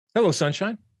Hello,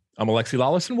 sunshine. I'm Alexi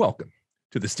LALAS, and welcome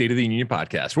to the State of the Union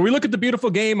podcast, where we look at the beautiful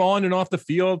game on and off the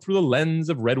field through the lens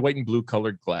of red, white, and blue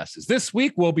colored glasses. This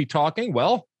week, we'll be talking,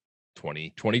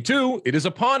 2022. It is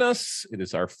upon us. It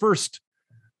is our first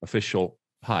official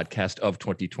podcast of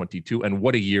 2022, and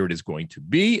what a year it is going to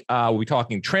be. We'll be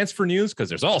talking transfer news, because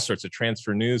there's all sorts of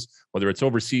transfer news, whether it's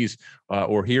overseas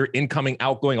or here, incoming,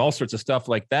 outgoing, all sorts of stuff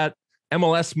like that.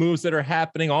 MLS moves that are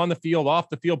happening on the field, off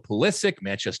the field. Pulisic,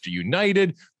 Manchester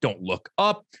United, don't look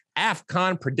up.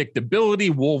 AFCON,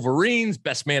 predictability, Wolverines,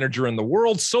 best manager in the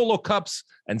world, solo cups,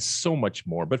 and so much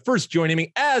more. But first, joining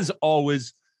me, as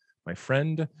always, my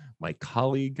friend, my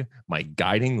colleague, my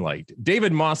guiding light,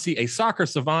 David Mosse, a soccer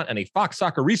savant and a Fox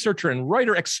Soccer researcher and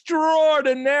writer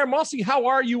extraordinaire. Mosse, how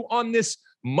are you on this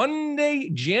Monday,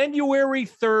 January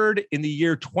 3rd in the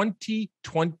year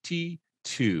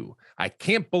 2022? I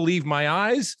can't believe my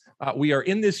eyes. We are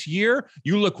in this year.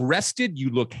 You look rested.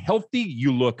 You look healthy.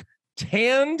 You look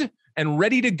tanned and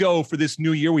ready to go for this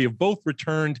new year. We have both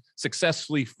returned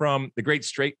successfully from the great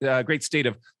state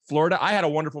of Florida. I had a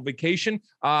wonderful vacation.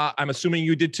 I'm assuming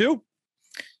you did too?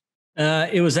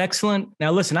 It was excellent.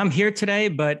 Now, listen, I'm here today,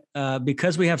 but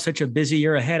because we have such a busy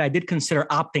year ahead, I did consider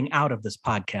opting out of this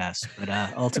podcast. But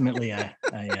ultimately,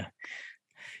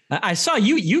 I saw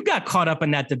you got caught up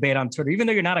in that debate on Twitter. Even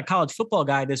though you're not a college football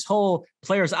guy, this whole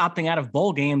players opting out of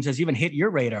bowl games has even hit your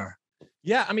radar.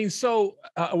 Yeah, I mean, so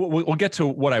we'll get to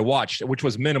what I watched, which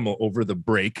was minimal over the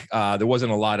break. There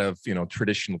wasn't a lot of,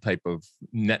 traditional type of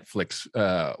Netflix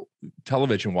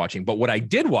television watching. But what I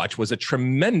did watch was a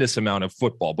tremendous amount of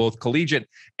football, both collegiate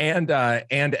and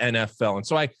NFL. And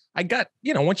so I got,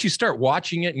 once you start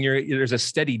watching it and there's a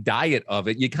steady diet of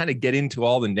it, you kind of get into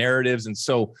all the narratives. And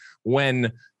so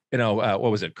when what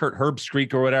was it? Kurt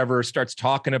Herbstreit or whatever starts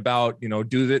talking about,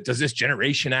 does this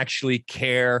generation actually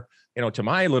care? To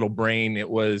my little brain, it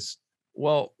was,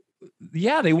 well,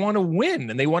 yeah, they want to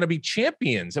win and they want to be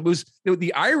champions. It was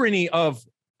the irony of,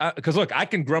 because look, I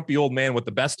can grumpy old man with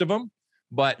the best of them,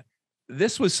 but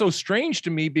this was so strange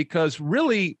to me because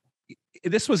really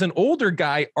this was an older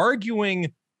guy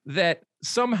arguing that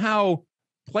somehow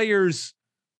players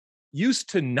used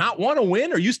to not want to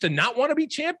win or used to not want to be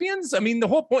champions. I mean, the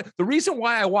whole point, the reason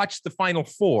why I watched the Final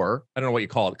Four, I don't know what you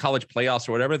call it, college playoffs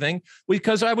or whatever thing,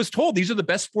 because I was told these are the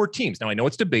best four teams. Now, I know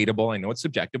it's debatable. I know it's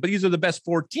subjective, but these are the best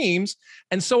four teams.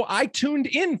 And so I tuned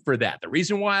in for that. The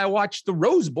reason why I watched the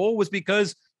Rose Bowl was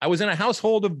because I was in a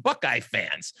household of Buckeye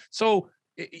fans. So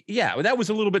yeah, that was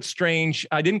a little bit strange.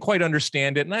 I didn't quite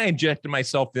understand it. And I injected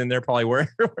myself in there probably where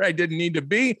I didn't need to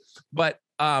be. But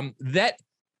that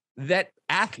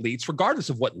athletes, regardless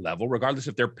of what level, regardless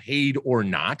if they're paid or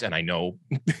not, and I know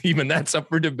even that's up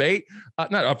for debate,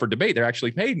 not up for debate, they're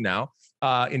actually paid now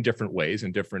in different ways,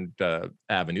 in different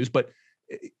avenues. But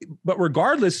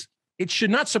regardless, it should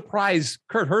not surprise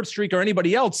Kurt Herbstreit or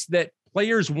anybody else that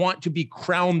players want to be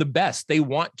crowned the best. They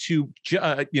want to,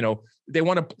 they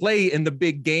want to play in the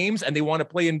big games and they want to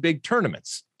play in big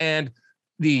tournaments. And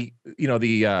the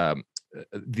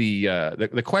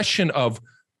question of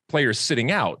players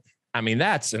sitting out, I mean,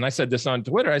 and I said this on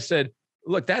Twitter, I said,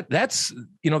 look, that's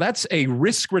a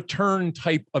risk return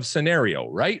type of scenario,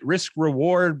 right? Risk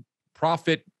reward,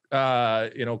 profit,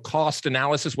 cost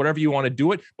analysis, whatever you want to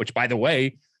do it, which by the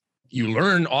way, you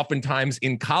learn oftentimes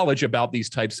in college about these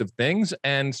types of things.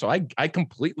 And so I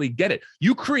completely get it.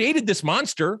 You created this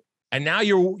monster and now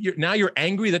you're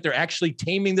angry that they're actually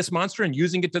taming this monster and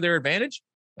using it to their advantage.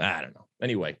 I don't know.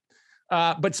 Anyway,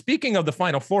 but speaking of the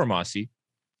Final Four, Mosse,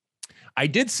 I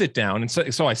did sit down, and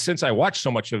since I watched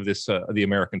so much of this, the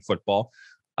American football,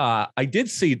 I did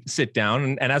sit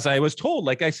down, and as I was told,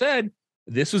 like I said,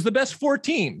 this was the best four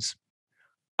teams.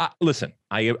 Listen,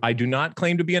 I do not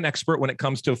claim to be an expert when it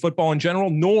comes to football in general,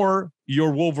 nor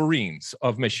your Wolverines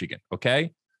of Michigan,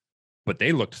 okay? But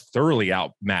they looked thoroughly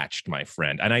outmatched, my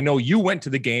friend. And I know you went to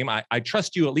the game. I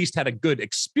trust you at least had a good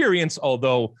experience,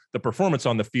 although the performance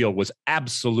on the field was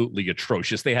absolutely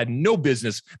atrocious. They had no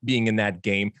business being in that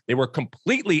game. They were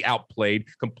completely outplayed,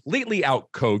 completely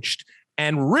outcoached.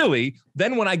 And really,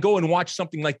 then when I go and watch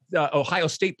something like Ohio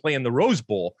State play in the Rose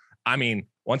Bowl, I mean,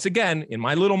 once again, in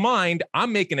my little mind,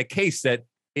 I'm making a case that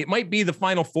it might be the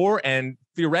Final Four and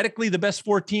theoretically the best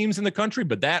four teams in the country,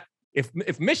 but that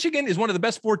if Michigan is one of the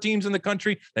best four teams in the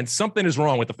country, then something is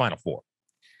wrong with the Final Four.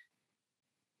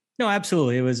 No,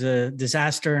 absolutely. It was a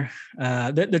disaster.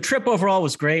 The trip overall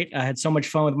was great. I had so much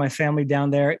fun with my family down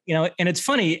there, and it's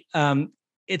funny.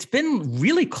 It's been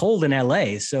really cold in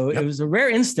LA. So It was a rare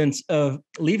instance of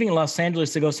leaving Los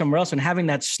Angeles to go somewhere else and having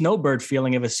that snowbird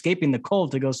feeling of escaping the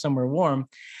cold to go somewhere warm.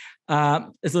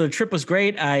 So the trip was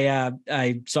great.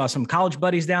 I saw some college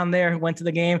buddies down there who went to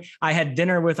the game. I had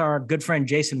dinner with our good friend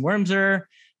Jason Wormser.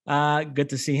 Good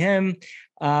to see him.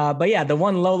 But yeah, the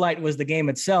one low light was the game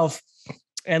itself.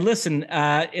 And listen,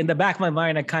 in the back of my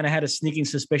mind, I kind of had a sneaking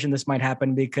suspicion this might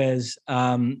happen because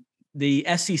the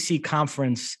SEC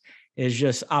conference is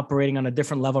just operating on a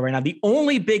different level right now. The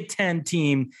only Big Ten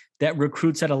team that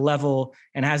recruits at a level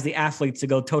and has the athletes to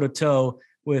go toe-to-toe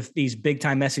with these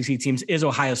big-time SEC teams is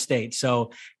Ohio State.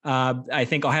 So I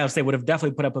think Ohio State would have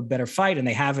definitely put up a better fight, and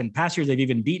they have in past years. They've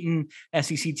even beaten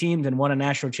SEC teams and won a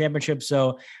national championship.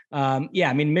 So, yeah,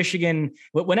 I mean, Michigan,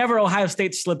 whenever Ohio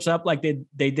State slips up like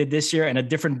they did this year and a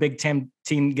different Big Ten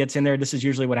team gets in there, this is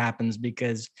usually what happens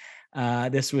because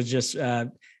this was just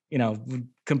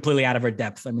completely out of her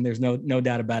depth. I mean, there's no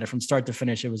doubt about it. From start to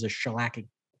finish, it was a shellacking.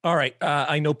 All right.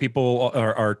 I know people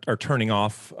are turning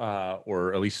off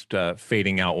or at least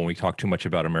fading out when we talk too much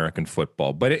about American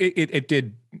football, but it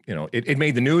did, it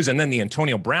made the news. And then the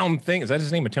Antonio Brown thing, is that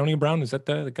his name? Antonio Brown? Is that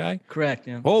the guy? Correct.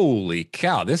 Yeah. Holy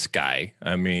cow. This guy,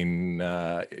 I mean,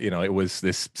 it was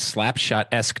this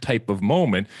Slapshot-esque type of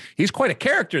moment. He's quite a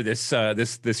character, this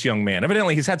young man.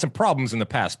 Evidently he's had some problems in the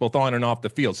past, both on and off the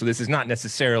field. So this is not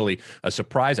necessarily a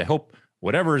surprise. I hope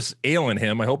whatever's ailing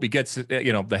him, I hope he gets,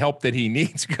 the help that he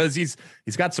needs because he's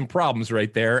got some problems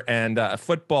right there. And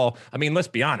football, I mean, let's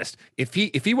be honest. If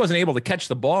he wasn't able to catch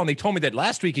the ball, and they told me that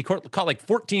last week he caught like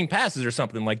 14 passes or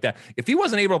something like that. If he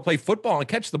wasn't able to play football and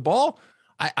catch the ball,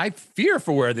 I fear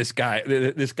for where this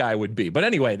guy would be. But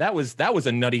anyway, that was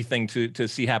a nutty thing to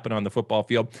see happen on the football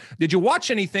field. Did you watch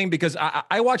anything? Because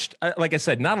I watched, like I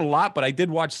said, not a lot, but I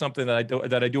did watch something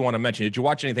that I do want to mention. Did you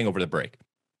watch anything over the break?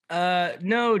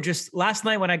 No, just last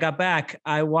night when I got back,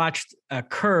 I watched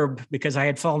Curb because I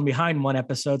had fallen behind one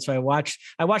episode. So I watched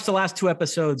the last 2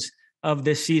 episodes of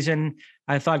this season.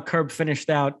 I thought Curb finished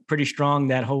out pretty strong.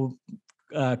 That whole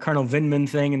Colonel Vindman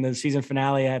thing in the season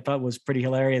finale, I thought was pretty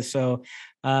hilarious. So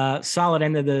solid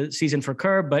end of the season for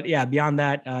Curb. But yeah, beyond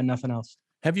that, nothing else.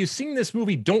 Have you seen this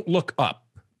movie, Don't Look Up?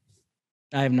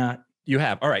 I have not. You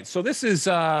have. All right. So this is,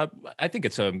 I think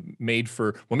it's maybe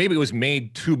it was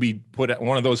made to be put out,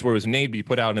 one of those where it was made to be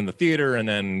put out in the theater, and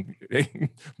then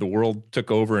the world took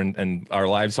over and our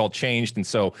lives all changed. And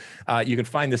so you can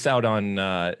find this out on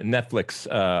Netflix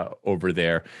over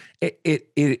there.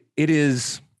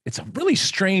 It's a really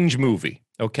strange movie.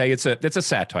 Okay. It's a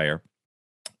satire,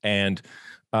 and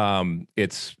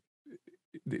it's,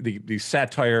 the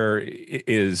satire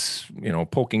is,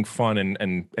 poking fun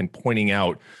and pointing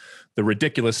out the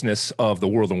ridiculousness of the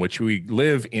world in which we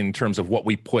live in terms of what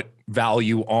we put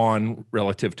value on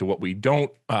relative to what we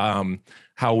don't,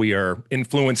 how we are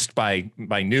influenced by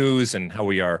news and how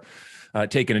we are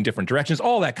taken in different directions,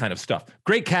 all that kind of stuff.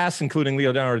 Great cast, including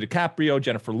Leonardo DiCaprio,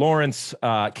 Jennifer Lawrence,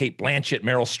 Cate Blanchett,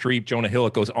 Meryl Streep, Jonah Hill.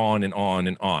 It goes on and on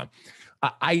and on.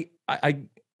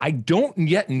 I don't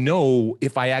yet know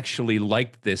if I actually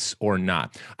liked this or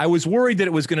not. I was worried that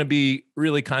it was going to be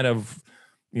really kind of,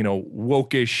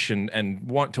 wokish and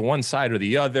want to one side or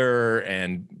the other,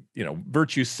 and,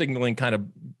 virtue signaling kind of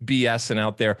BS and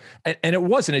out there. And it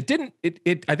wasn't. It didn't.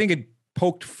 I think it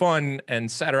poked fun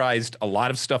and satirized a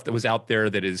lot of stuff that was out there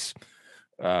that is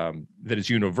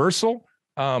universal.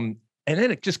 And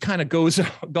then it just kind of goes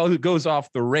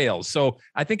off the rails. So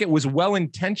I think it was well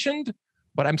intentioned,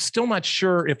 but I'm still not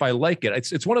sure if I like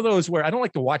it. It's one of those where I don't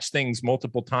like to watch things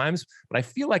multiple times, but I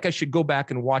feel like I should go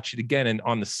back and watch it again, and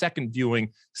on the second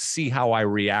viewing, see how I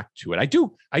react to it. I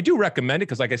do recommend it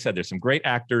because, like I said, there's some great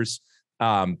actors,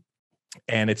 and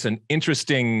it's an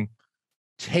interesting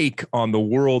take on the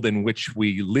world in which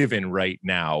we live in right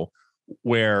now,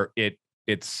 where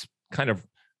it's kind of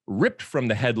ripped from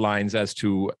the headlines as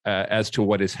to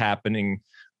what is happening.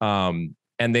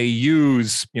 And they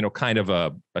use, kind of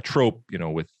a trope,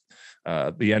 with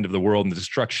the end of the world and the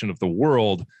destruction of the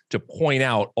world to point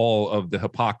out all of the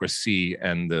hypocrisy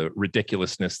and the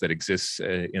ridiculousness that exists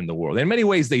in the world. In many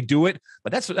ways, they do it,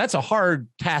 but that's a hard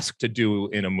task to do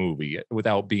in a movie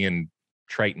without being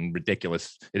trite and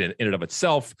ridiculous in and of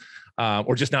itself,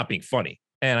 or just not being funny.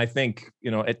 And I think,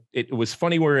 it was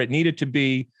funny where it needed to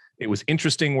be. It was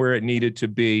interesting where it needed to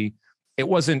be. It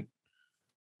wasn't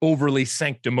overly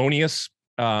sanctimonious,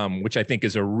 which I think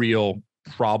is a real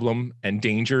problem and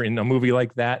danger in a movie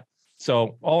like that.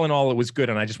 So all in all, it was good,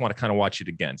 and I just want to kind of watch it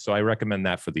again. So I recommend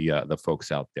that for the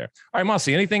folks out there. All right, Mosse,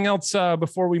 anything else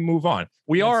before we move on?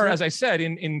 We are, as I said,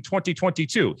 in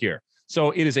 2022 here.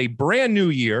 So it is a brand new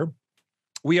year.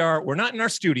 We're not in our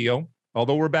studio,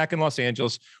 although we're back in Los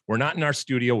Angeles. We're not in our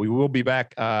studio. We will be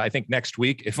back, I think, next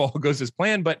week if all goes as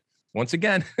planned. But once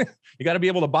again, you got to be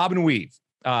able to bob and weave.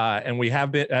 And we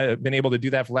have been able to do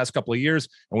that for the last couple of years,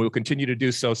 and we will continue to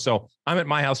do so. So I'm at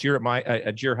my house, you're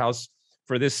at your house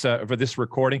for this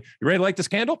recording. You ready to light this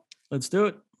candle? Let's do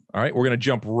it. All right, we're going to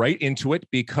jump right into it,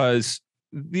 because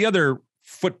the other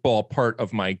football part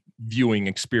of my viewing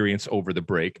experience over the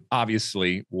break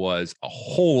obviously was a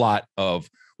whole lot of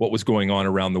what was going on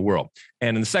around the world.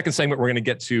 And in the second segment, we're going to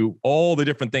get to all the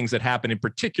different things that happened, in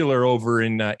particular over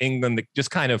in England, that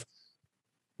just kind of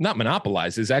not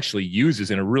monopolizes, actually uses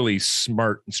in a really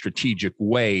smart and strategic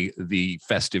way the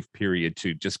festive period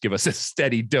to just give us a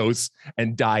steady dose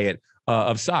and diet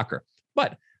of soccer.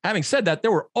 But having said that,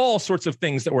 there were all sorts of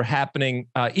things that were happening,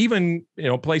 even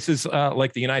places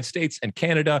like the United States and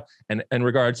Canada, and in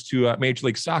regards to Major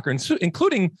League Soccer, and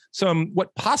including some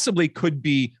what possibly could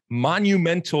be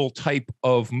monumental type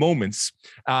of moments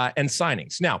and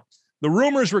signings. Now, the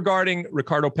rumors regarding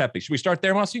Ricardo Pepi. Should we start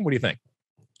there, Mosse? What do you think?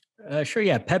 Sure.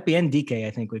 Yeah. Pepi and Dike.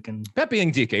 I think we can. Pepi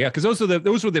and Dike. Yeah. Because those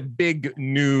were the big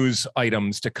news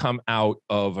items to come out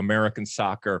of American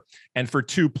soccer, and for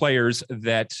two players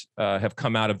that have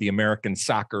come out of the American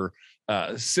soccer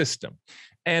system,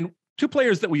 and two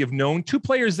players that we have known, two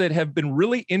players that have been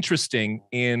really interesting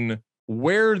in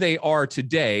where they are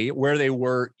today, where they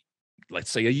were,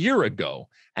 let's say, a year ago,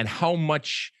 and how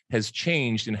much has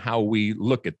changed in how we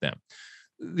look at them.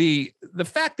 The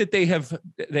fact that they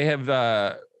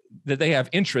have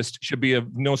interest should be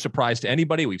of no surprise to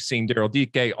anybody. We've seen Daryl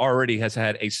Dike already has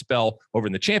had a spell over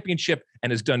in the championship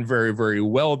and has done very, very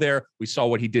well there. We saw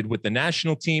what he did with the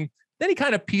national team. Then he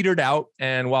kind of petered out.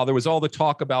 And while there was all the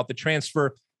talk about the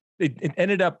transfer, it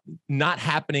ended up not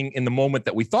happening in the moment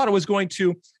that we thought it was going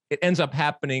to. It ends up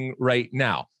happening right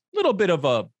now. A little bit of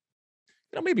a,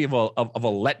 maybe of a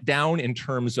letdown in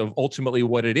terms of ultimately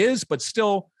what it is, but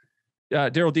still,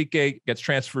 Daryl Dike gets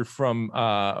transferred from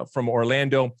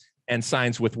Orlando and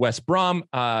signs with West Brom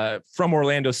from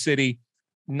Orlando City.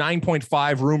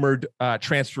 9.5 rumored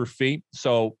transfer fee,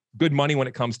 so good money when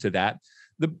it comes to that.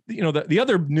 The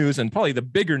other news, and probably the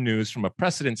bigger news from a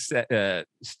precedent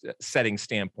setting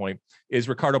standpoint, is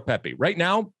Ricardo Pepi. Right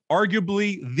now,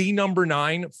 arguably the number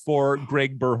 9 for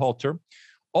Greg Berhalter.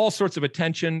 All sorts of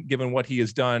attention given what he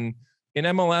has done in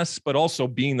MLS, but also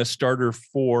being the starter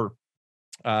for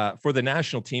the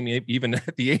national team, even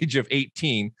at the age of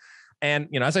 18. And,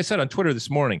 as I said on Twitter this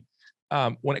morning,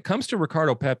 when it comes to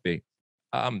Ricardo Pepi,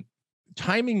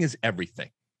 timing is everything.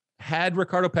 Had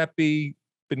Ricardo Pepi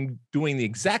been doing the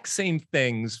exact same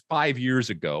things 5 years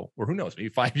ago, or who knows, maybe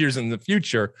 5 years in the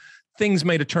future, things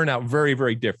may have turned out very,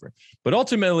 very different. But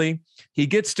ultimately, he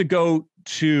gets to go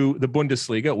to the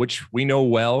Bundesliga, which we know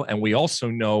well, and we also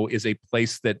know is a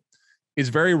place that is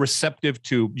very receptive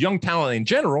to young talent in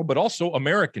general, but also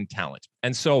American talent.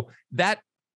 And so that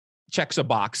checks a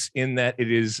box in that it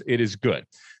is good.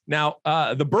 Now,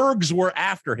 the Bergs were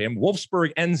after him.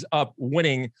 Wolfsburg ends up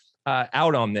winning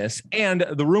out on this, and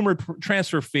the rumored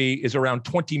transfer fee is around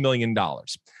 $20 million.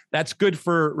 That's good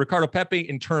for Ricardo Pepi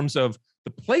in terms of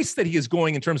the place that he is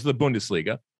going in terms of the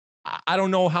Bundesliga. I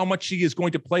don't know how much he is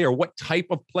going to play or what type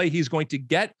of play he's going to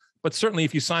get, but certainly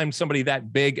if you sign somebody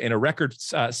that big and a record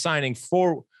signing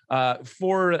for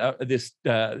Augsburg,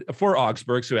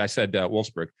 so I said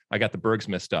Wolfsburg, I got the Bergs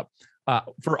messed up.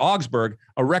 For Augsburg,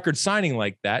 a record signing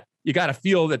like that, you got to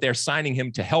feel that they're signing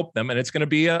him to help them, and it's going to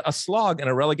be a slog and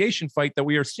a relegation fight that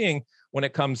we are seeing when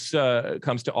it comes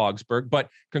to Augsburg. But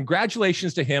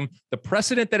congratulations to him. The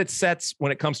precedent that it sets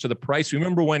when it comes to the price.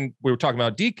 Remember when we were talking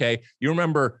about Dike, you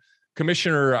remember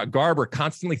Commissioner Garber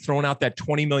constantly throwing out that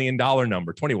 $20 million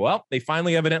number. Well, they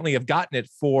finally evidently have gotten it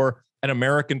for an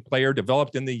American player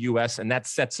developed in the U.S., and that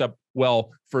sets up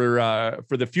well for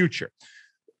the future.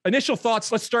 Initial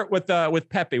thoughts. Let's start with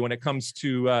Pepi when it comes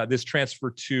to this transfer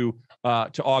to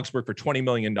Augsburg for $20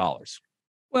 million.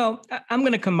 Well, I'm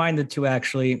going to combine the two,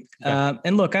 actually. Okay.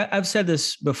 And look, I've said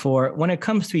this before. When it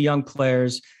comes to young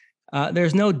players,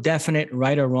 there's no definite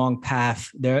right or wrong path.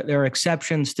 There are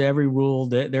exceptions to every rule.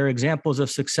 There are examples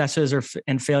of successes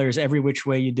and failures every which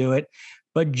way you do it.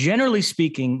 But generally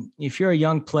speaking, if you're a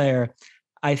young player,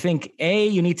 I think,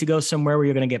 you need to go somewhere where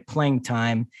you're going to get playing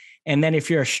time. And then if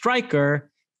you're a striker,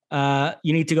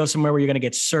 you need to go somewhere where you're going to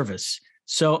get service.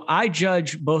 So I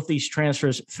judge both these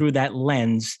transfers through that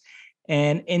lens.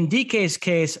 And in Dike's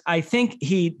case, I think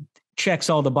he checks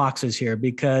all the boxes here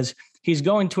because he's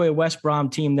going to a West Brom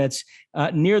team that's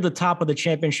near the top of the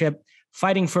championship,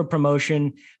 fighting for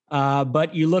promotion.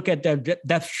 But you look at the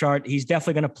depth chart, he's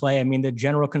definitely going to play. I mean, the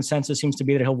general consensus seems to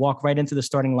be that he'll walk right into the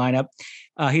starting lineup.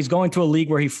 He's going to a league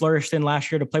where he flourished in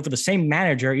last year to play for the same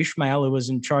manager, Ishmael, who was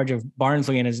in charge of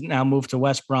Barnsley and has now moved to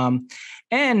West Brom.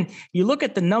 And you look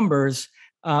at the numbers,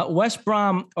 West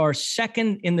Brom are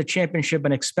second in the championship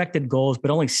in expected goals,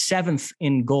 but only seventh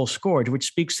in goals scored, which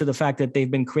speaks to the fact that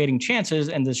they've been creating chances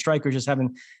and the strikers just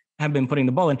have been putting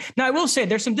the ball in. Now, I will say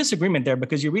there's some disagreement there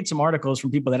because you read some articles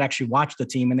from people that actually watch the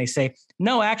team and they say,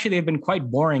 no, actually, they've been quite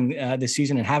boring this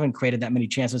season and haven't created that many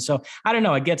chances. So I don't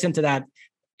know. It gets into that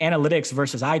analytics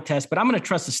versus eye test, but I'm going to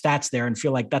trust the stats there and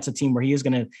feel like that's a team where he is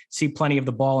going to see plenty of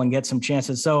the ball and get some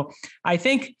chances. So I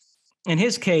think in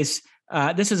his case,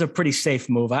 this is a pretty safe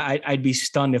move. I'd be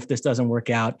stunned if this doesn't work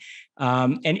out.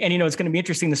 And you know, it's going to be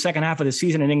interesting the second half of the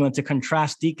season in England to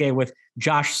contrast Dike with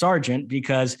Josh Sargent,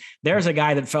 because there's a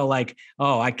guy that felt like,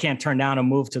 oh, I can't turn down a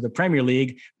move to the Premier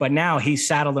League, but now he's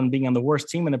saddled on being on the worst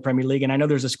team in the Premier League. And I know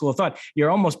there's a school of thought, you're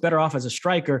almost better off as a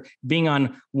striker being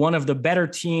on one of the better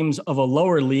teams of a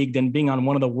lower league than being on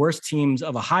one of the worst teams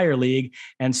of a higher league.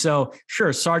 And so,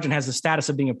 sure, Sargent has the status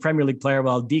of being a Premier League player,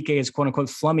 while Dike is quote unquote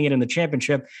flumming it in the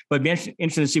championship. But it'd be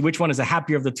interesting to see which one is the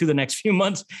happier of the two the next few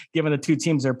months, given the two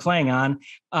teams they're playing on.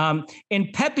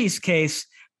 In Pepi's case,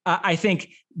 I think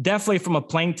definitely from a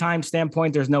playing time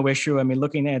standpoint, there's no issue. I mean,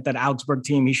 looking at that Augsburg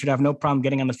team, he should have no problem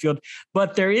getting on the field.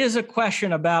 But there is a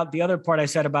question about the other part I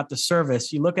said about the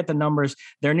service. You look at the numbers,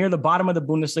 they're near the bottom of the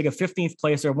Bundesliga, 15th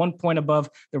place. They're 1 point above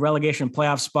the relegation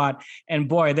playoff spot. And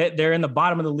boy, they're in the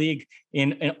bottom of the league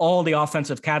in all the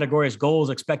offensive categories: goals,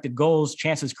 expected goals,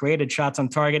 chances created, shots on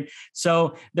target.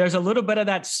 So there's a little bit of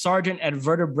that Sargent at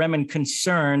Werder Bremen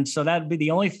concern. So that'd be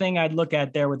the only thing I'd look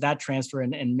at there with that transfer.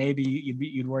 And maybe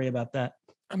you'd worry about that.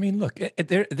 I mean, look,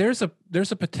 there's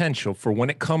a potential for when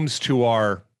it comes to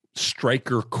our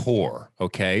striker core,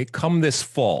 okay? Come this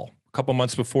fall, a couple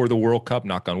months before the World Cup,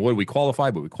 knock on wood, we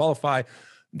qualify,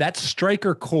 that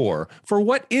striker core for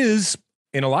what is,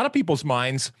 in a lot of people's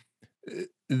minds,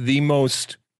 the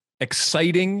most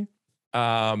exciting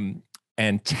and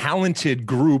talented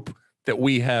group that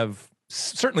we have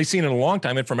certainly seen in a long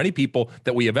time, and for many people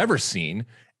that we have ever seen.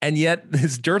 And yet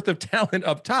this dearth of talent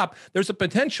up top, there's a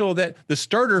potential that the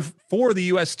starter for the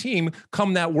U.S. team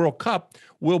come that World Cup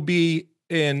will be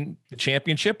in the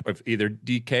championship of either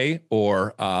Dike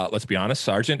or, let's be honest,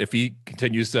 Sargent, if he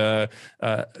continues there.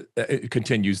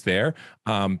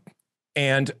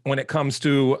 And when it comes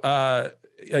to,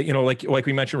 like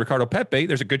we mentioned, Ricardo Pepi,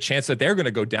 there's a good chance that they're going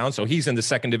to go down. So he's in the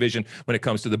second division when it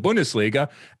comes to the Bundesliga,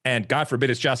 and God forbid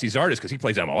it's Jossie Zardes because he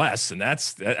plays MLS, and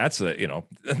that's that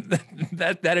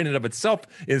in and of itself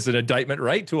is an indictment,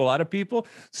 right, to a lot of people.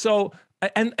 So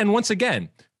and once again,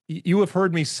 you have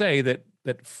heard me say that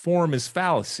form is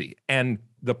fallacy, and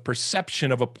the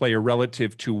perception of a player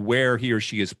relative to where he or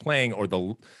she is playing or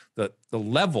the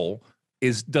level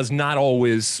does not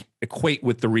always equate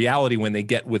with the reality when they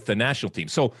get with the national team.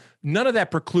 So none of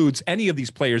that precludes any of these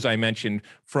players I mentioned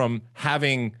from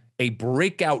having a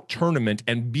breakout tournament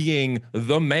and being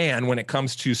the man when it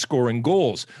comes to scoring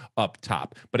goals up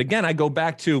top. But again, I go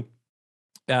back to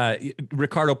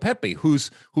Ricardo Pepi, whose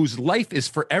life is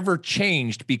forever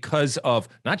changed because of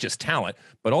not just talent,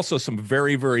 but also some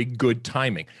very, very good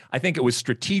timing. I think it was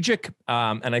strategic,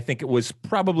 and I think it was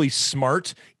probably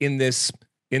smart in this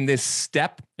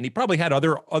step, and he probably had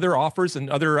other offers and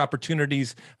other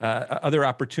opportunities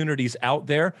out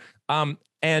there.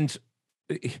 And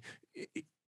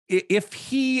if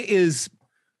he is,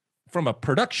 from a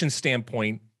production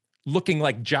standpoint, looking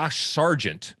like Josh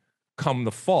Sargent come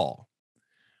the fall,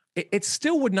 it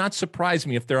still would not surprise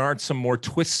me if there aren't some more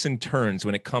twists and turns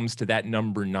when it comes to that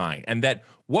number 9, and that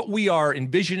what we are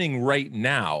envisioning right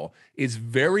now is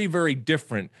very, very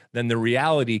different than the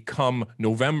reality come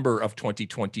November of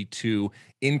 2022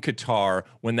 in Qatar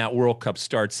when that World Cup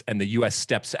starts and the U.S.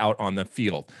 steps out on the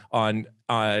field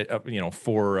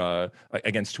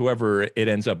against whoever it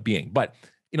ends up being. But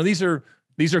these are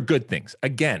good things.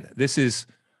 Again, this is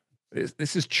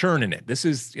churning it. This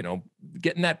is,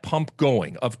 getting that pump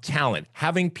going of talent,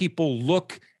 having people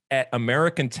look at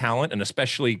American talent, and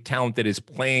especially talent that is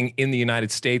playing in the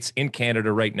United States, in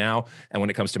Canada right now. And when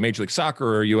it comes to Major League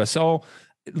Soccer or USL,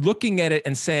 looking at it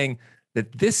and saying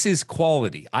that this is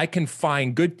quality. I can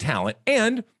find good talent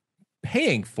and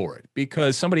paying for it,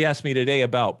 because somebody asked me today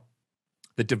about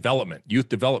the youth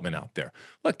development out there.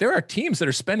 Look, there are teams that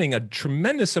are spending a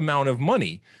tremendous amount of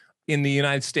money in the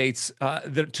United States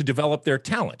to develop their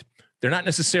talent. They're not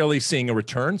necessarily seeing a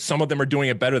return. Some of them are doing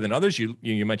it better than others.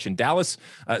 You mentioned Dallas.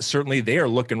 Certainly, they are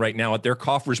looking right now at their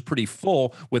coffers pretty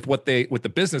full with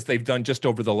the business they've done just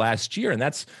over the last year, and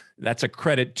that's a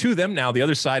credit to them. Now, the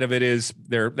other side of it is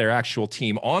their actual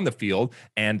team on the field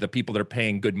and the people that are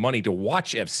paying good money to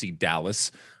watch FC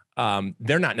Dallas.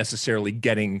 They're not necessarily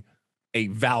getting a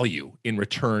value in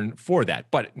return for that.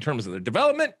 But in terms of the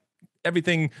development,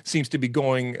 everything seems to be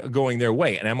going their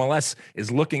way. And MLS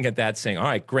is looking at that saying, all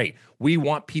right, great. We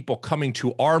want people coming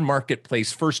to our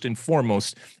marketplace first and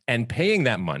foremost and paying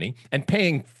that money and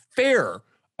paying fair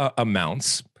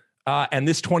amounts. And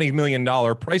this $20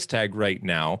 million price tag right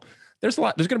now, there's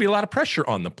going to be a lot of pressure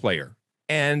on the player.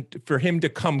 And for him to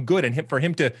come good and for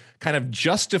him to kind of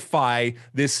justify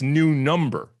this new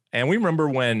number. And we remember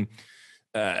when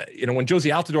Josie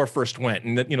Altidore first went,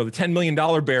 and the $10 million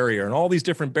barrier and all these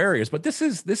different barriers, but this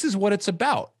is what it's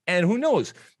about. And who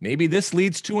knows, maybe this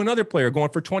leads to another player going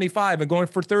for 25 and going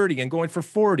for 30 and going for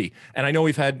 40. And I know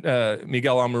we've had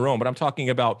Miguel Almiron, but I'm talking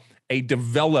about a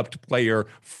developed player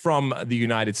from the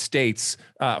United States,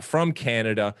 from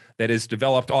Canada, that is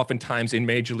developed oftentimes in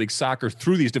Major League Soccer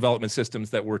through these development systems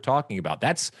that we're talking about.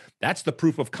 That's the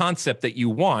proof of concept that you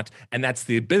want, and that's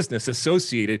the business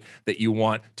associated that you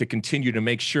want to continue to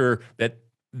make sure that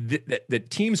that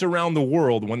teams around the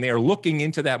world, when they are looking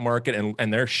into that market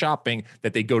and they're shopping,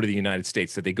 that they go to the United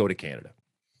States, that they go to Canada.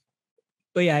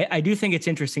 But yeah, I do think it's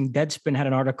interesting. Deadspin had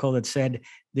an article that said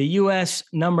the U.S.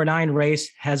 number 9 race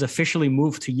has officially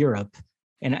moved to Europe.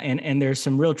 And there's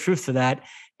some real truth to that.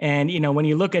 And, when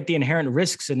you look at the inherent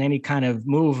risks in any kind of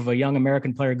move of a young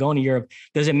American player going to Europe,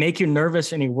 does it make you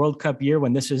nervous in a World Cup year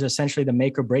when this is essentially the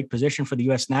make or break position for the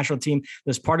U.S. national team?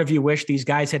 Does part of you wish these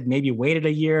guys had maybe waited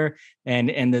a year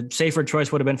and the safer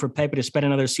choice would have been for Pepi to spend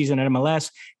another season at MLS,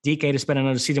 Dike to spend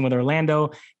another season with Orlando,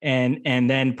 and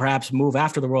then perhaps move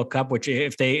after the World Cup, which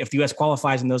if the U.S.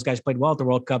 qualifies and those guys played well at the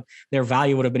World Cup, their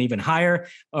value would have been even higher?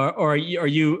 Or are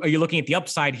you looking at the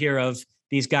upside here of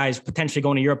these guys potentially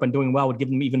going to Europe and doing well would give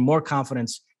them even more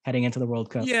confidence heading into the World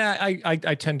Cup? Yeah,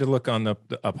 I tend to look on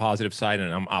a positive side,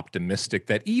 and I'm optimistic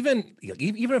that even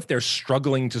if they're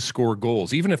struggling to score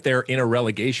goals, even if they're in a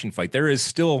relegation fight, there is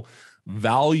still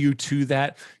value to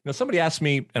that. Somebody asked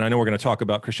me, and I know we're going to talk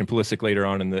about Christian Pulisic later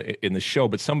on in the show,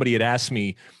 but somebody had asked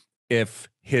me if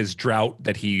his drought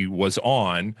that he was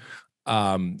on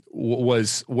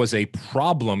was a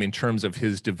problem in terms of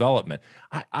his development.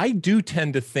 I do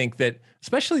tend to think that,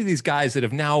 especially these guys that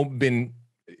have now been,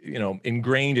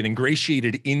 ingrained and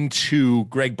ingratiated into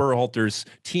Greg Berhalter's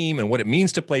team and what it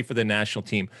means to play for the national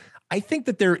team, I think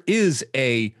that there is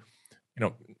a,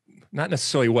 not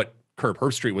necessarily what Herb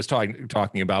Herbstreit was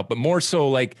talking about, but more so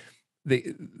like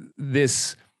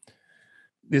this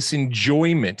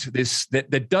enjoyment,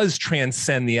 that does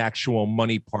transcend the actual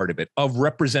money part of it, of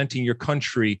representing your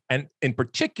country, and in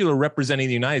particular representing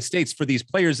the United States for these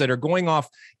players that are going off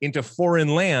into foreign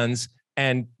lands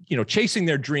and chasing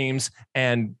their dreams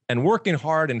and working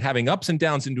hard and having ups and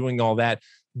downs and doing all that,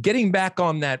 getting back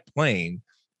on that plane.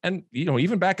 And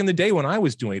even back in the day when I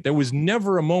was doing it, there was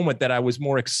never a moment that I was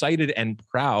more excited and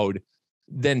proud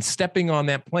than stepping on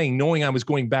that plane, knowing I was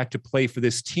going back to play for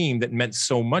this team that meant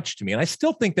so much to me. And I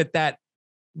still think that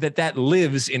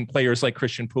lives in players like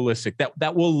Christian Pulisic,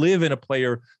 that will live in a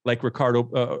player like Ricardo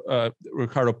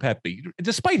Pepi,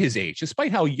 despite his age,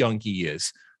 despite how young he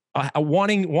is,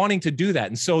 wanting to do that.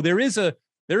 And so there is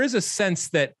a sense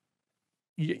that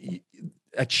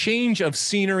a change of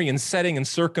scenery and setting and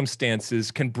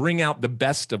circumstances can bring out the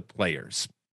best of players.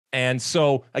 And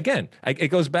so again, it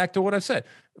goes back to what I've said.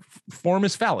 Form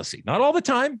is fallacy. Not all the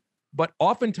time, but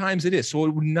oftentimes it is. So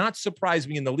it would not surprise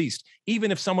me in the least,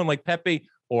 even if someone like Pepi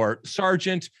or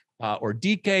Sargent or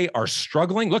Dike are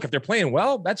struggling. Look, if they're playing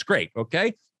well, that's great.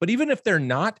 Okay. But even if they're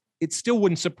not, it still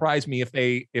wouldn't surprise me if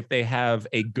they have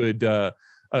a good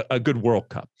World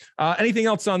Cup. Anything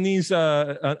else on these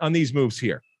moves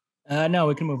here? No,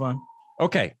 we can move on.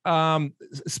 Okay.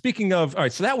 Speaking of, all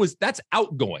right, so that's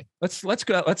outgoing. Let's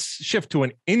go. Let's shift to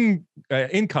an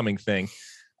incoming thing.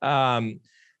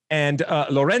 And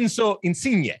Lorenzo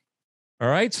Insigne. All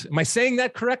right. Am I saying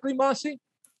that correctly, Mosse?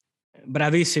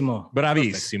 Bravissimo.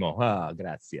 Bravissimo. Ah,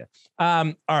 grazie.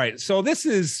 All right. So this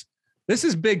is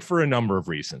big for a number of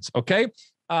reasons. Okay.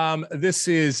 This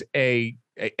is a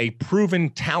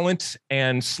proven talent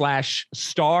and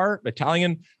 /star,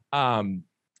 Italian,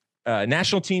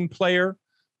 national team player,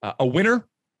 a winner,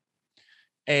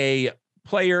 a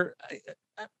player,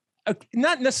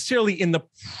 not necessarily in the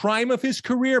prime of his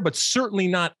career, but certainly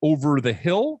not over the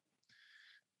hill.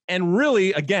 And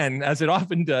really, again, as it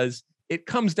often does, it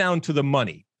comes down to the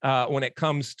money when it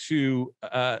comes to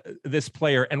this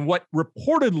player and what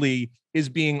reportedly is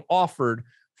being offered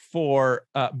for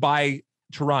by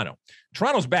Toronto.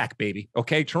 Toronto's back, baby.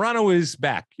 Okay, Toronto is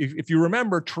back. If you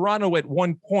remember, Toronto at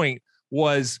one point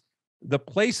was the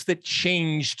place that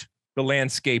changed the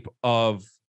landscape of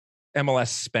MLS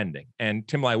spending. And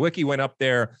Tim Leiweke went up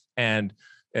there and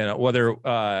And whether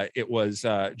it was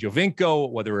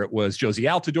Jovinko, whether it was Josie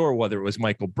Altidore, whether it was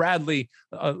Michael Bradley,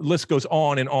 list goes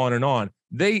on and on and on.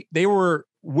 They were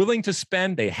willing to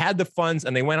spend. They had the funds,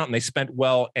 and they went out and they spent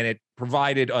well, and it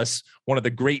provided us one of the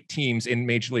great teams in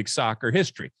Major League Soccer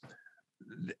history.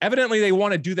 Evidently, they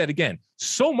want to do that again.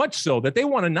 So much so that they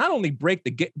want to not only break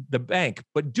the bank,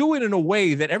 but do it in a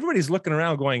way that everybody's looking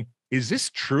around going, is this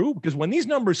true? Because when these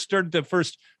numbers started to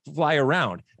first fly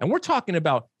around, and we're talking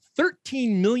about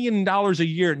 $13 million a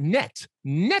year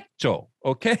netto,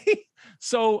 okay?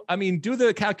 So, I mean, do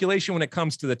the calculation when it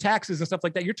comes to the taxes and stuff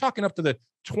like that. You're talking up to the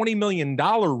 $20 million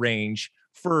range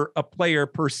for a player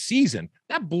per season.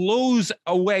 That blows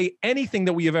away anything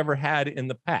that we have ever had in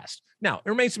the past. Now, it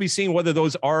remains to be seen whether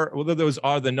those are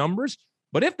the numbers,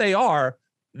 but if they are,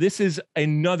 this is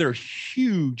another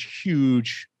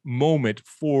huge moment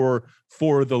for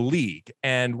the league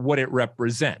and what it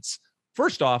represents.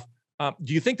 First off,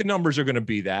 do you think the numbers are going to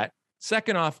be that?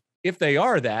 Second off, if they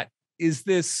are that, is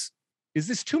this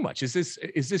too much? Is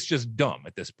this just dumb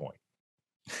at this point?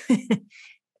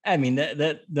 I mean,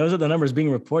 those are the numbers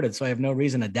being reported, so I have no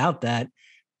reason to doubt that.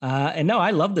 And no, I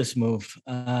love this move.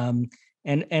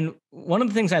 And one of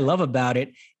the things I love about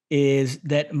it is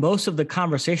that most of the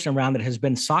conversation around it has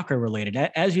been soccer related.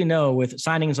 As you know, with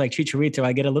signings like Chicharito,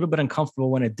 I get a little bit uncomfortable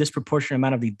when a disproportionate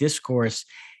amount of the discourse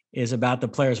is about the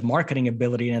player's marketing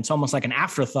ability. And it's almost like an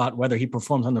afterthought whether he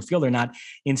performs on the field or not.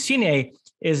 Insigne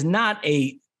is not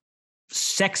a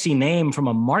sexy name from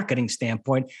a marketing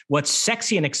standpoint. What's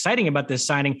sexy and exciting about this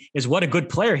signing is what a good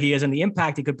player he is and the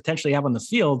impact he could potentially have on the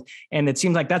field. And it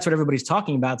seems like that's what everybody's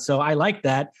talking about. So I like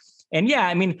that. And yeah,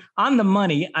 I mean, on the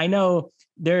money, I know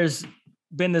there's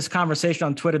been this conversation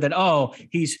on Twitter that, oh,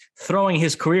 he's throwing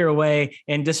his career away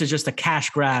and this is just a cash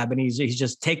grab and he's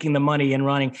just taking the money and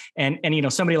running. And you know,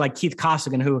 somebody like Keith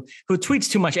Costigan who tweets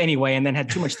too much anyway and then had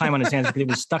too much time on his hands because he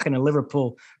was stuck in a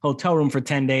Liverpool hotel room for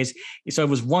 10 days. So it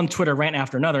was one Twitter rant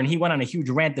after another. And he went on a huge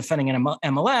rant defending an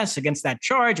MLS against that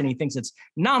charge. And he thinks it's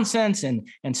nonsense and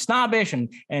snobbish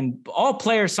and all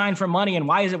players sign for money. And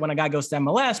why is it when a guy goes to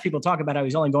MLS, people talk about how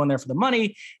he's only going there for the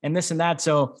money and this and that.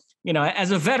 So, you know, as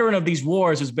a veteran of these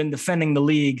wars who's been defending the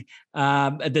league,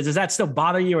 does that still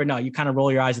bother you or no? You kind of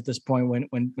roll your eyes at this point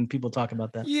when people talk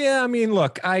about that. Yeah, I mean,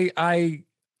 look, I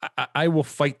will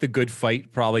fight the good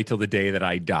fight probably till the day that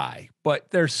I die.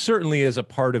 But there certainly is a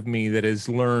part of me that has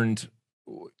learned,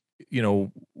 you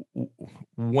know,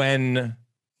 when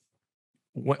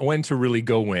to really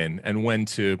go in and when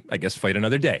to, I guess, fight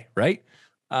another day, right?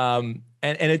 And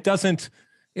it doesn't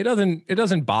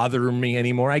bother me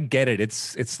anymore. I get it.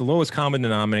 It's the lowest common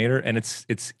denominator, and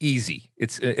it's easy.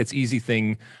 It's easy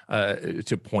thing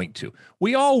to point to.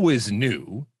 We always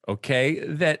knew, okay,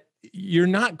 that you're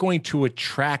not going to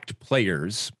attract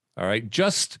players, all right,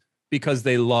 just because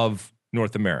they love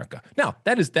North America. Now,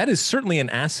 that is certainly an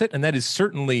asset, and that is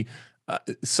certainly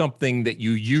something that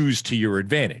you use to your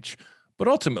advantage. But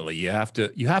ultimately, you have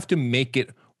to make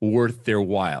it worth their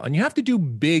while, and you have to do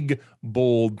big,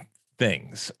 bold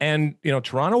things. And, you know,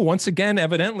 Toronto, once again,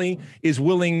 evidently is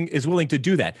willing to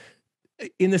do that.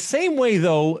 In the same way,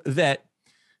 though, that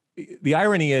the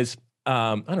irony is,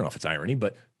 I don't know if it's irony,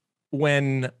 but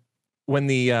when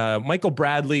the Michael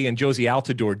Bradley and Josie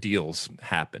Altidore deals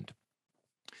happened,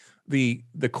 the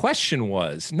question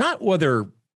was not whether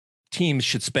teams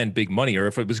should spend big money or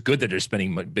if it was good that they're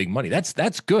spending big money.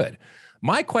 That's good.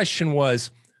 My question was,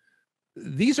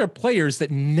 these are players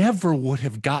that never would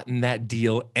have gotten that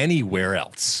deal anywhere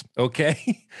else,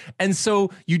 okay? And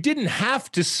so you didn't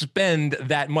have to spend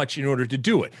that much in order to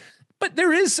do it. But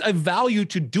there is a value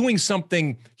to doing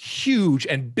something huge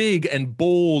and big and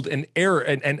bold and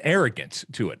arrogant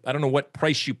to it. I don't know what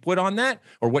price you put on that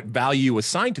or what value you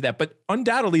assign to that, but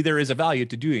undoubtedly there is a value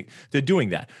to doing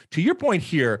that. To your point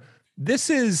here, this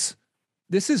is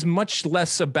much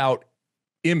less about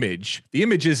image. The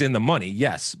image is in the money,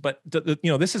 yes, but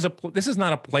this is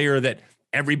not a player that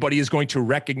everybody is going to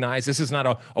recognize. This is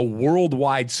not a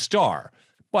worldwide star,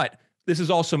 but this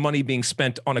is also money being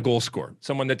spent on a goal scorer,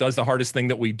 someone that does the hardest thing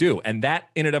that we do, and that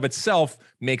in and of itself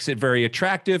makes it very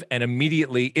attractive. And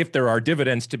immediately, if there are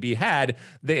dividends to be had,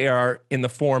 they are in the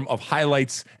form of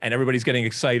highlights, and everybody's getting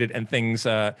excited, and things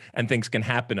can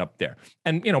happen up there.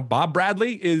 And Bob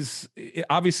Bradley has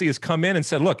come in and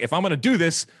said, "Look, if I'm going to do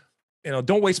this,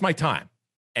 don't waste my time,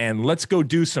 and let's go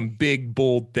do some big,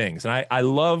 bold things." And I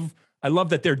love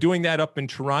that they're doing that up in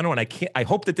Toronto, and I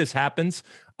hope that this happens.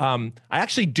 I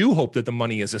actually do hope that the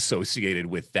money is associated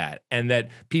with that, and that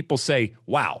people say,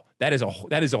 "Wow, that is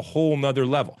a whole nother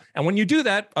level." And when you do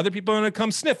that, other people are going to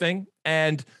come sniffing,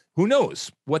 and who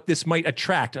knows what this might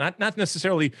attract, not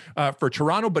necessarily for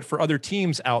Toronto, but for other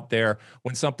teams out there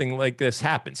when something like this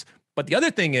happens. But the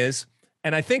other thing is,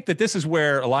 and I think that this is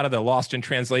where a lot of the lost in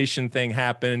translation thing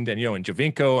happened, and and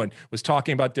Giovinco and was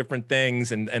talking about different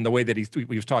things, and the way that he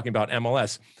was talking about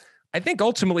MLS. I think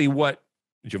ultimately what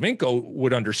Giovinco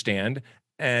would understand,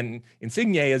 and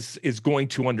Insigne is going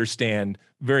to understand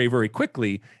very, very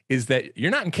quickly, is that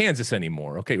you're not in Kansas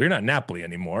anymore. Okay, you're not in Napoli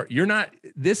anymore. You're not.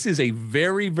 This is a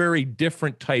very, very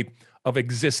different type of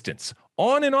existence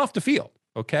on and off the field.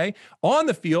 Okay, on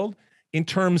the field in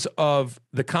terms of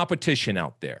the competition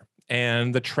out there,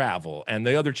 and the travel and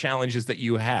the other challenges that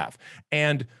you have,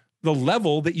 and the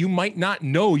level that you might not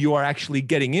know you are actually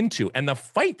getting into, and the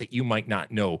fight that you might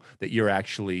not know that you're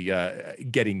actually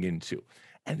getting into.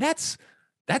 And that's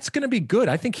going to be good.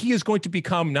 I think he is going to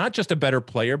become not just a better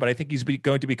player, but I think he's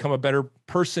going to become a better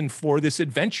person for this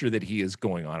adventure that he is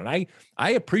going on. And I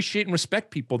appreciate and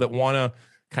respect people that want to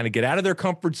kind of get out of their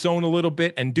comfort zone a little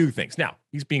bit and do things. Now,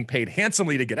 he's being paid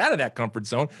handsomely to get out of that comfort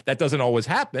zone. That doesn't always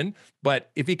happen,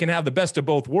 but if he can have the best of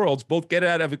both worlds, both get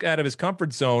out of his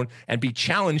comfort zone and be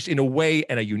challenged in a way,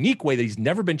 and a unique way that he's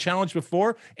never been challenged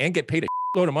before, and get paid a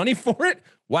load of money for it.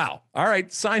 Wow. All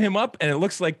right, sign him up. And it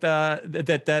looks like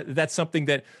that's something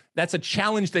that's a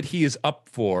challenge that he is up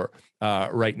for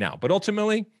right now. But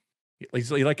ultimately,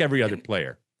 he's like every other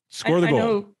player. Score the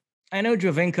goal. I know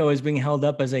Giovinco is being held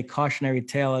up as a cautionary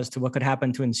tale as to what could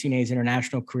happen to Insigne's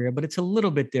international career, but it's a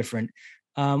little bit different.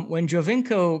 When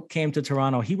Giovinco came to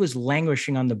Toronto, he was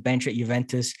languishing on the bench at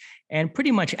Juventus and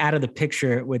pretty much out of the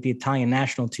picture with the Italian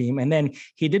national team. And then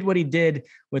he did what he did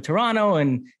with Toronto,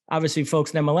 and obviously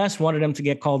folks in MLS wanted him to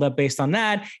get called up based on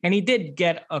that. And he did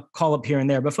get a call up here and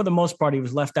there, but for the most part, he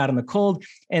was left out in the cold.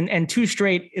 And two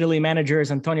straight Italy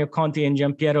managers, Antonio Conte and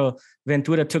Gianpiero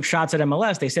Ventura, took shots at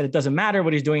MLS. They said it doesn't matter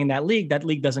what he's doing in that league. That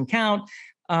league doesn't count.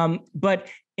 But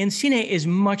Insigne is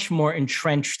much more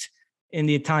entrenched in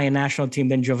the Italian national team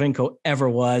than Giovinco ever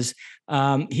was.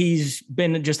 He's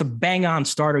been just a bang-on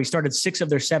starter. He started 6 of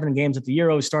their 7 games at the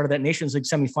Euros, started that Nations League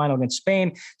semifinal against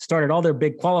Spain, started all their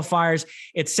big qualifiers.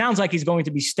 It sounds like he's going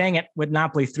to be staying with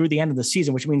Napoli through the end of the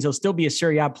season, which means he'll still be a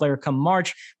Serie A player come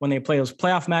March when they play those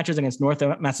playoff matches against North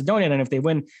Macedonia, and if they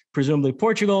win, presumably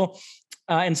Portugal.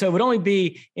 And so it would only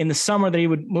be in the summer that he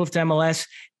would move to MLS.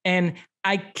 And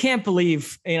I can't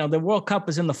believe, the World Cup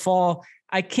is in the fall.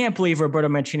 I can't believe Roberto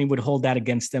Mancini would hold that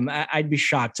against him. I'd be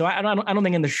shocked. So I don't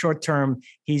think in the short term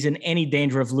he's in any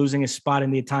danger of losing his spot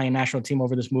in the Italian national team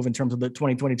over this move in terms of the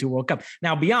 2022 World Cup.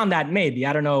 Now, beyond that, maybe.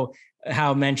 I don't know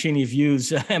how Mancini views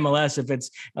MLS, if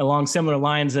it's along similar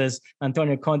lines as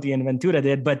Antonio Conte and Ventura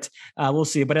did, but we'll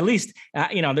see. But at least,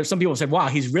 there's some people said, wow,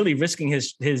 he's really risking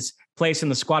his place in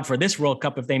the squad for this World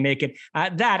Cup if they make it.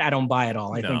 That I don't buy at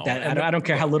all. I think that I don't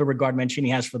care how little regard Mancini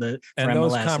has for MLS.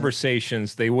 Those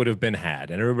conversations, they would have been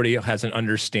had, and everybody has an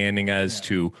understanding as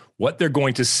to what they're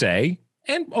going to say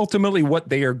and ultimately what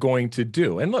they are going to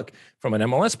do. And look, from an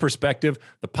MLS perspective,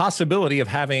 the possibility of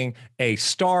having a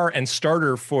star and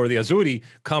starter for the Azzurri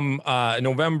come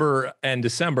November and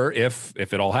December, if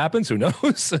it all happens, who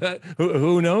knows?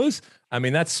 Who knows? I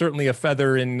mean, that's certainly a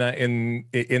feather in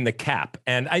the cap.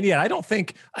 And I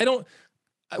don't.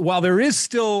 While there is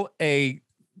still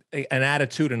an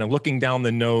attitude and a looking down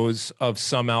the nose of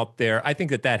some out there, I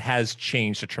think that has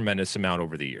changed a tremendous amount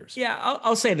over the years. Yeah,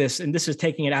 I'll say this, and this is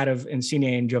taking it out of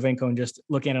Insigne and Giovinco and just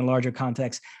looking at it in a larger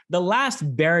context. The last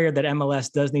barrier that MLS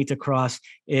does need to cross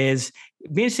is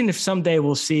be interesting if someday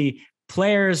we'll see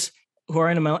players who are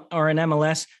in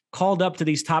MLS called up to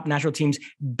these top national teams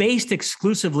based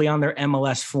exclusively on their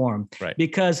MLS form. Right.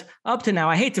 Because up to now,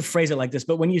 I hate to phrase it like this,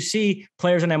 but when you see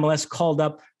players in MLS called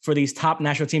up for these top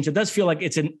national teams, it does feel like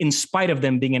it's in spite of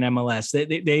them being in MLS.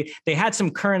 They had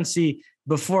some currency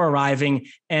before arriving,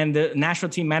 and the national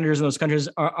team managers in those countries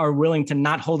are willing to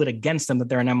not hold it against them that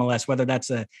they're in MLS, whether that's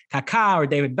a Kaká or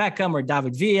David Beckham or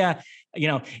David Villa.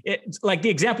 It's like the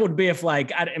example would be if I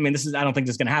don't think this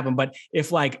is going to happen, but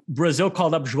if like Brazil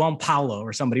called up João Paulo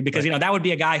or somebody, because, right, that would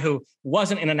be a guy who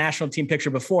wasn't in a national team picture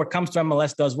before, comes to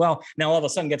MLS, does well, now all of a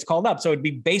sudden gets called up. So it'd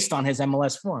be based on his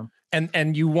MLS form.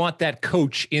 And you want that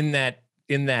coach in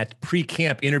that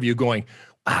pre-camp interview going,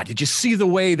 did you see the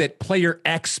way that player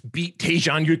X beat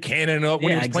Tejan Buchanan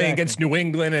when he was playing against New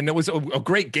England? And it was a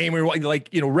great game. We were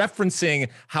referencing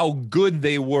how good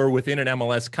they were within an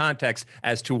MLS context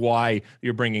as to why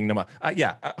you're bringing them up.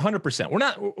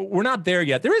 100%. We're not there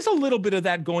yet. There is a little bit of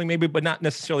that going maybe, but not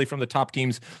necessarily from the top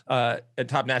teams,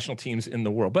 top national teams in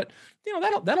the world. But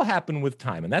that'll happen with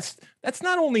time. And that's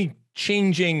not only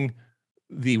changing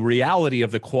the reality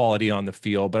of the quality on the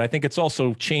field, but I think it's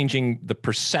also changing the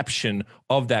perception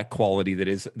of that quality that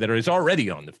is already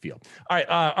on the field. All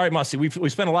right, Mosse, we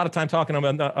spent a lot of time talking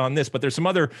on this, but there's some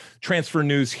other transfer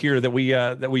news here that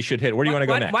we should hit. Where do you want to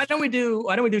go next? Why don't we do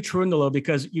Cherundolo,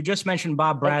 because you just mentioned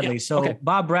Bob Bradley.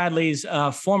 Bob Bradley's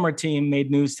former team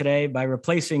made news today by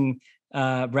replacing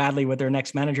Bradley with their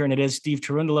next manager, and it is Steve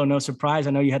Cherundolo. No surprise.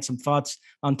 I know you had some thoughts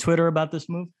on Twitter about this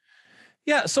move.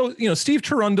 Yeah, so Steve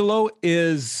Cherundolo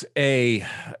is an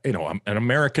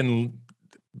American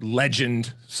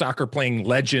legend, soccer playing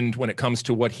legend when it comes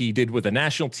to what he did with the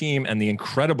national team and the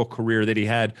incredible career that he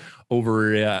had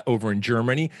over in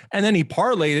Germany. And then he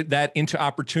parlayed that into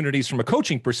opportunities from a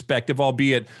coaching perspective,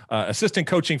 albeit assistant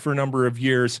coaching for a number of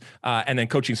years, and then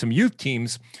coaching some youth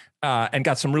teams, and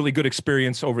got some really good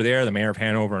experience over there, the mayor of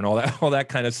Hanover and all that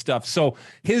kind of stuff. So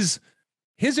his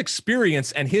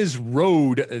experience and his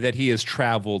road that he has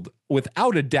traveled,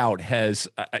 without a doubt, has,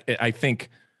 I think,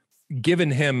 given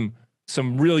him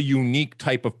some real unique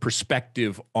type of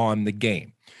perspective on the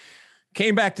game.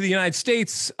 Came back to the United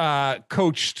States,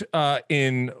 coached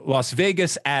in Las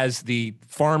Vegas as the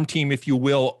farm team, if you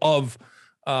will, of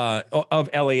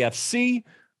LAFC.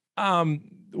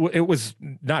 It was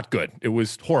not good. It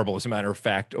was horrible, as a matter of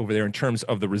fact, over there in terms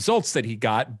of the results that he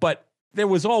got. But there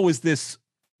was always this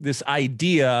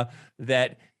idea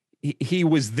that he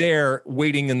was there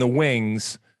waiting in the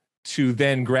wings to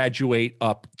then graduate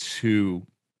up to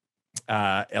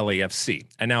LAFC.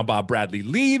 And now Bob Bradley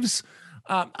leaves.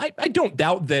 I don't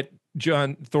doubt that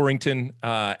John Thorrington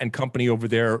and company over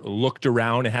there looked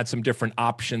around and had some different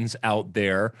options out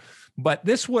there. But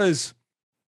this was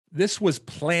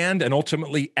planned and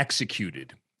ultimately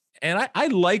executed. And I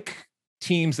like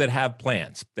teams that have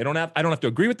plans. I don't have to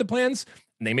agree with the plans.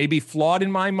 They may be flawed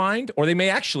in my mind, or they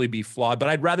may actually be flawed, but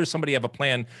I'd rather somebody have a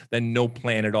plan than no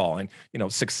plan at all. And,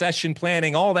 succession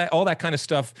planning, all that kind of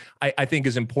stuff, I think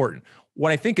is important.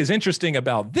 What I think is interesting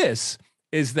about this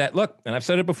is that, look, and I've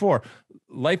said it before,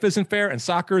 life isn't fair and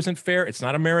soccer isn't fair. It's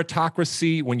not a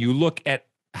meritocracy. When you look at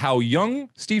how young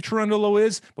Steve Cherundolo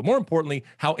is, but more importantly,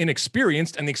 how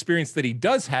inexperienced, and the experience that he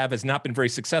does have has not been very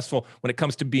successful when it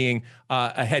comes to being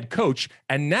a head coach.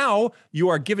 And now you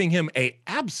are giving him a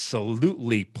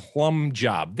absolutely plum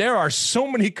job. There are so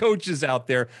many coaches out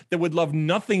there that would love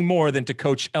nothing more than to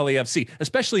coach LAFC,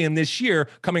 especially in this year,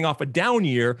 coming off a down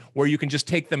year where you can just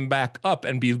take them back up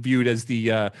and be viewed as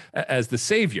the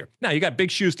savior. Now, you got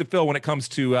big shoes to fill when it comes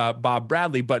to Bob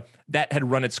Bradley, but that had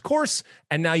run its course,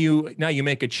 and now you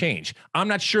make a change. I'm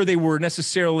not sure they were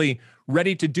necessarily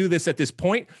ready to do this at this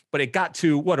point, but it got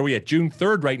to, what are we at, June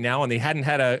 3rd right now, and they hadn't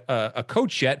had a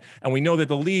coach yet, and we know that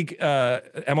the league,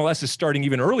 MLS, is starting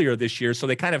even earlier this year, so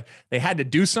they had to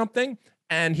do something,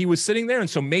 and he was sitting there, and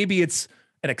so maybe it's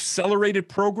an accelerated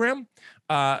program.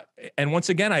 And once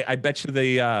again, I bet you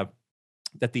that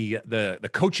the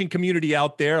coaching community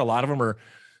out there, a lot of them are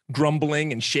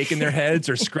grumbling and shaking their heads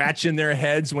or scratching their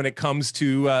heads when it comes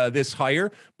to this hire.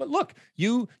 But look,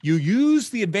 you use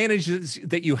the advantages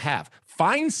that you have.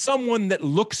 Find someone that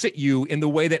looks at you in the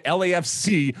way that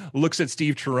LAFC looks at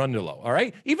Steve Cherundolo, all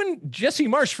right? Even Jesse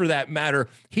Marsch, for that matter,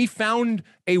 he found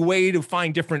a way to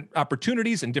find different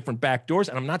opportunities and different back doors,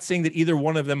 and I'm not saying that either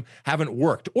one of them haven't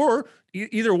worked, or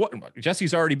either one.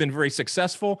 Jesse's already been very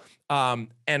successful,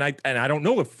 and I don't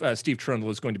know if Steve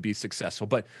Cherundolo is going to be successful,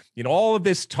 but all of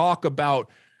this talk about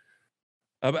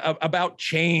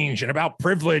change and about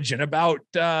privilege and about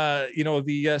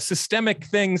the systemic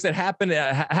things that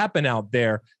happen out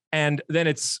there, and then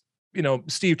it's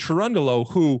Steve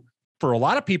Cherundolo, who for a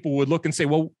lot of people would look and say,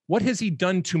 well, what has he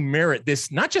done to merit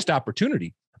this, not just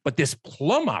opportunity, but this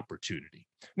plum opportunity?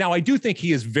 Now, I do think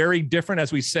he is very different,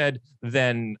 as we said,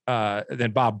 than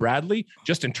Bob Bradley,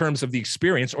 just in terms of the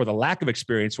experience or the lack of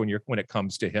experience when it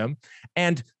comes to him.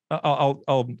 And I'll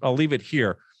leave it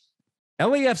here.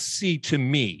 LAFC, to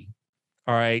me,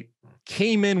 all right,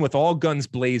 came in with all guns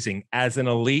blazing as an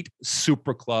elite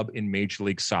super club in Major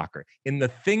League Soccer, in the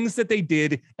things that they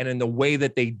did and in the way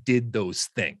that they did those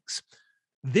things.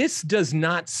 This does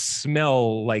not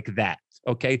smell like that.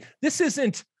 Okay, this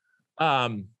isn't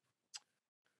Nagelsmann.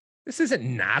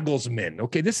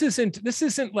 Okay, this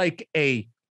isn't like a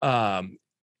what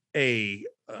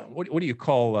do you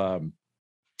call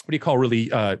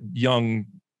really young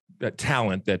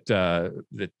talent that oh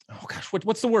gosh,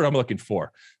 what's the word I'm looking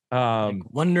for? Like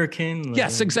wonderkin.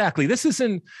 Yes, exactly. This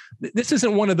isn't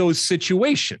one of those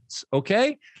situations,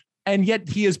 okay? And yet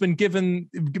he has been given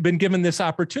this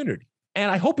opportunity. And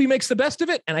I hope he makes the best of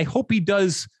it, and I hope he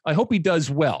does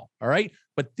well, all right?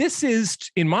 But this is,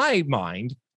 in my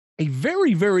mind, a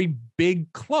very, very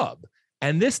big club,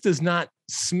 and this does not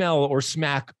smell or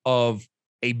smack of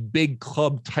a big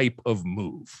club type of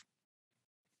move.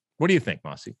 What do you think,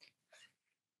 Mosse?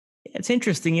 It's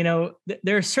interesting.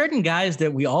 There are certain guys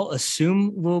that we all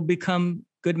assume will become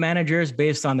good managers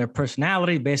based on their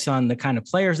personality, based on the kind of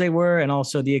players they were, and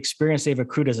also the experience they've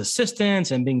accrued as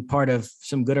assistants and being part of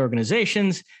some good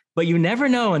organizations. But you never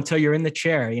know until you're in the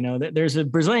chair. There's a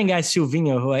Brazilian guy,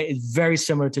 Silvinho, who is very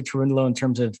similar to Cherundolo in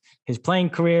terms of his playing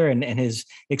career and his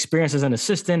experience as an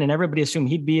assistant. And everybody assumed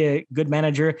he'd be a good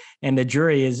manager, and the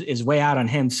jury is way out on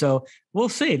him. So we'll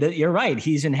see. That you're right.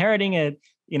 He's inheriting as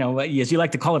you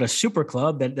like to call it, a super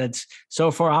club that's so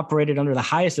far operated under the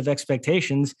highest of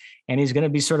expectations. And he's going to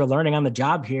be sort of learning on the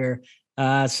job here.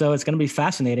 So it's going to be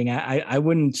fascinating. I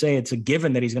wouldn't say it's a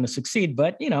given that he's going to succeed,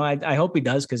 but I hope he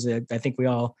does, because I think we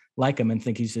all like him and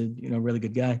think he's a really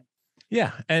good guy.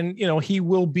 Yeah. And, he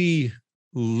will be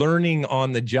learning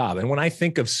on the job. And when I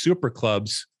think of super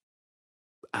clubs,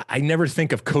 I never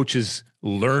think of coaches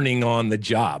learning on the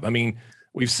job. I mean,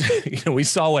 we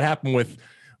saw what happened with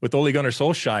Ole Gunnar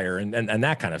Solskjaer and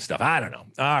that kind of stuff. I don't know.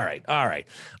 All right.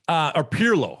 Or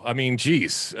Pirlo. I mean,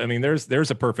 geez. I mean,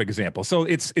 there's a perfect example. So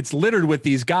it's littered with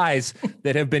these guys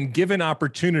that have been given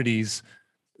opportunities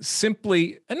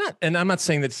simply, and I'm not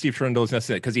saying that Steve Cherundolo is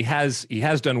necessarily, because he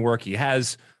has done work. He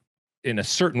has, in a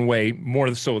certain way,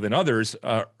 more so than others,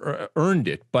 earned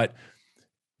it. But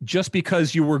just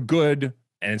because you were good,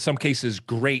 and in some cases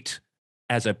great,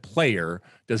 as a player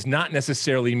does not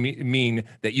necessarily mean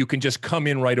that you can just come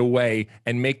in right away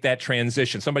and make that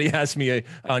transition. Somebody asked me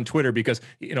on Twitter, because,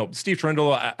 Steve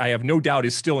Cherundolo, I have no doubt,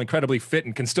 is still incredibly fit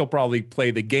and can still probably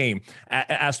play the game.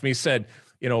 Asked me, said,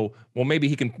 well, maybe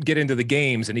he can get into the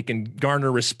games and he can garner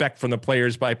respect from the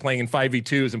players by playing in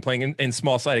 5v2s and playing in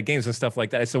small-sided games and stuff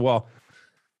like that. I said, well,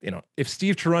 if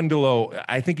Steve Cherundolo,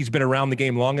 I think he's been around the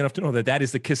game long enough to know that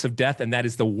is the kiss of death, and that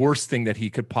is the worst thing that he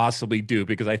could possibly do,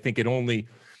 because I think it only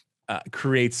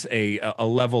creates a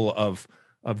level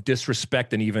of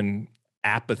disrespect and even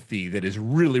apathy that is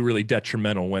really, really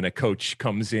detrimental when a coach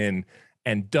comes in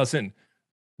and doesn't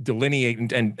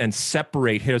delineate and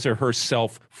separate his or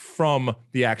herself from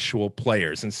the actual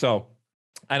players. And so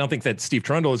I don't think that Steve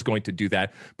Cherundolo is going to do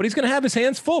that, but he's going to have his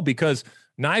hands full, because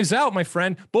knives out, my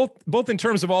friend, both in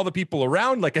terms of all the people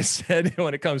around, like I said,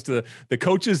 when it comes to the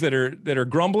coaches that are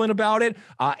grumbling about it.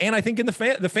 And I think in the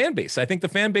fan base, I think the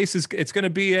fan base it's going to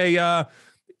be an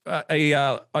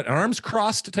arms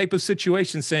crossed type of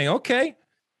situation, saying, okay,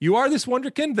 you are this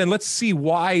wonderkind, then let's see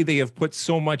why they have put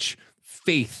so much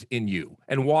faith in you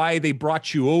and why they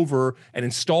brought you over and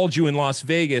installed you in Las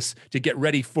Vegas to get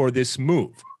ready for this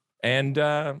move. And,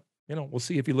 we'll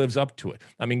see if he lives up to it.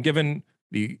 I mean, given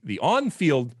the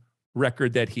on-field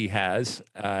record that he has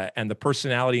and the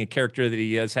personality and character that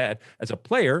he has had as a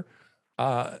player,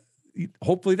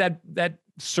 hopefully that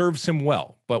serves him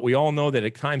well. But we all know that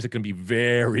at times it can be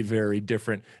very, very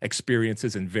different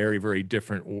experiences and very, very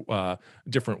different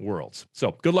worlds.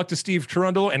 So good luck to Steve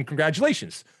Cherundolo, and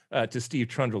congratulations to Steve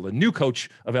Cherundolo, the new coach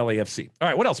of LAFC. All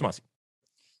right, what else, Mosse?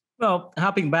 Well,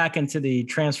 hopping back into the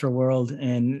transfer world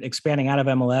and expanding out of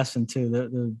MLS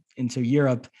into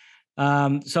Europe.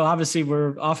 So obviously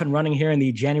we're off and running here in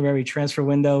the January transfer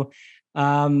window.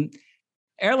 Erling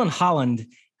Haaland,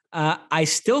 I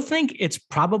still think it's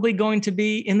probably going to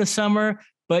be in the summer,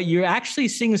 but you're actually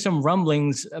seeing some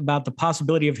rumblings about the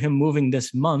possibility of him moving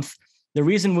this month. The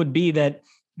reason would be that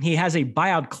he has a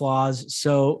buyout clause,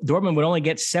 so Dortmund would only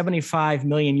get 75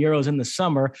 million euros in the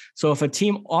summer. So if a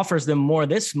team offers them more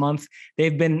this month,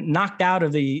 they've been knocked out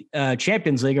of the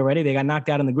Champions League already. They got knocked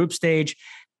out in the group stage.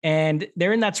 And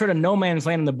they're in that sort of no man's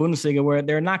land in the Bundesliga, where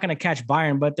they're not going to catch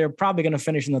Bayern, but they're probably going to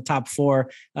finish in the top four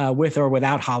with or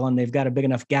without Haaland. They've got a big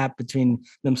enough gap between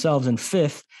themselves and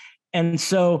fifth. And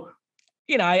so,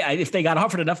 if they got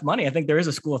offered enough money, I think there is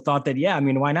a school of thought that,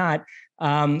 why not?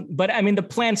 But I mean, the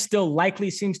plan still likely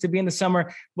seems to be in the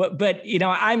summer, but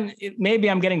I'm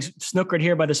getting snookered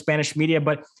here by the Spanish media,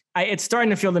 but it's starting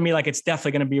to feel to me like it's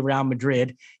definitely going to be Real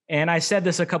Madrid. And I said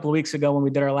this a couple of weeks ago when we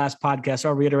did our last podcast.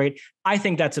 I'll reiterate, I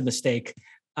think that's a mistake.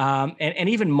 And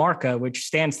even Marca, which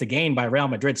stands to gain by Real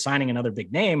Madrid signing another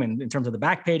big name, and in terms of the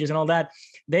back pages and all that,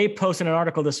 they posted an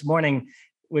article this morning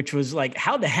which was like,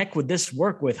 how the heck would this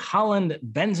work with Haaland,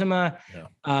 Benzema,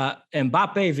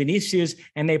 Mbappe, Vinicius?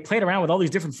 And they played around with all these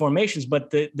different formations.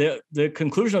 But the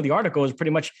conclusion of the article is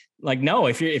pretty much like, no,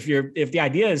 if the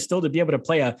idea is still to be able to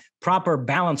play a proper,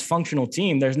 balanced, functional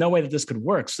team, there's no way that this could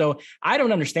work. So I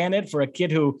don't understand it for a kid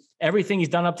who everything he's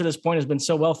done up to this point has been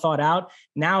so well thought out.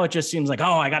 Now it just seems like,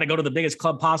 oh, I got to go to the biggest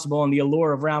club possible and the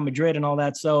allure of Real Madrid and all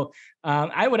that. So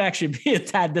I would actually be a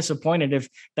tad disappointed if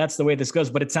that's the way this goes.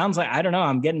 But it sounds like, I don't know,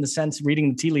 I'm getting the sense reading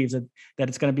the tea leaves that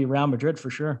it's going to be Real Madrid for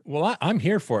sure. Well, I'm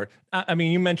here for it. I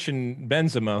mean, you mentioned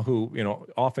Benzema, who,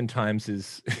 oftentimes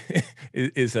is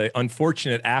is an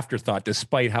unfortunate afterthought,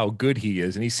 despite how good he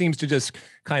is, and he seems to just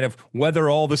kind of weather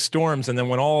all the storms. And then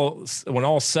when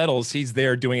all settles, he's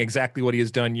there doing exactly what he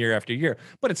has done year after year.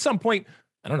 But at some point,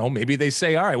 I don't know, maybe they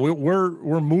say, all right,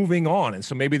 we're moving on, and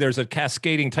so maybe there's a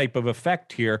cascading type of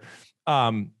effect here.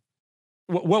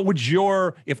 What would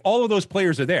if all of those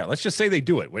players are there, let's just say they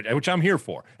do it, which I'm here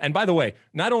for. And by the way,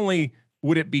 not only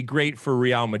would it be great for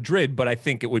Real Madrid, but I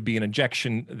think it would be an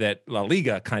injection that La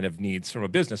Liga kind of needs from a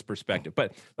business perspective.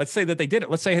 But let's say that they did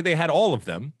it. Let's say they had all of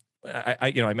them.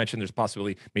 I mentioned there's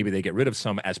possibility maybe they get rid of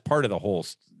some as part of the whole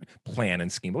plan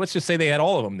and scheme. But let's just say they had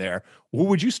all of them there. Who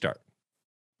would you start?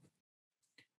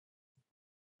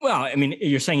 Well, I mean,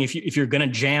 you're saying if you're going to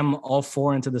jam all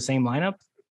four into the same lineup?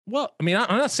 Well, I mean,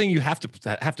 I'm not saying you have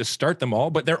to start them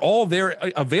all, but they're all there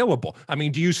available. I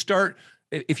mean, do you start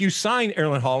if you sign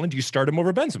Erling Haaland? Do you start him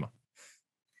over Benzema?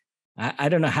 I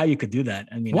don't know how you could do that.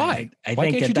 I mean, why? I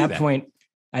think at that point,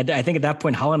 I think at that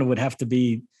point Haaland would have to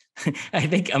be. I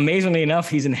think amazingly enough,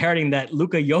 he's inheriting that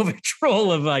Luka Jovic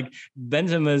role of like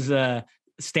Benzema's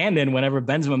stand-in whenever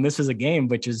Benzema misses a game,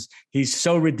 which is he's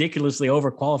so ridiculously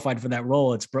overqualified for that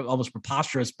role. It's almost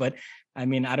preposterous. But I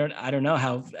mean, I don't know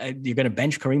how you're going to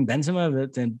bench Karim Benzema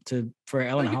for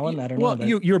Erling Haaland. I don't know. Well,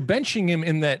 you're benching him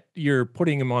in that you're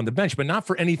putting him on the bench, but not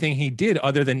for anything he did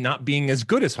other than not being as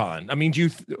good as Haaland. I mean,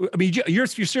 you're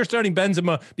starting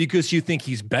Benzema because you think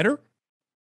he's better.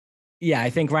 Yeah,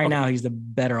 I think now he's the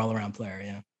better all-around player.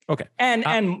 Yeah. Okay.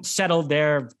 And settled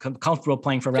there, comfortable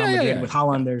playing for Real Madrid. With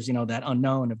Haaland, there's, that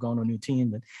unknown of going to a new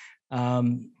team. But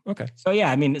okay. So,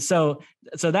 yeah, I mean, so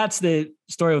that's the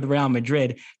story with Real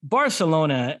Madrid.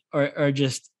 Barcelona are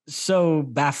just so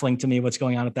baffling to me what's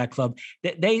going on at that club.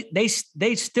 They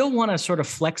still want to sort of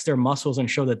flex their muscles and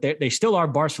show that they still are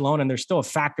Barcelona and they're still a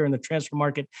factor in the transfer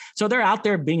market. So they're out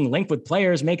there being linked with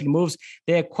players, making moves.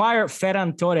 They acquire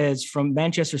Ferran Torres from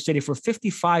Manchester City for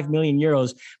 55 million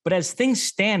euros. But as things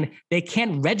stand, they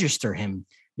can't register him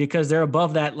because they're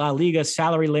above that La Liga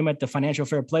salary limit, the financial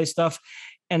fair play stuff.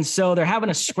 And so they're having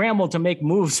a scramble to make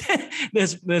moves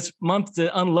this month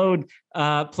to unload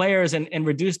players and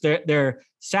reduce their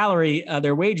salary,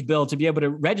 their wage bill to be able to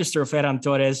register Ferran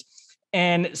Torres.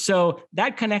 And so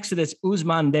that connects to this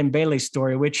Ousmane Dembele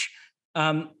story, which,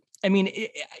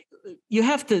 you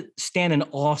have to stand in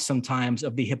awe sometimes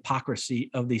of the hypocrisy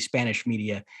of the Spanish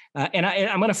media. And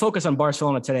I'm going to focus on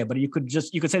Barcelona today, but you could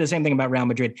say the same thing about Real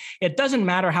Madrid. It doesn't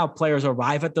matter how players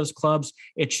arrive at those clubs.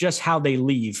 It's just how they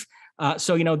leave.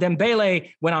 So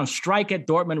Dembele went on strike at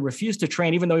Dortmund, refused to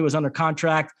train, even though he was under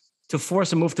contract, to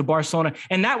force a move to Barcelona.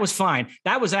 And that was fine.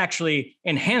 That was actually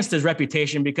enhanced his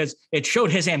reputation because it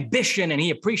showed his ambition and he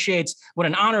appreciates what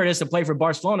an honor it is to play for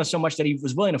Barcelona so much that he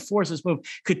was willing to force this move.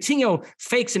 Coutinho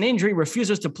fakes an injury,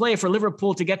 refuses to play for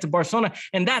Liverpool to get to Barcelona.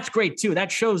 And that's great too. That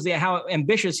shows how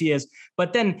ambitious he is.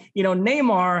 But then,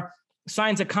 Neymar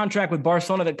signs a contract with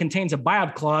Barcelona that contains a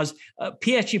buyout clause.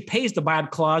 PSG pays the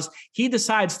buyout clause. He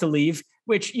decides to leave,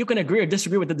 which you can agree or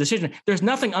disagree with the decision. There's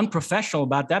nothing unprofessional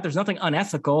about that. There's nothing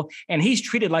unethical. And he's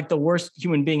treated like the worst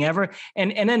human being ever.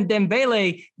 And then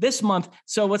Dembele this month.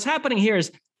 So what's happening here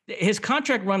is his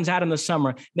contract runs out in the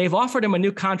summer. They've offered him a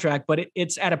new contract, but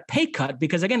it's at a pay cut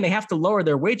because, again, they have to lower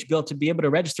their wage bill to be able to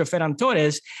register Ferran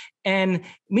Torres. And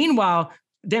meanwhile,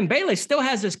 Dembele still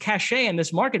has this cachet and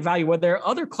this market value where there are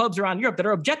other clubs around Europe that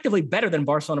are objectively better than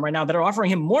Barcelona right now that are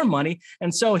offering him more money.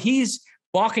 And so he's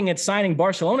balking at signing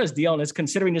Barcelona's deal and is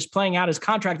considering just playing out his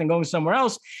contract and going somewhere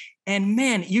else. And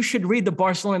man, you should read the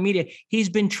Barcelona media. He's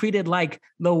been treated like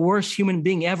the worst human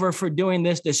being ever for doing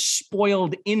this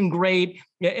spoiled, ingrate.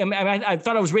 I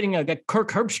thought I was reading a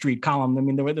Kirk Herbstreit column. I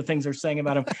mean, the things they're saying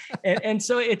about him. and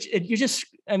so it's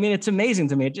amazing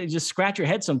to me. You just scratch your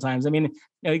head sometimes. I mean,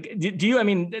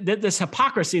 this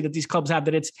hypocrisy that these clubs have,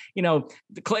 that it's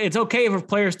okay for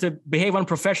players to behave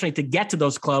unprofessionally to get to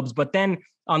those clubs, but then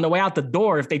on the way out the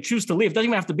door, if they choose to leave, it doesn't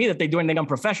even have to be that they do anything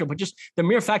unprofessional, but just the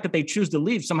mere fact that they choose to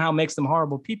leave somehow makes them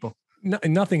horrible people.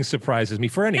 Nothing surprises me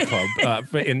for any club,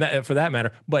 for that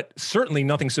matter. But certainly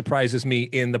nothing surprises me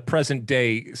in the present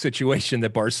day situation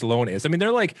that Barcelona is. I mean,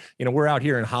 they're like, we're out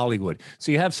here in Hollywood,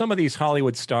 so you have some of these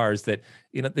Hollywood stars that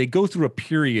they go through a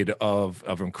period of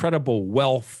incredible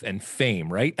wealth and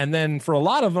fame, right? And then for a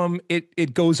lot of them,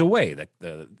 it goes away.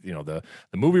 The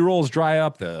movie roles dry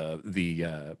up,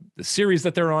 the series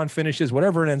that they're on finishes,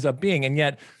 whatever it ends up being, and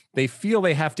yet they feel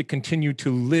they have to continue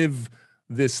to live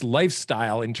this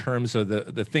lifestyle in terms of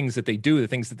the things that they do, the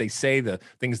things that they say, the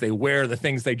things they wear, the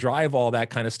things they drive, all that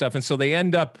kind of stuff. And so they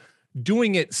end up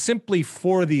doing it simply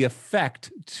for the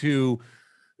effect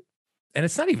and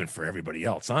it's not even for everybody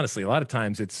else. Honestly, a lot of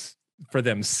times it's for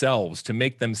themselves, to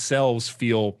make themselves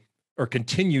feel or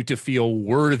continue to feel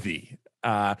worthy.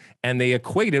 And they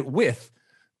equate it with,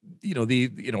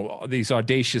 these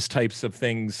audacious types of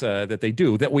things that they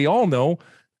do that we all know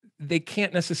they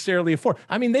can't necessarily afford.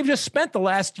 I mean, they've just spent the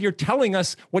last year telling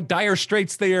us what dire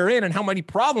straits they are in and how many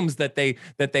problems that they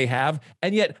have.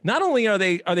 And yet not only are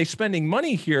they spending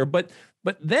money here, but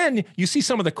then you see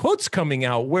some of the quotes coming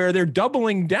out where they're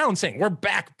doubling down saying, we're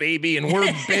back, baby, and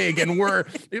we're big and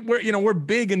we're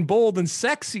big and bold and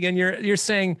sexy. And you're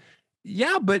saying,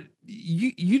 yeah, but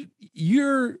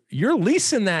you're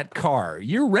leasing that car,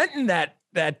 you're renting that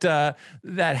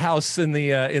house in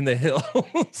the hills.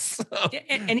 So.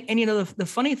 And the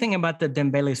funny thing about the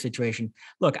Dembele situation,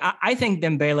 look, I think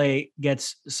Dembele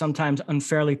gets sometimes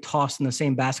unfairly tossed in the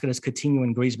same basket as Coutinho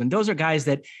and Griezmann. Those are guys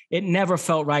that it never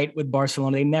felt right with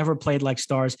Barcelona. They never played like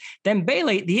stars.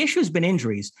 Dembele, the issue has been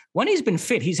injuries. When he's been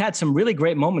fit, he's had some really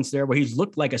great moments there where he's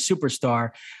looked like a superstar.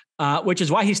 Which is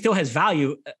why he still has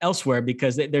value elsewhere,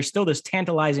 because there's still this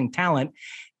tantalizing talent.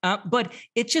 But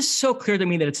it's just so clear to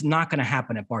me that it's not going to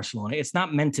happen at Barcelona. It's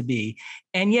not meant to be.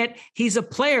 And yet he's a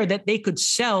player that they could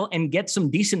sell and get some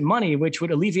decent money, which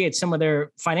would alleviate some of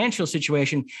their financial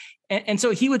situation. And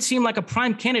so he would seem like a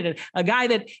prime candidate, a guy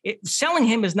that selling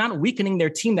him is not weakening their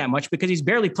team that much because he's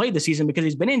barely played the season because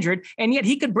he's been injured. And yet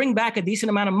he could bring back a decent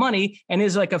amount of money and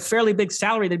is like a fairly big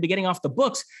salary they'd be getting off the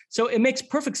books. So it makes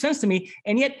perfect sense to me.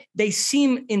 And yet they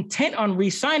seem intent on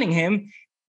re-signing him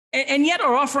and yet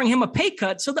are offering him a pay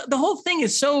cut. So the whole thing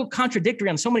is so contradictory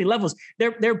on so many levels.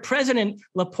 Their president,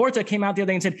 Laporta, came out the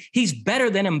other day and said, he's better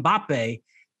than Mbappe.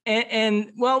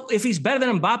 And well, if he's better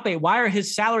than Mbappe, why are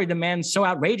his salary demands so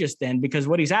outrageous then? Because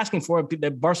what he's asking for, the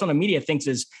Barcelona media thinks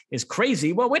is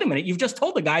crazy. Well, wait a minute. You've just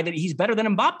told the guy that he's better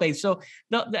than Mbappe. So,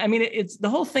 it's the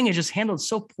whole thing is just handled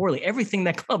so poorly. Everything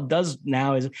that club does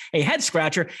now is a head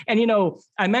scratcher. And,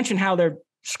 I mentioned how they're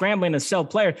scrambling to sell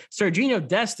player. Serginho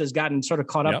Dest has gotten sort of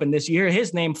caught up in this year.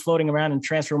 His name floating around in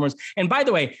transfer rumors. And by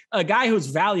the way, a guy whose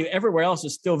value everywhere else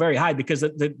is still very high, because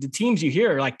the teams you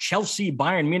hear are like Chelsea,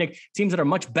 Bayern Munich, teams that are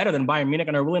much better than Bayern Munich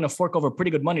and are willing to fork over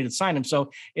pretty good money to sign him. So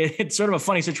it's sort of a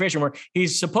funny situation where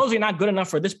he's supposedly not good enough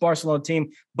for this Barcelona team,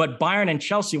 but Bayern and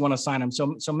Chelsea want to sign him.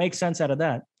 So make sense out of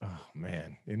that. Oh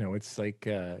man. It's like,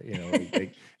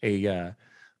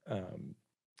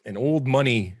 an old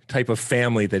money type of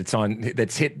family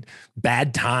that's hit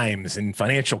bad times and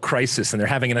financial crisis, and they're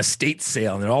having an estate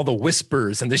sale, and all the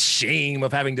whispers and the shame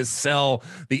of having to sell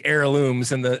the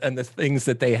heirlooms and the things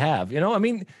that they have.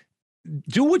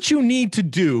 Do what you need to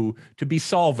do to be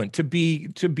solvent, to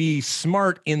be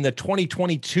smart in the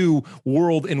 2022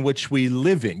 world in which we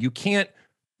live in. You can't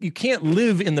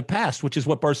live in the past, which is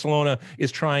what Barcelona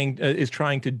is trying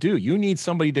to do. You need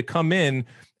somebody to come in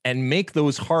and make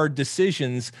those hard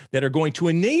decisions that are going to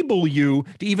enable you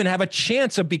to even have a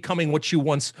chance of becoming what you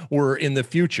once were in the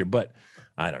future. But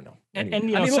I don't know.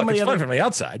 Anyway, it's fun from the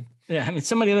outside. Yeah,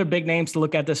 some of the other big names to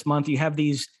look at this month, you have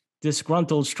these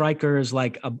disgruntled strikers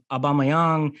like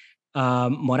Aubameyang,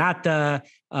 Morata,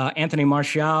 Anthony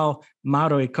Martial,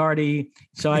 Mauro Icardi.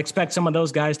 So I expect some of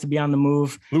those guys to be on the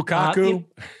move. Lukaku.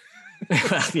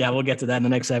 Yeah, we'll get to that in the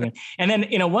next segment. And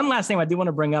then, one last thing I do want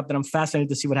to bring up that I'm fascinated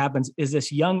to see what happens is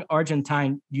this young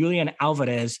Argentine, Julian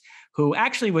Alvarez, who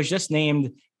actually was just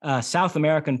named South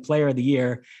American Player of the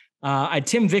Year.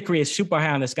 Tim Vickery is super high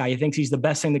on this guy. He thinks he's the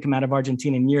best thing to come out of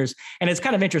Argentina in years. And it's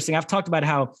kind of interesting. I've talked about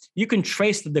how you can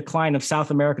trace the decline of South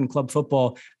American club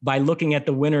football by looking at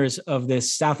the winners of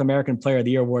this South American Player of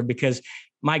the Year award, because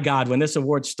my God, when this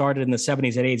award started in the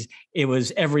 70s and 80s, it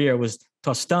was every year. It was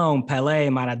Tostão, Pelé,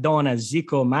 Maradona,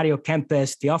 Zico, Mario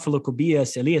Kempes, Teófilo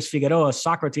Cubillas, Elias Figueroa,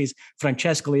 Socrates,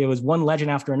 Francescoli. It was one legend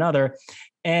after another.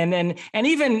 And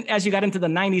even as you got into the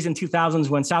 90s and 2000s,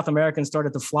 when South Americans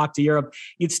started to flock to Europe,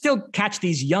 you'd still catch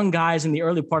these young guys in the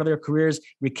early part of their careers.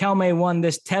 Riquelme won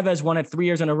this. Tevez won it 3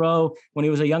 years in a row when he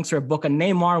was a youngster at Boca.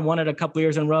 Neymar won it a couple of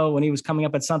years in a row when he was coming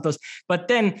up at Santos. But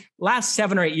then last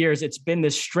 7 or 8 years, it's been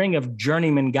this string of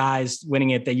journeyman guys winning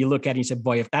it that you look at and you say,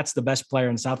 boy, if that's the best player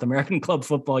in South American club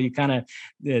football, you kind of,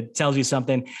 it tells you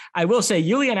something. I will say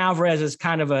Julian Alvarez is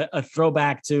kind of a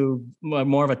throwback to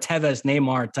more of a Tevez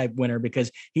Neymar type winner,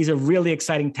 because he's a really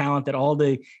exciting talent that all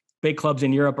the big clubs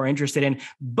in Europe are interested in.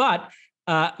 But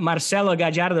Marcelo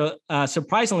Gallardo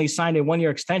surprisingly signed a 1-year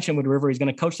extension with River. He's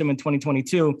going to coach them in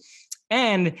 2022.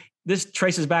 And this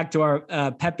traces back to our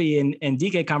Pepi and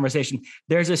Dike conversation.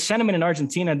 There's a sentiment in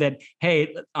Argentina that,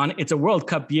 hey, it's a World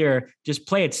Cup year, just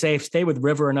play it safe, stay with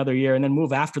River another year, and then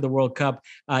move after the World Cup.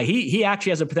 He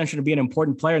actually has a potential to be an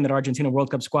important player in that Argentina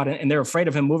World Cup squad, and they're afraid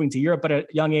of him moving to Europe at a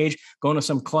young age, going to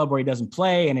some club where he doesn't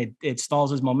play, and it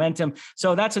stalls his momentum.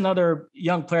 So that's another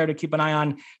young player to keep an eye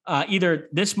on, either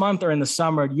this month or in the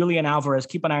summer. Julian Alvarez,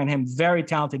 keep an eye on him. Very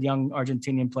talented young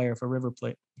Argentinian player for River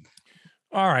Plate.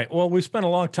 All right. Well, we've spent a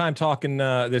long time talking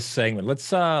this segment.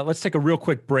 Let's take a real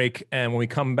quick break, and when we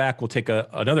come back, we'll take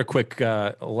another quick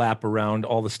lap around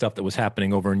all the stuff that was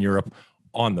happening over in Europe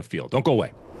on the field. Don't go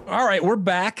away. All right, we're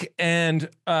back, and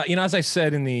as I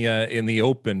said in the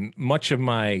open, much of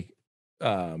my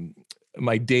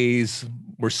my days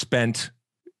were spent,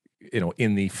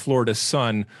 in the Florida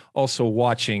sun, also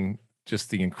watching just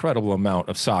the incredible amount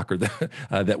of soccer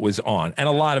that was on. And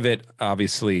a lot of it,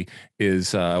 obviously,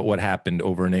 is what happened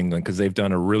over in England, because they've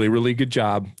done a really, really good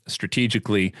job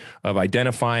strategically of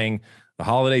identifying the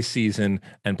holiday season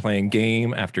and playing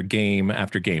game after game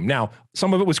after game. Now,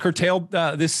 some of it was curtailed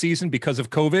this season because of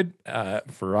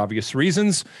COVID for obvious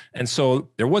reasons. And so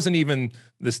there wasn't even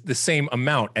the same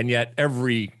amount. And yet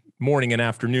every morning and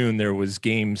afternoon, there was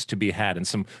games to be had, and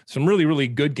some really, really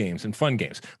good games and fun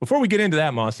games. Before we get into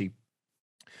that, Mosse,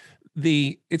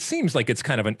 it seems like it's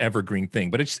kind of an evergreen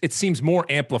thing, but it seems more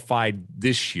amplified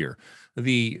this year.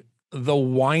 The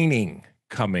whining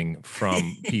coming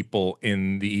from people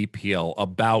in the EPL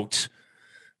about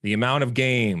the amount of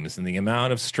games and the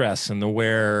amount of stress and the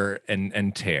wear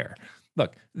and tear.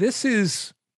 Look, this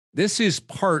is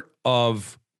part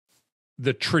of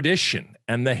the tradition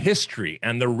and the history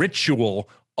and the ritual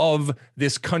of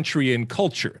this country and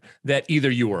culture that either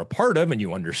you are a part of and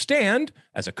you understand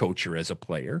as a coach or as a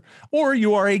player, or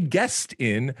you are a guest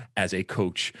in as a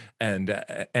coach and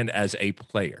as a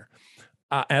player.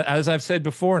 As I've said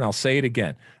before, and I'll say it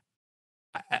again,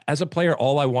 as a player,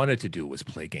 all I wanted to do was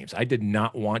play games. I did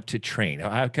not want to train.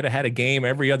 I could have had a game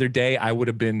every other day. I would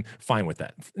have been fine with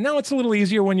that. Now it's a little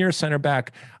easier when you're a center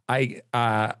back.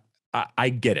 I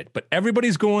get it, but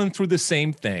everybody's going through the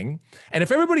same thing. And if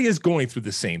everybody is going through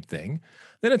the same thing,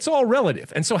 then it's all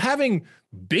relative. And so having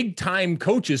big time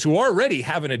coaches who already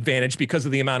have an advantage because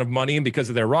of the amount of money and because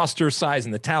of their roster size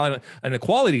and the talent and the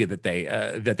quality that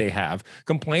they have,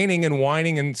 complaining and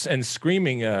whining and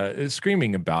screaming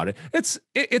about it,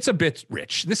 it's a bit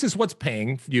rich. This is what's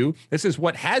paying you. This is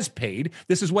what has paid.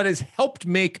 This is what has helped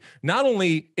make not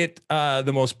only it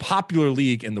the most popular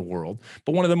league in the world,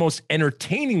 but one of the most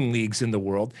entertaining leagues in the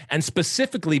world, and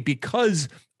specifically because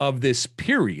of this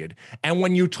period. And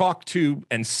when you talk to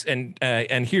and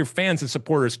hear fans and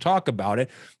supporters talk about it,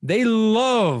 they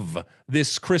love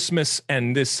this Christmas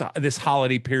and this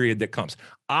holiday period that comes.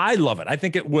 I love it. I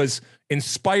think it was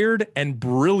inspired and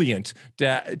brilliant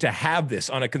to have this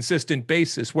on a consistent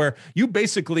basis, where you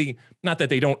basically, not that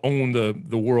they don't own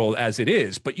the world as it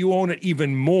is, but you own it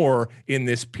even more in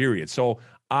this period. So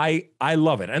I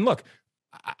love it. And look,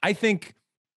 I think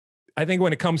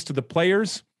when it comes to the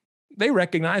players, they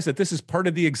recognize that this is part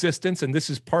of the existence, and this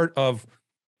is part of,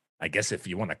 I guess, if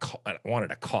you want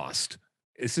it a cost,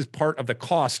 this is part of the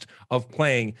cost of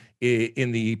playing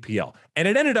in the EPL. And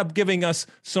it ended up giving us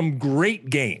some great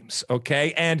games,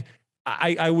 okay? And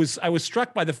I was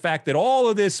struck by the fact that all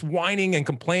of this whining and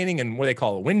complaining and what they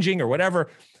call it, whinging or whatever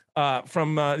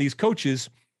from these coaches,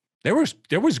 there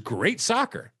was great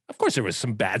soccer. Of course, there was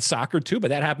some bad soccer too,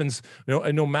 but that happens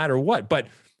no matter what. But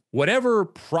whatever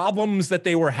problems that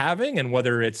they were having, and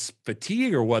whether it's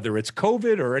fatigue or whether it's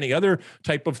COVID or any other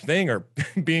type of thing, or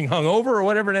being hungover or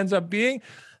whatever it ends up being,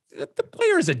 the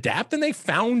players adapt, and they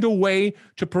found a way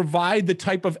to provide the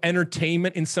type of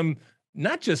entertainment in some,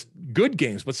 not just good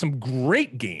games, but some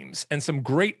great games and some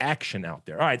great action out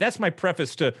there. All right, that's my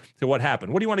preface to what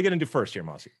happened. What do you want to get into first here,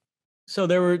 Mosse? So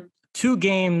there were two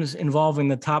games involving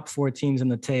the top four teams in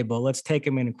the table. Let's take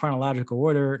them in chronological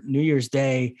order. New Year's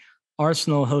Day,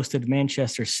 Arsenal hosted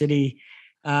Manchester City.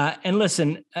 And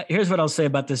listen, here's what I'll say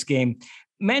about this game.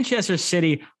 Manchester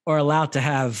City are allowed to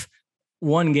have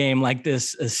one game like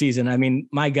this a season. I mean,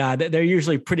 my God, they're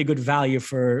usually pretty good value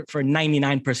for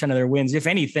 99% of their wins. If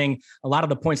anything, a lot of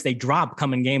the points they drop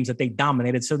come in games that they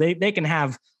dominated. So they can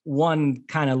have one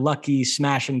kind of lucky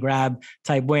smash and grab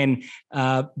type win.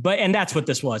 And that's what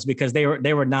this was, because they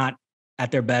were not at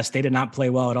their best. They did not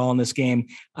play well at all in this game.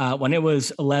 When it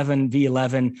was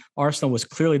 11-11, Arsenal was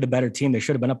clearly the better team. They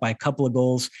should have been up by a couple of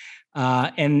goals.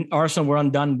 And Arsenal were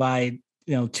undone by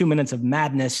 2 minutes of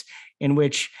madness, in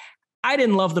which I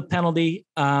didn't love the penalty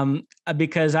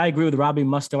because I agree with Robbie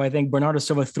Musto. I think Bernardo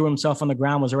Silva threw himself on the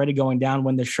ground, was already going down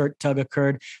when the shirt tug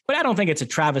occurred. But I don't think it's a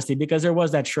travesty because there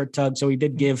was that shirt tug. So he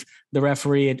did give the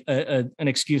referee an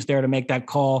excuse there to make that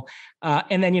call.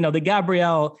 And then, the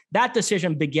Gabriel, that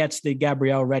decision begets the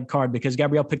Gabriel red card because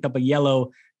Gabriel picked up a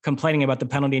yellow complaining about the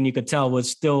penalty. And you could tell was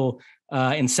still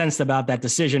incensed about that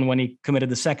decision when he committed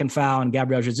the second foul on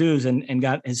Gabriel Jesus and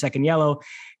got his second yellow.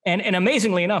 And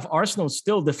amazingly enough, Arsenal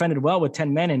still defended well with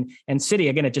 10 men and City,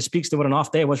 again, it just speaks to what an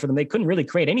off day it was for them. They couldn't really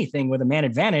create anything with a man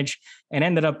advantage and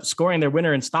ended up scoring their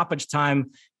winner in stoppage time,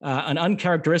 an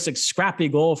uncharacteristic scrappy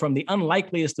goal from the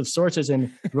unlikeliest of sources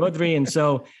in Rodri. And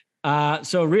so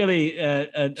really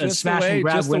a smash and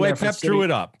grab. Just the way Pep drew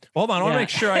it up. Hold on. I want to make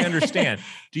sure I understand.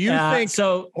 Do you think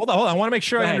so? Hold on. I want to make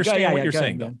sure I understand what you're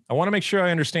saying. I want to make sure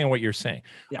I understand what you're saying.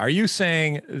 Yeah. Are you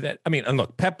saying that, and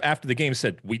look, Pep after the game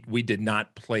said we did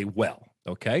not play well.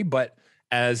 Okay. But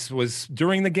as was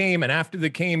during the game and after the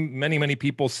game, many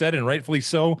people said, and rightfully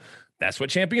so, that's what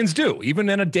champions do, even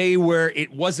in a day where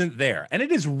it wasn't there. And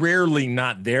it is rarely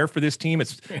not there for this team.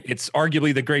 It's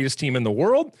arguably the greatest team in the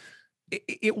world.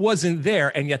 It wasn't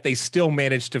there, and yet they still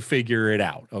managed to figure it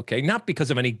out. Okay, not because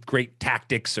of any great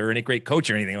tactics or any great coach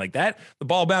or anything like that. The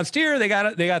ball bounced here; they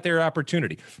got their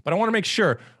opportunity. But I want to make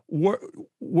sure: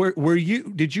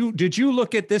 did you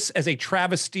look at this as a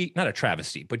travesty? Not a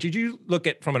travesty, but did you look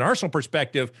at from an Arsenal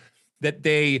perspective that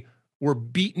they were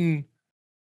beaten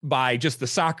by just the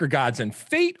soccer gods and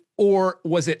fate? Or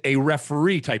was it a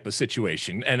referee type of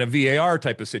situation and a VAR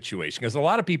type of situation? Because a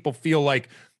lot of people feel like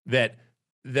that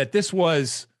this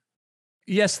was,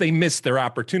 yes, they missed their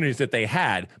opportunities that they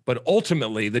had, but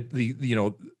ultimately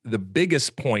the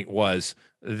biggest point was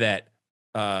that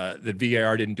the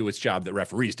VAR didn't do its job, that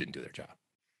referees didn't do their job.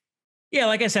 Yeah,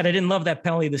 like I said, I didn't love that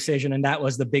penalty decision, and that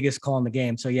was the biggest call in the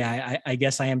game. So yeah, I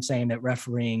guess I am saying that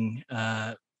refereeing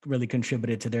really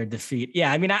contributed to their defeat.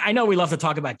 Yeah, I know we love to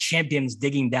talk about champions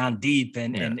digging down deep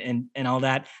and all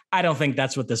that. I don't think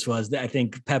that's what this was. I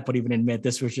think Pep would even admit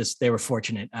this was just, they were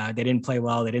fortunate. They didn't play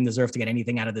well. They didn't deserve to get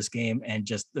anything out of this game, and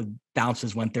just the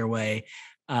bounces went their way.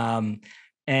 And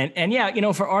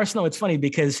yeah, for Arsenal, it's funny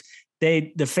because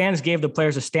the fans gave the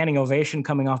players a standing ovation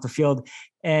coming off the field,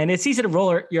 and it's easy to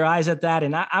roll your eyes at that.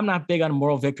 And I'm not big on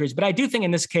moral victories, but I do think in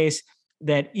this case,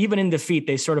 that even in defeat,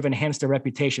 they sort of enhanced their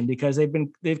reputation because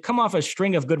they've come off a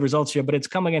string of good results here, but it's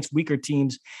come against weaker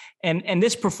teams. And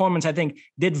this performance, I think,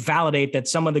 did validate that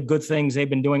some of the good things they've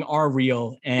been doing are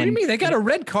real. And what do you mean? They got a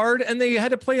red card and they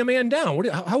had to play a man down.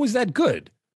 How was that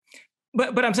good?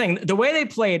 But I'm saying the way they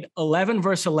played 11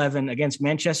 versus 11 against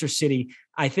Manchester City,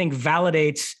 I think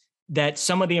validates that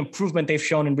some of the improvement they've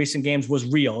shown in recent games was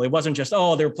real. It wasn't just, they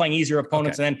were playing easier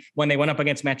opponents. Okay. And then when they went up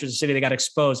against Manchester City, they got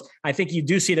exposed. I think you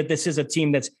do see that this is a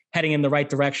team that's heading in the right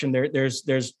direction.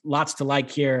 There's lots to like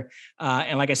here.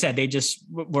 And like I said, they just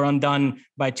were undone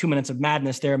by 2 minutes of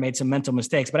madness there, made some mental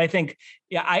mistakes. But I think,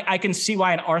 I can see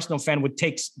why an Arsenal fan would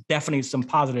take definitely some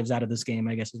positives out of this game,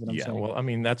 I guess is what I'm saying. Yeah,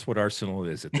 well, that's what Arsenal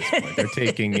is at this point. They're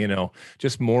taking,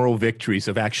 just moral victories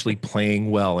of actually playing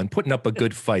well and putting up a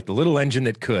good fight, the little engine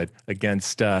that could,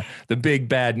 against the big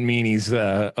bad meanies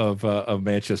of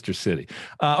Manchester City.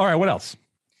 All right, what else?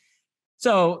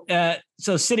 So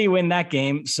City win that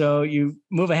game. So you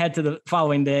move ahead to the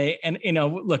following day, and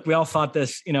look, we all thought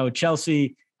this.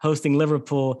 Chelsea hosting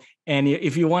Liverpool, and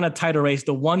if you want a title race,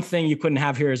 the one thing you couldn't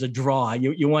have here is a draw.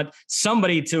 You want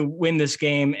somebody to win this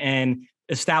game and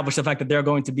establish the fact that they're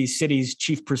going to be City's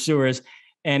chief pursuers.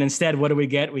 And instead, what do we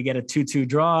get? We get a 2-2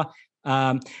 draw.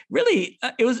 Really,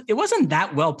 it wasn't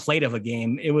that well played of a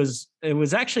game. It was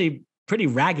actually pretty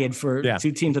ragged for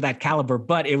two teams of that caliber,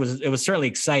 but it was certainly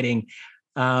exciting.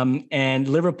 And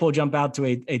Liverpool jump out to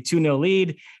a 2-0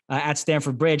 lead at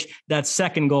Stamford Bridge. That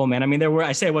second goal, man.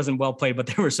 I say it wasn't well played, but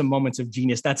there were some moments of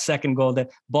genius. That second goal, the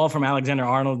ball from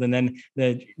Alexander-Arnold, and then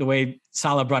the way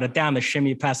Salah brought it down, the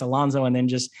shimmy past Alonso, and then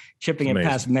just chipping it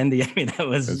past Mendy. That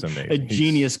was a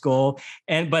genius goal.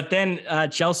 But then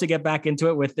Chelsea get back into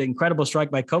it with the incredible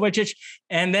strike by Kovacic.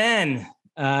 And then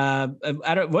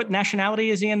what nationality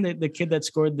is he in? The kid that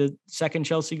scored the second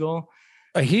Chelsea goal?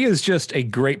 He is just a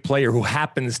great player who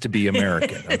happens to be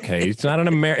American. Okay, he's not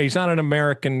an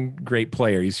American great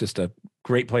player. He's just a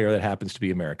great player that happens to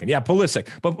be American. Yeah, Pulisic.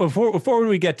 But before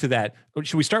we get to that,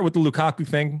 should we start with the Lukaku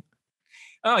thing?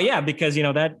 Oh yeah, because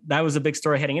that was a big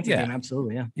story heading into the game.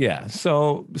 Absolutely, yeah. Yeah.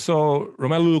 So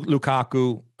Romelu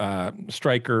Lukaku,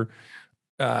 striker.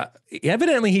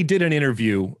 Evidently, he did an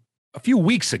interview a few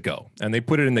weeks ago, and they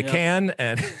put it in the can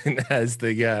and as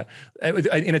the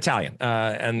in Italian,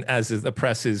 and as the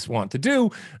presses want to do,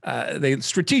 they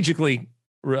strategically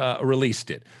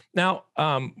released it. Now,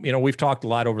 we've talked a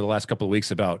lot over the last couple of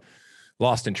weeks about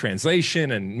lost in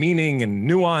translation and meaning and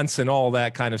nuance and all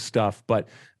that kind of stuff. But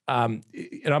and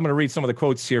I'm going to read some of the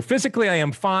quotes here. Physically, I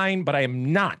am fine, but I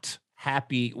am not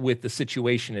happy with the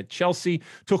situation at Chelsea.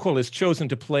 Tuchel has chosen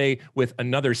to play with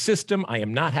another system. I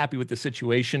am not happy with the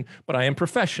situation, but I am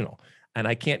professional and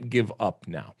I can't give up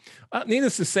now.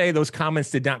 Needless to say, those comments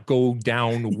did not go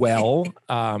down well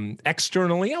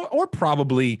externally or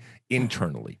probably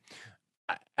internally.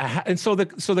 And so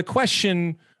the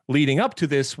question leading up to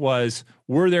this was,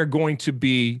 were there going to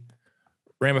be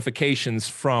ramifications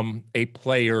from a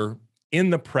player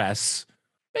in the press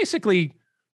basically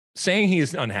saying he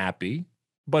is unhappy,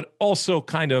 but also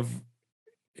kind of,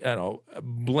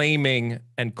 blaming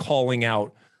and calling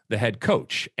out the head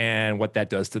coach and what that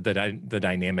does to the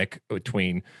dynamic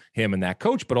between him and that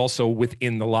coach, but also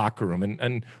within the locker room.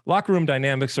 And locker room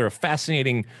dynamics are a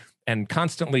fascinating and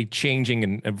constantly changing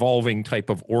and evolving type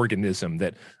of organism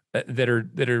that are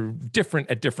different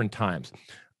at different times.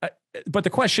 But the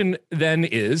question then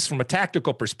is, from a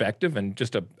tactical perspective and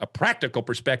just a practical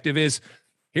perspective, is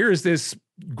here is this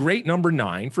great number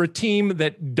 9 for a team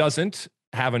that doesn't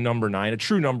have a number 9, a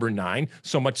true number 9,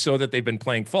 so much so that they've been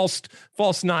playing false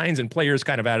nines and players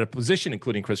kind of out of position,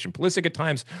 including Christian Pulisic at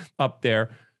times up there.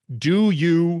 Do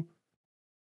you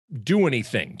do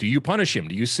anything? Do you punish him?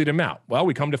 Do you sit him out? Well,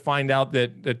 we come to find out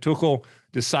that Tuchel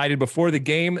decided before the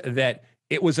game that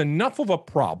it was enough of a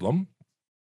problem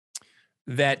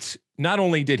that not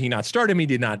only did he not start him, he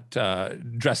did not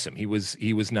dress him. He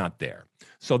was not there.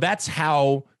 So that's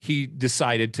how he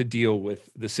decided to deal with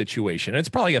the situation. And it's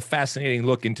probably a fascinating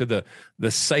look into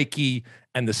the psyche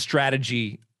and the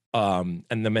strategy and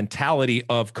the mentality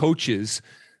of coaches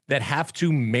that have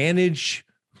to manage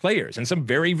players and some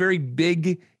very, very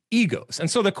big egos. And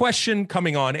so the question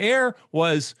coming on air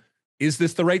was, is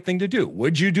this the right thing to do?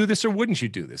 Would you do this or wouldn't you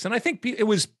do this? And I think it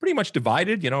was pretty much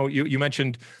divided. You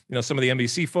mentioned, some of the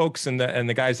NBC folks and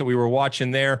the guys that we were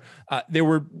watching there. There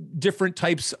were different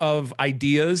types of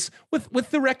ideas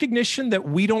with the recognition that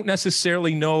we don't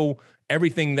necessarily know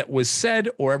everything that was said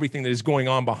or everything that is going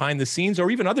on behind the scenes,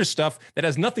 or even other stuff that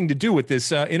has nothing to do with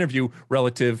this interview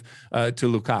relative to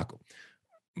Lukaku.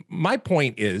 My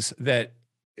point is that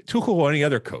Tuchel or any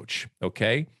other coach,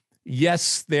 okay,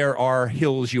 yes, there are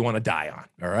hills you want to die on,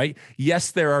 all right?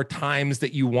 Yes, there are times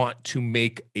that you want to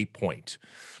make a point.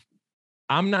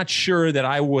 I'm not sure that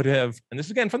I would have, and this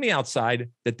is again from the outside,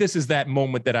 that this is that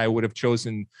moment that I would have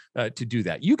chosen to do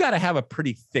that. You got to have a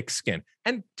pretty thick skin.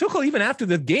 And Tuchel, even after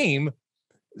the game,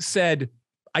 said,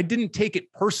 I didn't take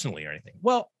it personally or anything.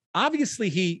 Well, obviously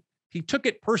he took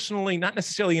it personally, not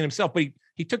necessarily in himself, but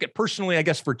he took it personally, I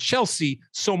guess, for Chelsea,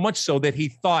 so much so that he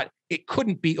thought it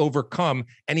couldn't be overcome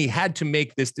and he had to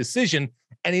make this decision.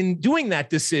 And in doing that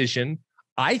decision,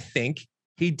 I think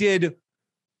he did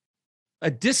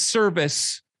a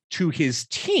disservice to his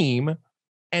team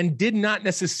and did not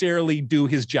necessarily do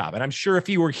his job. And I'm sure if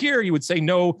he were here, he would say,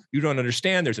 no, you don't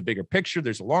understand. There's a bigger picture.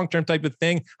 There's a long-term type of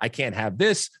thing. I can't have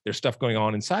this. There's stuff going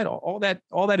on inside. All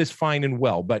that is fine and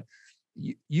well. But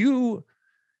you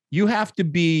have to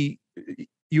be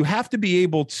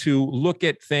able to look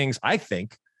at things, I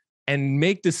think, and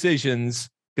make decisions,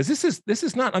 because this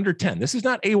is not under 10. This is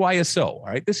not AYSO. All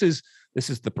right. This is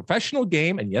the professional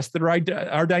game. And yes, there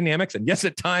are dynamics. And yes,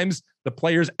 at times the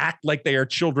players act like they are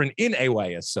children in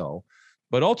AYSO.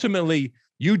 But ultimately,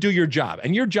 you do your job.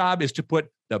 And your job is to put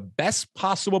the best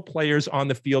possible players on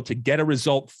the field to get a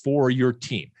result for your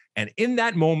team. And in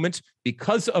that moment,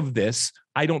 because of this,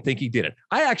 I don't think he did it.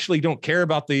 I actually don't care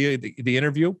about the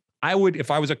interview. I would, if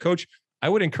I was a coach, I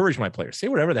would encourage my players, say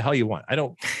whatever the hell you want.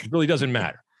 It really doesn't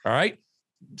matter. All right.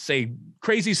 Say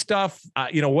crazy stuff,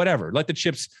 whatever. Let the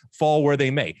chips fall where they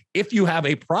may. If you have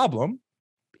a problem,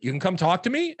 you can come talk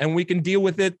to me and we can deal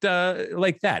with it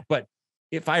like that. But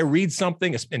if I read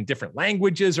something in different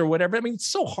languages or whatever, I mean, it's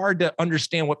so hard to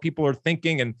understand what people are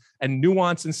thinking and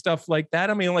nuance and stuff like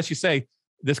that. I mean, unless you say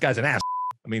this guy's an ass.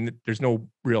 I mean, there's no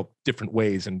real different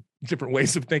ways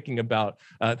of thinking about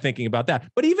that.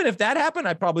 But even if that happened,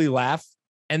 I'd probably laugh.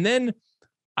 And then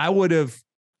I would have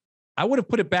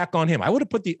put it back on him. I would have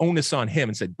put the onus on him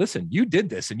and said, listen, you did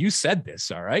this and you said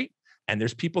this. All right. And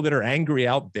there's people that are angry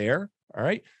out there. All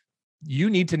right.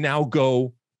 You need to now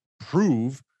go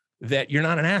prove that you're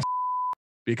not an ass,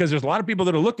 because there's a lot of people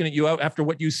that are looking at you after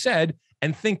what you said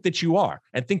and think that you are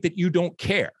and think that you don't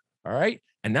care. All right.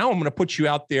 And now I'm going to put you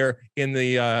out there in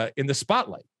the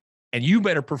spotlight and you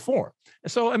better perform.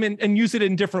 And so, I mean, and use it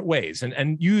in different ways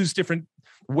and use different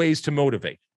ways to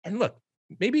motivate. And look,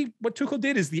 maybe what Tuchel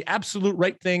did is the absolute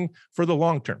right thing for the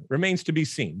long term. Remains to be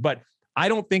seen. But I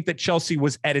don't think that Chelsea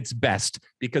was at its best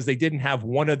because they didn't have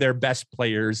one of their best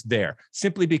players there,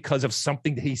 simply because of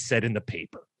something that he said in the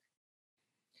paper.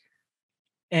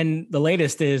 And the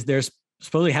latest is there's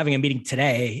supposedly having a meeting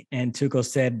today, and Tuchel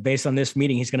said based on this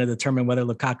meeting, he's going to determine whether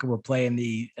Lukaku will play in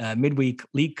the midweek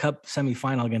League Cup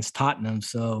semifinal against Tottenham.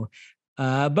 So,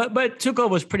 but Tuchel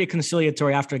was pretty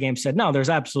conciliatory after the game, said, no, there's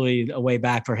absolutely a way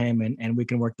back for him, and we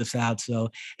can work this out.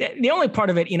 So the only part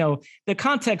of it, the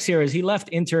context here is he left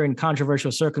Inter in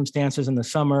controversial circumstances in the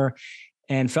summer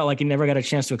and felt like he never got a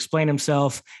chance to explain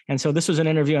himself. And so this was an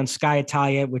interview on Sky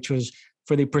Italia, which was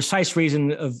for the precise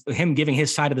reason of him giving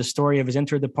his side of the story of his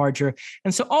Inter departure.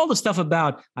 And so all the stuff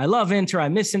about, I love Inter, I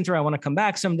miss Inter, I want to come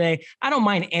back someday, I don't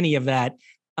mind any of that.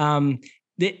 Saying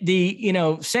that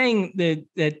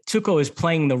Tuchel is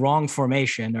playing the wrong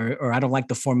formation or I don't like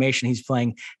the formation he's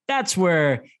playing, that's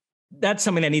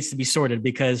something that needs to be sorted,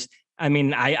 because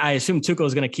I assume Tuchel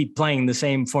is going to keep playing the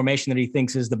same formation that he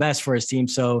thinks is the best for his team.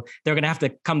 So they're going to have to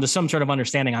come to some sort of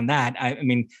understanding on that.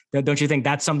 Don't you think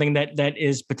that's something that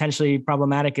is potentially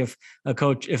problematic if a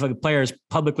player is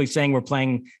publicly saying we're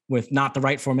playing with not the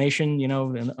right formation,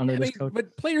 under this coach?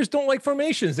 But players don't like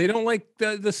formations. They don't like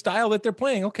the style that they're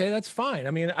playing. Okay, that's fine.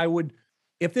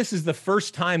 If this is the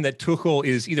first time that Tuchel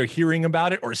is either hearing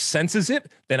about it or senses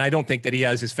it, then I don't think that he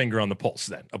has his finger on the pulse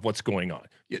then of what's going on.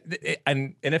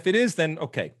 And if it is, then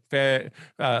okay, fair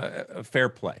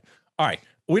play. All right,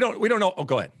 we don't know. Oh,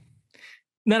 go ahead.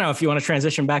 No. If you want to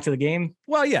transition back to the game,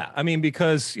 well, yeah.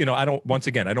 Because I don't want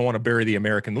to bury the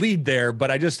American lead there,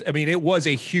 but it was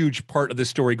a huge part of the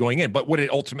story going in. But what it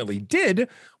ultimately did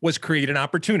was create an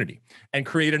opportunity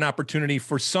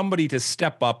for somebody to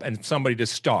step up and somebody to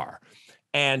star.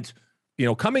 And,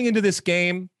 coming into this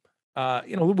game,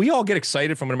 we all get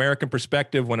excited from an American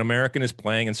perspective when American is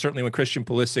playing, and certainly when Christian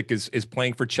Pulisic is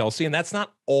playing for Chelsea. And that's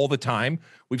not all the time.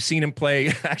 We've seen him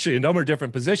play actually a number of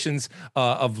different positions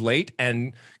of late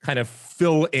and kind of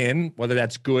fill in, whether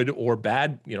that's good or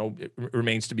bad, it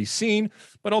remains to be seen.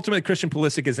 But ultimately, Christian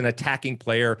Pulisic is an attacking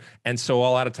player. And so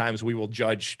a lot of times we will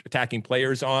judge attacking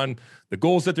players on the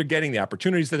goals that they're getting, the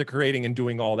opportunities that they're creating, and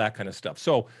doing all that kind of stuff.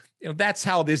 So, that's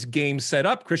how this game's set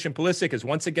up. Christian Pulisic is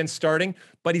once again starting,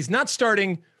 but he's not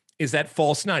starting is that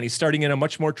false nine. He's starting in a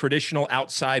much more traditional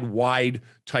outside wide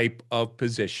type of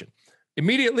position.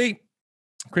 Immediately,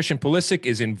 Christian Pulisic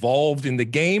is involved in the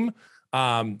game.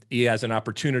 He has an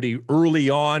opportunity early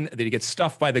on that he gets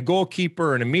stuffed by the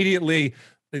goalkeeper, and immediately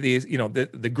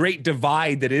the great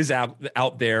divide that is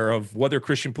out there of whether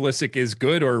Christian Pulisic is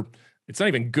good or it's not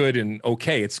even good and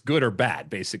okay, it's good or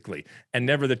bad, basically, and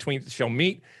never the twain shall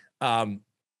meet.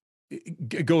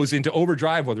 Goes into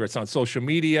overdrive, whether it's on social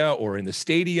media or in the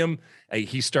stadium.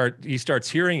 He starts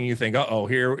hearing, and you think,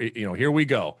 here we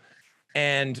go.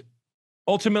 And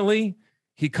ultimately,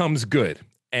 he comes good,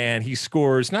 and he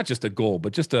scores not just a goal,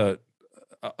 but just a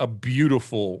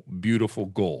beautiful, beautiful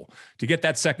goal to get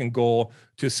that second goal,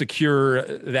 to secure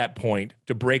that point,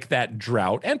 to break that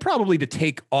drought, and probably to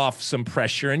take off some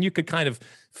pressure. And you could kind of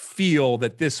feel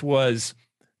that this was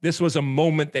a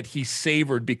moment that he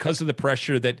savored because of the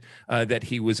pressure that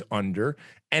he was under.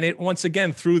 And it, once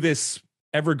again, through this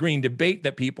evergreen debate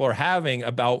that people are having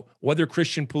about whether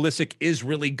Christian Pulisic is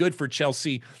really good for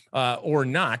Chelsea or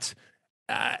not,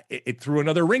 it threw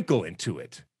another wrinkle into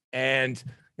it. And,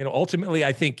 ultimately,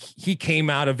 I think he came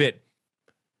out of it,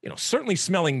 certainly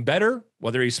smelling better,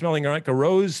 whether he's smelling like a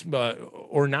rose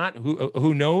or not,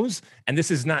 who knows? And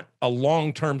this is not a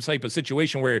long-term type of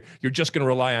situation where you're just going to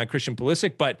rely on Christian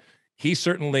Pulisic, but he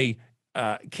certainly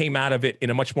came out of it in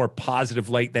a much more positive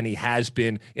light than he has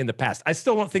been in the past. I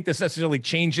still don't think this necessarily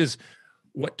changes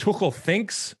what Tuchel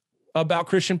thinks about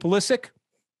Christian Pulisic,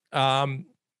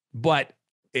 but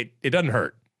it doesn't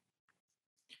hurt.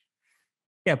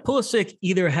 Yeah, Pulisic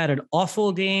either had an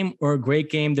awful game or a great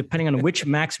game, depending on which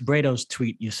Max Brado's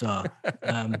tweet you saw.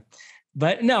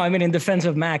 But no, in defense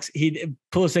of Max,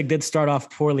 Pulisic did start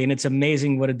off poorly, and it's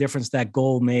amazing what a difference that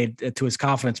goal made to his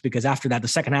confidence, because after that, the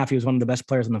second half, he was one of the best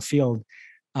players on the field.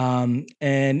 And,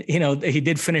 he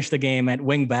did finish the game at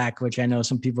wing back, which I know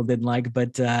some people didn't like,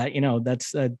 but,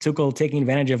 that's Tuchel taking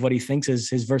advantage of what he thinks is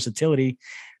his versatility.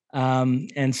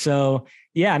 And so,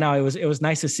 yeah, no, it was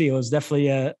nice to see. It was definitely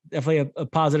a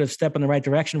positive step in the right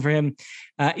direction for him.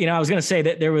 I was going to say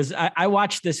that I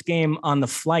watched this game on the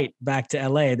flight back to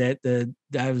LA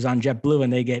I was on JetBlue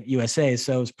and they get USA.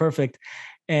 So it was perfect.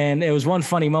 And it was one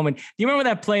funny moment. Do you remember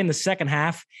that play in the second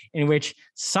half in which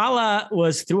Salah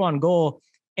was through on goal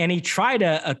and he tried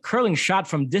a curling shot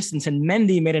from distance and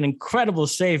Mendy made an incredible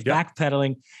save,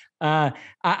 backpedaling.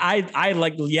 I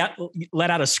like let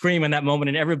out a scream in that moment,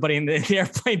 and everybody in the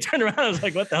airplane turned around. I was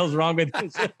like, "What the hell's wrong with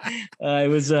this?" It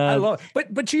was. I love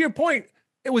it. But to your point,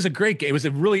 it was a great game. It was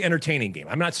a really entertaining game.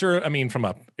 I'm not sure. I mean,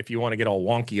 if you want to get all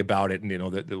wonky about it, and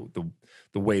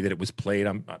the way that it was played,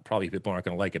 probably people aren't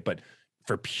going to like it. But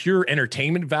for pure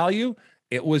entertainment value,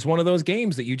 it was one of those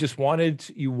games that you just wanted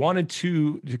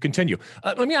to continue.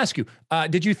 Let me ask you,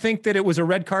 did you think that it was a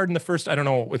red card in the first? I don't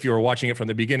know if you were watching it from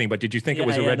the beginning, but did you think it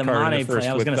was a red card in the first?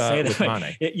 I was going to say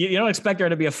that. You don't expect there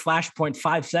to be a flashpoint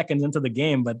 5 seconds into the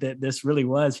game, but this really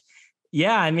was.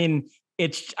 Yeah, I mean,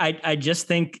 I just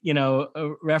think,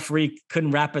 a referee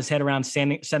couldn't wrap his head around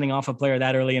sending off a player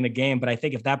that early in the game. But I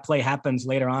think if that play happens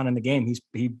later on in the game,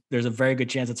 there's a very good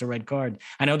chance it's a red card.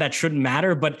 I know that shouldn't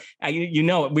matter, but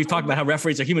we've talked about how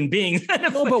referees are human beings.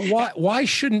 No, but why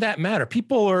shouldn't that matter?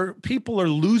 People are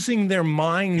losing their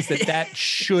minds that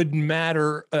should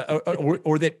matter,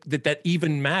 or that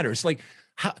even matters. Like,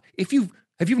 have you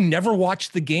never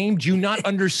watched the game? Do you not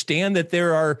understand that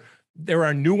there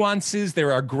are nuances,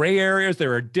 there are gray areas,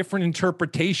 there are different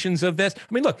interpretations of this?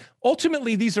 I mean, look,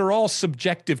 ultimately, these are all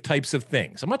subjective types of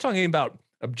things. I'm not talking about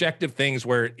objective things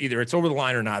where either it's over the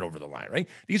line or not over the line, right?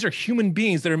 These are human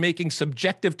beings that are making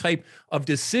subjective type of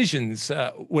decisions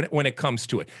when it comes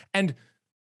to it. And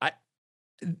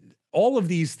all of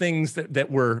these things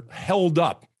that were held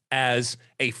up as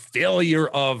a failure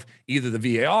of either the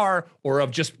VAR or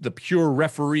of just the pure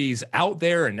referees out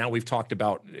there. And now we've talked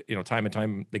about, time and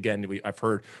time again, I've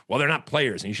heard, well, they're not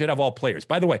players and you should have all players.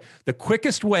 By the way, the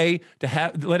quickest way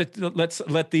to let's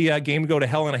let the game go to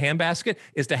hell in a handbasket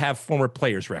is to have former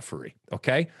players referee.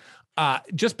 Okay.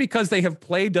 Just because they have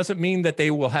played doesn't mean that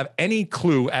they will have any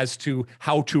clue as to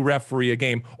how to referee a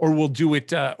game or will do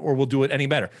it any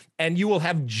better. And you will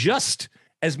have just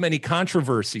as many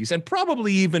controversies and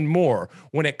probably even more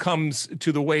when it comes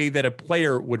to the way that a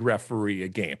player would referee a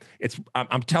game.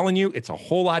 I'm telling you, it's a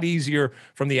whole lot easier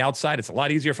from the outside. It's a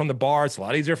lot easier from the bar. It's a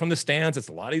lot easier from the stands. It's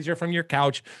a lot easier from your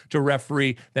couch to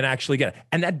referee than actually get it.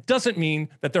 And that doesn't mean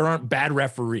that there aren't bad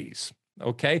referees.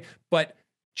 Okay. But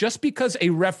just because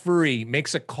a referee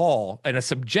makes a call and a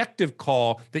subjective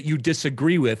call that you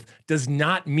disagree with does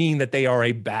not mean that they are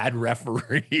a bad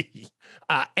referee.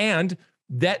 And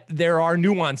that there are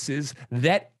nuances,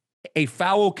 that a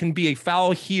foul can be a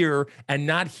foul here and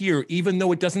not here, even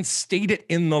though it doesn't state it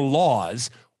in the laws.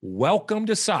 Welcome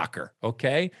to soccer,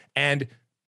 okay? And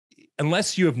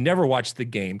unless you have never watched the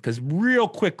game, because real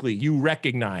quickly you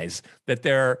recognize that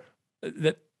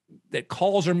that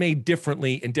calls are made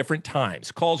differently in different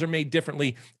times. Calls are made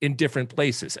differently in different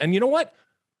places. And you know what?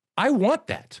 I want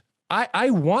that.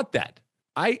 I want that.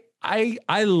 I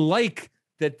like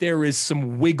that there is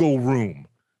some wiggle room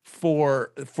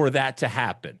for that to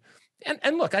happen.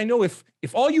 And look, I know if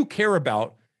all you care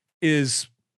about is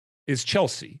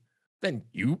Chelsea, then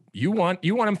you want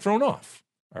them thrown off.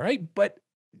 All right. But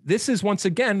this is once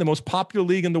again the most popular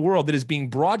league in the world that is being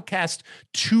broadcast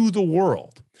to the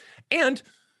world. And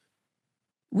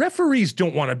referees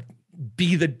don't want to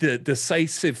be the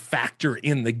decisive factor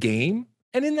in the game.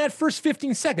 And in that first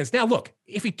 15 seconds, now look,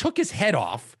 if he took his head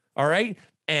off, all right,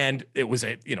 and it was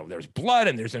there's blood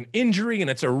and there's an injury and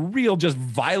it's a real just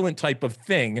violent type of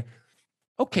thing.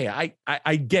 Okay,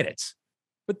 I get it.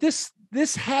 But this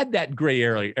had that gray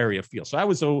area feel. So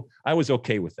I was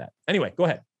okay with that. Anyway, go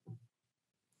ahead.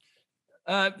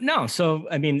 No, so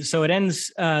it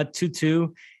ends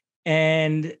 2-2,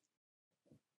 and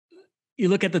you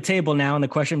look at the table now, and the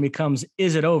question becomes: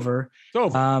 is it over? It's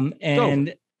over. I'm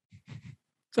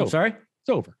sorry. It's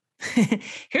over.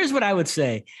 Here's what I would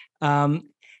say: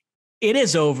 it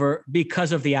is over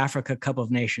because of the Africa Cup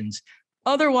of Nations.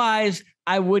 Otherwise,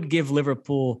 I would give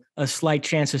Liverpool a slight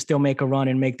chance to still make a run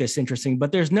and make this interesting.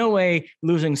 But there's no way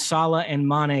losing Salah and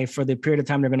Mane for the period of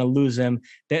time they're going to lose them.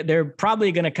 They're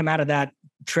probably going to come out of that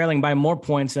trailing by more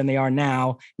points than they are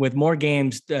now, with more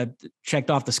games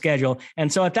checked off the schedule.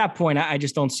 And so at that point, I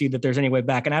just don't see that there's any way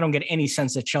back. And I don't get any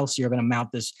sense that Chelsea are going to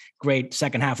mount this great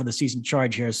second half of the season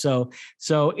charge here. So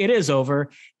it is over.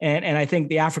 And I think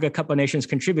the Africa Cup of Nations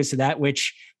contributes to that,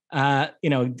 which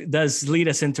does lead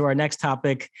us into our next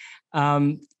topic.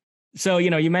 So,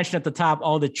 you mentioned at the top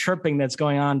all the chirping that's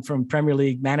going on from Premier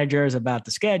League managers about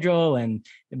the schedule and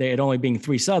it only being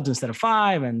 3 subs instead of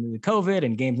 5 and the COVID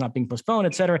and games not being postponed,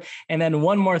 et cetera. And then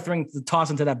one more thing to toss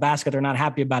into that basket they're not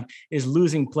happy about is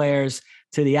losing players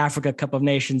to the Africa Cup of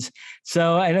Nations.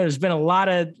 So I know there's been a lot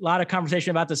of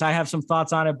conversation about this. I have some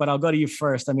thoughts on it, but I'll go to you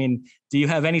first. I mean, do you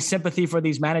have any sympathy for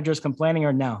these managers complaining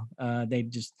or no? They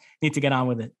just need to get on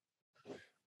with it.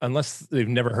 unless they've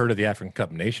never heard of the African Cup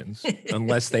of Nations,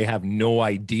 unless they have no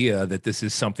idea that this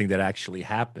is something that actually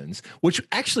happens, which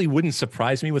actually wouldn't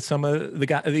surprise me with some of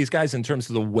these guys in terms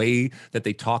of the way that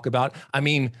they talk about. I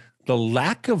mean, the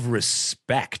lack of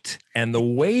respect and the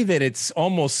way that it's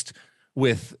almost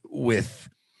with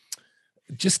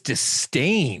just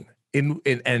disdain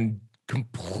and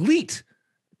complete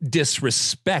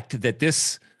disrespect that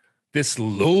this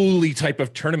lowly type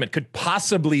of tournament could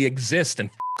possibly exist and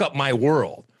fuck up my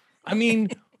world. I mean,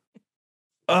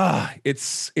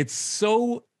 it's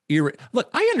so Look,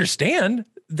 I understand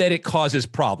that it causes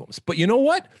problems, but you know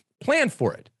what? Plan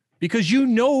for it, because you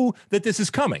know that this is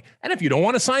coming. And if you don't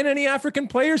want to sign any African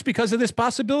players because of this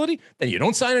possibility, then you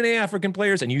don't sign any African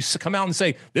players, and you come out and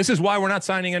say, this is why we're not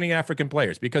signing any African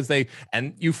players, because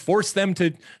and you force them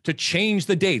to change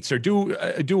the dates or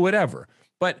do whatever.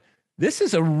 But this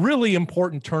is a really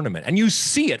important tournament, and you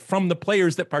see it from the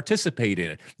players that participate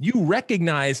in it. You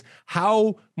recognize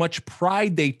how much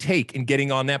pride they take in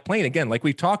getting on that plane, again, like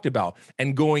we talked about,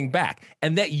 and going back,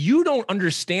 and that you don't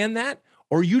understand that,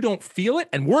 or you don't feel it,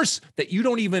 and worse, that you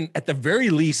don't even, at the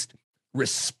very least,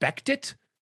 respect it.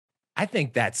 I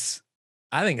think it's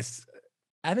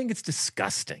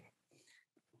disgusting.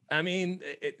 I mean,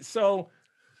 all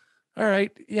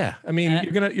right, yeah. I mean,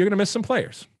 you're gonna miss some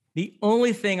players. The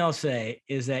only thing I'll say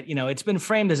is that, it's been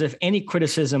framed as if any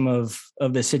criticism of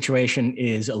the situation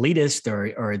is elitist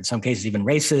or in some cases even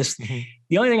racist. Mm-hmm.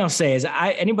 The only thing I'll say is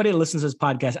anybody that listens to this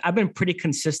podcast, I've been pretty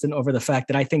consistent over the fact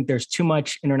that I think there's too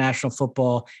much international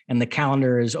football and the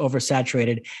calendar is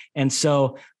oversaturated. And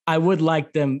so I would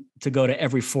like them to go to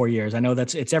every 4 years. I know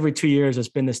it's every 2 years. There's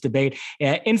been this debate.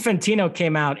 Infantino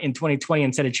came out in 2020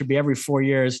 and said it should be every 4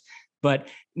 years. But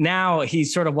now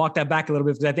he's sort of walked that back a little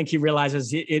bit, because I think he realizes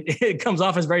it comes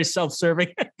off as very self-serving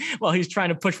while he's trying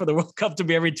to push for the World Cup to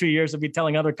be every 2 years, to be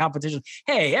telling other competitions,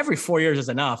 hey, every 4 years is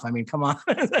enough. I mean, come on.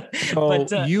 So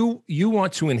you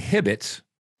want to inhibit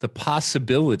the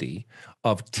possibility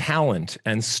of talent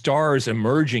and stars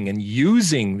emerging and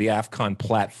using the AFCON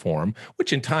platform,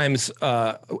 which in times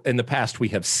in the past we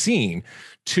have seen,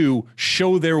 to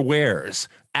show their wares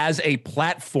as a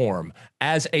platform,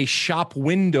 as a shop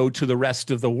window to the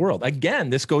rest of the world. Again,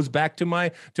 this goes back to my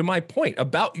point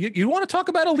about you want to talk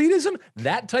about elitism,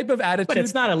 that type of attitude. But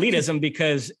it's not elitism,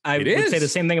 because I would say the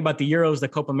same thing about the Euros, the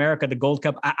Copa America, the Gold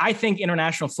Cup. I think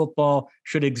international football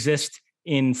should exist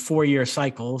in 4-year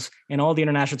cycles, and all the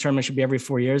international tournaments should be every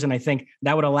 4 years. And I think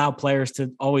that would allow players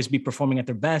to always be performing at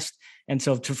their best. And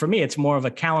so for me, it's more of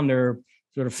a calendar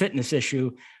sort of fitness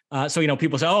issue. So,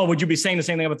 people say, oh, would you be saying the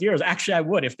same thing about the Euros? Actually, I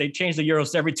would. If they change the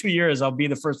Euros to every 2 years, I'll be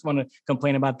the first one to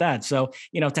complain about that. So,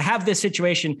 to have this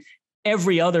situation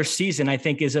every other season, I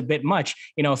think is a bit much.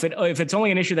 If it's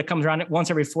only an issue that comes around once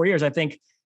every 4 years, I think,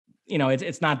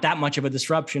 it's not that much of a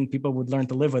disruption. People would learn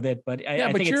to live with it. But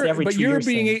I think it's every 2 years.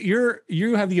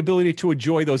 You have the ability to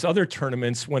enjoy those other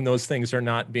tournaments when those things are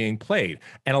not being played.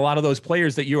 And a lot of those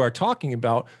players that you are talking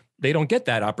about, they don't get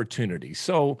that opportunity.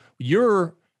 So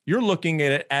you're looking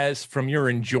at it as from your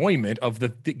enjoyment of the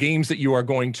games that you're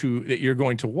going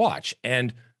to watch,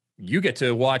 and you get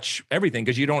to watch everything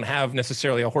because you don't have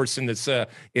necessarily a horse in this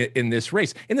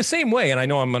race. In the same way, and I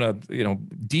know I'm going to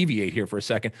deviate here for a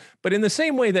second, but in the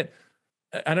same way that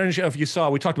I don't know if you saw,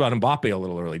 we talked about Mbappe a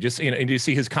little early. Just and you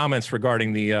see his comments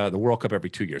regarding the World Cup every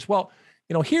 2 years. Well,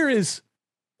 here is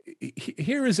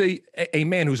a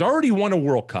man who's already won a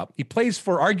World Cup. He plays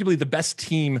for arguably the best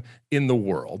team in the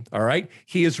world. All right.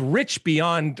 He is rich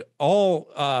beyond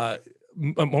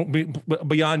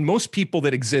beyond most people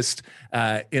that exist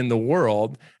in the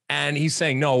world. And he's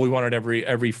saying, no, we want it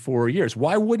every 4 years.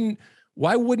 Why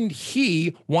wouldn't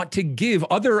he want to give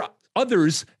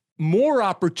others more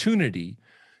opportunity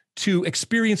to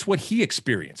experience what he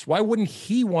experienced? Why wouldn't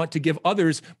he want to give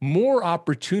others more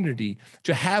opportunity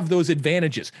to have those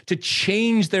advantages, to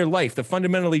change their life, to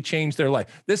fundamentally change their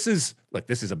life? This is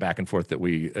a back and forth that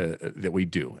we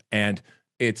do. And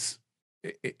it's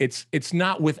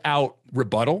not without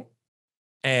rebuttal.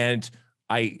 And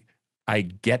I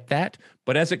get that,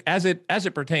 but as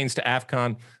it pertains to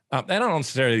AFCON, I don't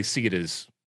necessarily see it as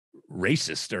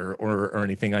racist or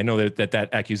anything. I know that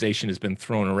accusation has been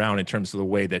thrown around in terms of the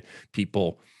way that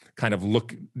people kind of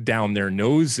look down their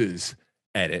noses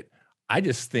at it. I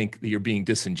just think that you're being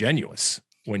disingenuous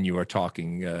when you are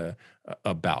talking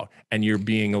about, and you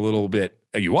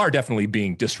are definitely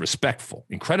being disrespectful,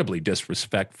 incredibly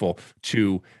disrespectful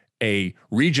to a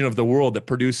region of the world that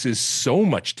produces so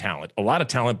much talent, a lot of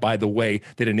talent, by the way,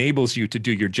 that enables you to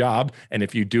do your job. And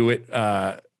if you do it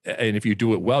and if you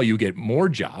do it well, you get more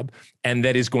job, and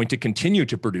that is going to continue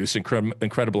to produce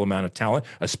incredible amount of talent,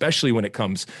 especially when it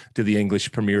comes to the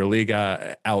English Premier League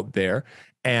out there.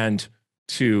 And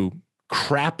to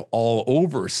crap all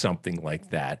over something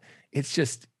like that, it's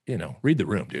just, read the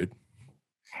room, dude.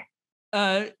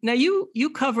 Now you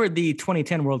covered the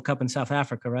 2010 World Cup in South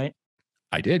Africa, right?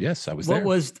 I did. Yes, I was there.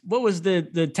 What was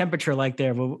the temperature like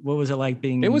there? What was it like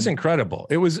being? It was incredible.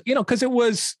 It was, because it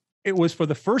was for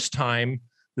the first time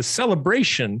the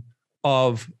celebration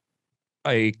of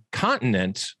a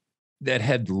continent that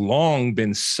had long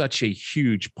been such a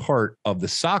huge part of the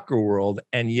soccer world,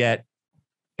 and yet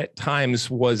at times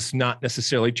was not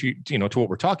necessarily to what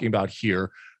we're talking about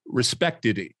here,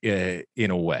 respected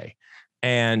in a way.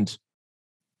 And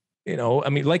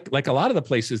like a lot of the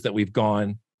places that we've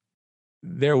gone,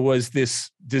 there was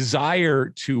this desire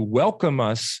to welcome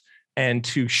us and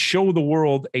to show the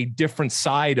world a different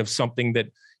side of something that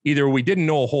either we didn't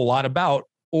know a whole lot about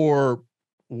or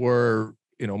were,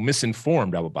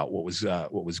 misinformed about what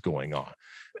was going on.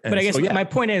 And but I guess my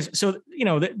point is,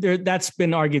 that's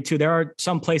been argued too. There are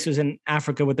some places in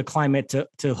Africa with the climate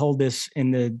to hold this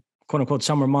in the quote unquote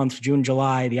summer months, June,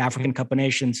 July, the African Cup of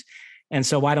Nations. And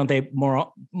so why don't they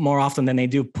more often than they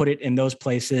do put it in those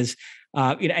places?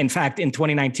 In fact, in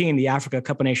 2019, the Africa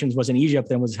Cup of Nations was in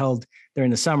Egypt and was held during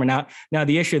the summer. Now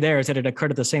the issue there is that it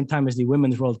occurred at the same time as the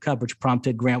Women's World Cup, which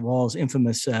prompted Grant Wall's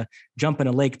infamous jump in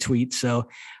a lake tweet. So,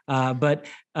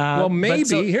 so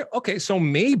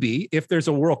maybe if there's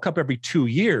a World Cup every 2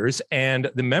 years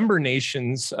and the member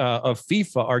nations of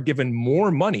FIFA are given more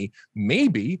money,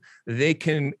 maybe they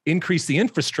can increase the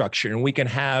infrastructure and we can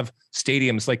have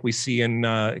stadiums like we see in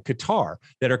Qatar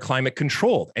that are climate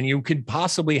controlled, and you could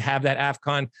possibly have that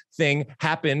AFCON thing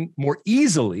happen more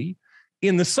easily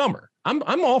in the summer.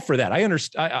 I'm all for that. I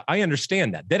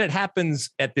understand that it happens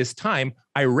at this time.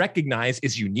 I recognize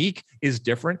is unique, is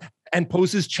different, and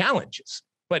poses challenges.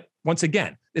 But once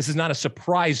again, this is not a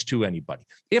surprise to anybody.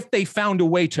 If they found a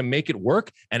way to make it work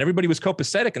and everybody was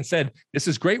copacetic and said, this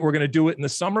is great, we're going to do it in the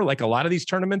summer, like a lot of these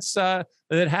tournaments that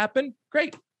happen,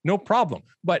 great, no problem.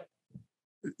 But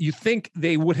you think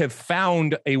they would have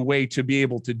found a way to be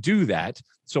able to do that.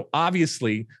 So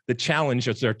obviously the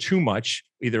challenges are too much,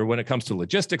 either when it comes to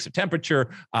logistics or temperature,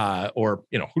 or,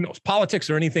 who knows, politics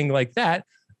or anything like that.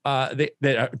 They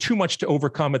are too much to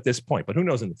overcome at this point, but who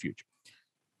knows in the future.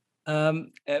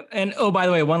 And by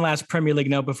the way, one last Premier League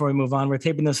note before we move on. We're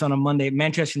taping this on a Monday.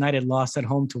 Manchester United lost at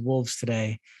home to Wolves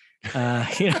today.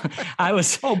 I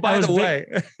was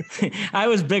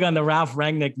big on the Ralph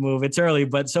Rangnick move. It's early,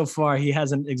 but so far he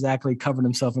hasn't exactly covered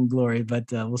himself in glory. But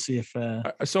we'll see if.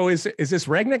 So is this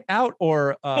Rangnick out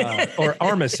or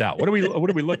Armas out? What are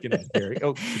we looking at here?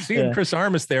 Oh, seeing Chris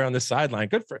Armas there on the sideline.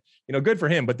 Good for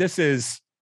him. But this is,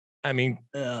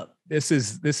 this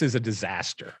is a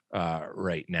disaster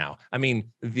right now. I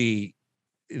mean, the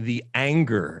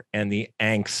anger and the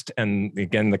angst and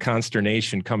again, the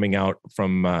consternation coming out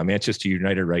from Manchester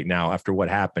United right now after what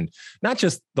happened, not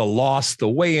just the loss, the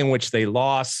way in which they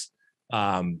lost,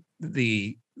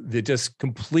 the just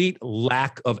complete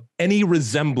lack of any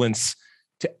resemblance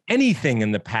to anything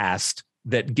in the past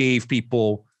that gave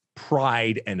people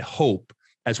pride and hope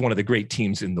as one of the great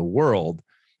teams in the world.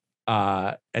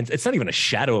 And it's not even a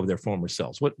shadow of their former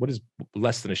selves. What is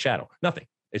less than a shadow? Nothing.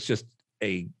 It's just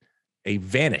a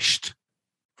vanished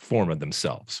form of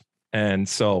themselves. And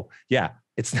so, yeah,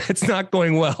 it's not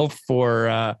going well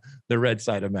for the red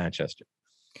side of Manchester.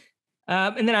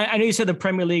 And then I know you said the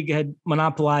Premier League had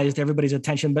monopolized everybody's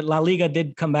attention, but La Liga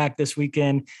did come back this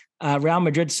weekend. Real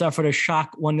Madrid suffered a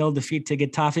shock 1-0 defeat to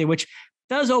Getafe, which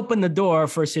does open the door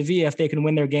for Sevilla if they can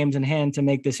win their games in hand to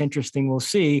make this interesting. We'll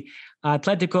see.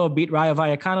 Atletico beat Rayo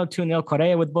Vallecano 2-0,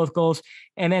 Correa with both goals.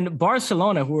 And then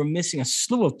Barcelona, who were missing a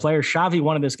slew of players. Xavi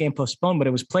wanted this game postponed, but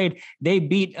it was played. They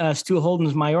beat Stu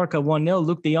Holden's Mallorca 1-0.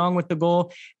 Luke de Jong with the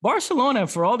goal. Barcelona,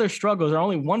 for all their struggles, are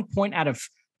only 1 point out of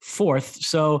fourth.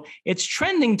 So it's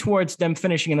trending towards them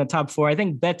finishing in the top four. I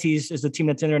think Betis is the team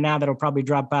that's in there now that'll probably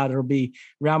drop out. It'll be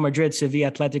Real Madrid, Sevilla,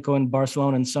 Atletico, and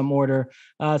Barcelona in some order.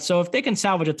 So if they can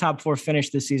salvage a top four finish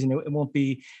this season, it won't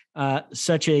be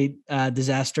such a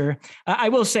disaster. I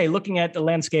will say, looking at the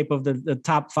landscape of the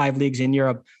top five leagues in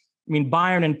Europe, I mean,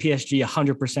 Bayern and PSG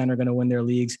 100% are going to win their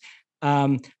leagues.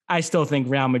 I still think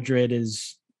Real Madrid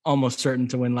is almost certain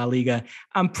to win La Liga.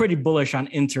 I'm pretty bullish on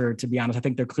Inter, to be honest. I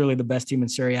think they're clearly the best team in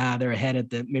Serie A. They're ahead at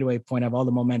the midway point, have all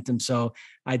the momentum. So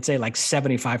I'd say like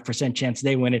 75% chance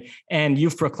they win it. And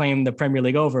you've proclaimed the Premier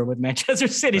League over with Manchester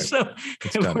City. Right.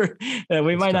 So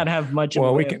we might not have much.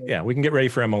 Well, we can get ready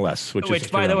for MLS,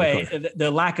 which by the way,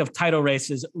 the lack of title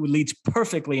races leads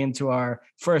perfectly into our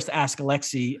first Ask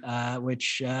Alexi, all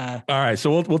right.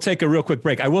 So we'll take a real quick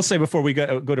break. I will say before we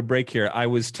go to break here, I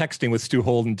was texting with Stu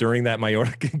Holden during that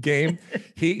Mallorca game.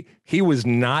 He was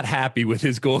not happy with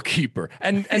his goalkeeper,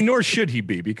 and nor should he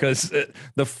be, because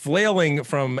the flailing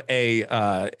from a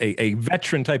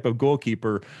veteran type of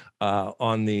goalkeeper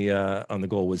on the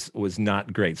goal was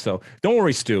not great. So don't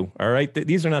worry, Stu. All right,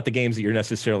 these are not the games that you're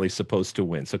necessarily supposed to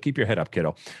win. So keep your head up,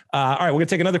 kiddo. All right, we're gonna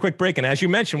take another quick break, and as you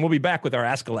mentioned, we'll be back with our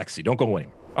Ask Alexi. Don't go away.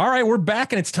 All right, we're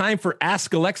back, and it's time for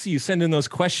Ask Alexi. You send in those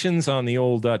questions on the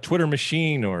old Twitter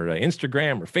machine or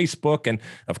Instagram or Facebook. And,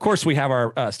 of course, we have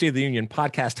our State of the Union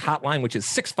podcast hotline, which is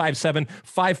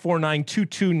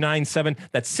 657-549-2297.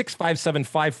 That's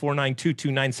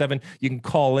 657-549-2297. You can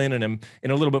call in a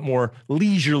little bit more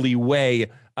leisurely way,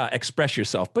 express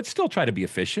yourself, but still try to be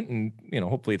efficient. And,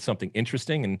 hopefully it's something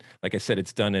interesting. And like I said,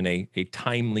 it's done in a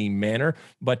timely manner,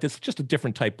 but it's just a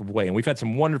different type of way. And we've had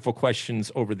some wonderful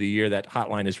questions over the year. That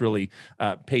hotline has really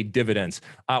paid dividends.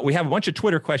 We have a bunch of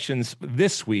Twitter questions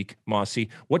this week, Mosse.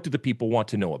 What do the people want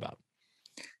to know about?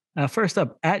 First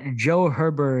up, at Joe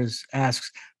Herbers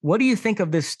asks, what do you think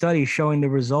of this study showing the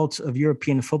results of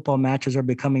European football matches are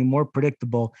becoming more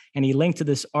predictable? And he linked to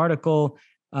this article,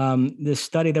 this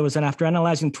study that was done after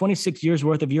analyzing 26 years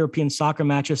worth of European soccer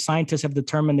matches. Scientists have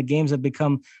determined the games have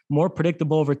become more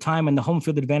predictable over time and the home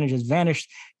field advantage has vanished.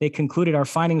 They concluded our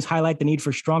findings highlight the need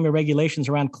for stronger regulations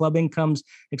around club incomes,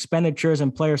 expenditures,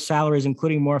 and player salaries,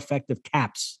 including more effective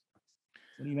caps.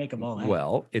 What do you make of all that?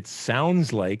 Well, it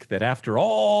sounds like that after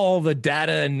all the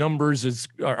data and numbers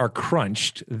are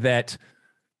crunched, that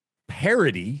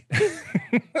parity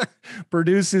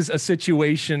produces a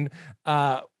situation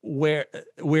where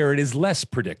it is less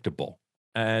predictable.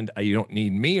 And you don't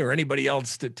need me or anybody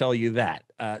else to tell you that.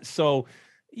 So,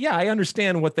 yeah, I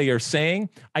understand what they are saying.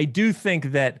 I do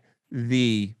think that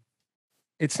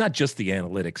it's not just the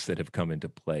analytics that have come into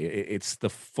play. It's the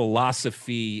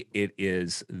philosophy. It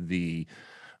is the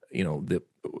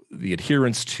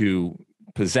adherence to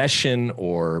possession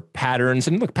or patterns.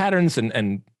 And look, patterns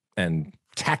and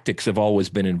tactics have always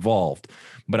been involved.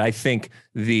 But I think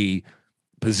the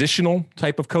positional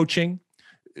type of coaching,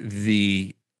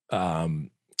 the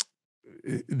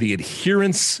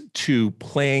adherence to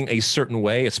playing a certain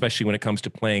way, especially when it comes to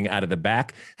playing out of the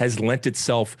back, has lent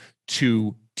itself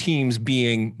to teams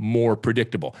being more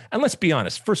predictable. And let's be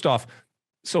honest, first off,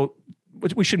 so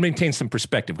we should maintain some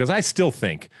perspective, because I still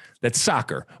think that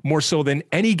soccer, more so than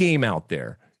any game out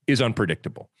there, is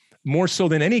unpredictable. More so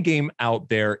than any game out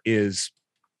there is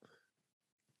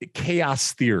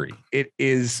chaos theory. It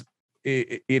is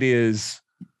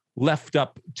left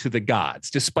up to the gods,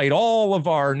 despite all of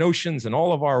our notions and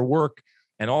all of our work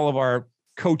and all of our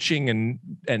coaching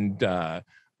and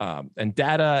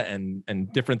data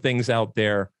and different things out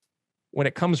there. When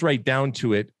it comes right down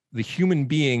to it, the human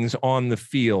beings on the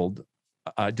field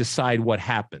decide what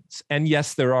happens. And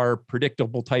yes, there are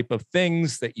predictable type of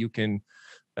things that you can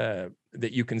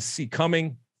see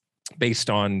coming based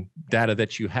on data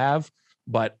that you have.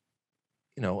 But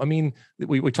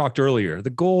we talked earlier,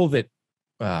 the goal that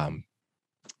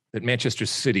Manchester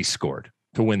City scored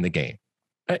to win the game.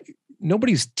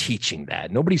 Nobody's teaching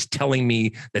that. Nobody's telling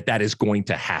me that is going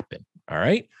to happen. All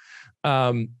right.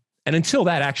 And until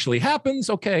that actually happens,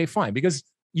 okay, fine. Because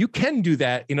you can do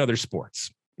that in other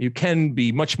sports. You can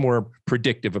be much more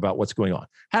predictive about what's going on.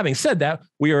 Having said that,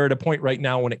 we are at a point right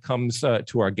now when it comes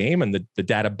to our game, and the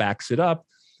data backs it up,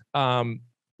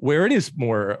 where it is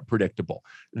more predictable,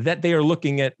 that they are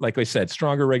looking at, like I said,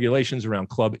 stronger regulations around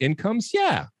club incomes.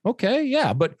 Yeah. Okay.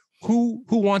 Yeah. But who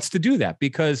wants to do that?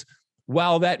 Because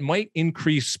while that might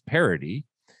increase parity,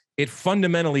 it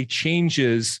fundamentally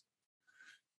changes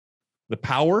the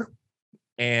power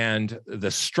and the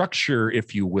structure,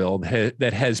 if you will,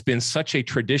 that has been such a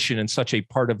tradition and such a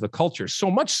part of the culture.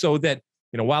 So much so that,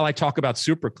 while I talk about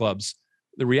super clubs,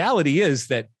 the reality is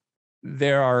that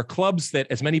there are clubs that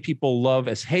as many people love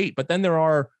as hate, but then there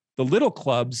are the little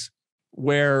clubs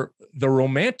where the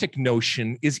romantic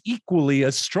notion is equally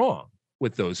as strong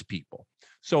with those people.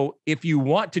 So if you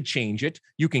want to change it,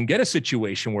 you can get a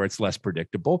situation where it's less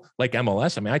predictable, like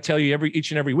MLS. I mean, I tell you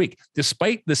each and every week,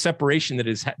 despite the separation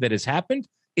that has happened,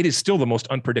 it is still the most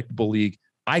unpredictable league,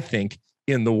 I think,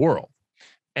 in the world.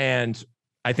 And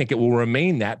I think it will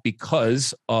remain that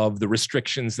because of the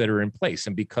restrictions that are in place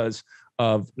and because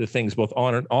of the things both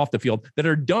on and off the field that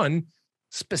are done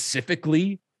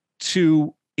specifically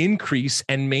to increase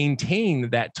and maintain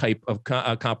that type of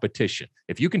competition.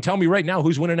 If you can tell me right now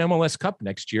who's winning MLS Cup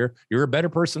next year, you're a better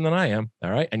person than I am.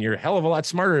 All right. And you're a hell of a lot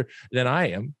smarter than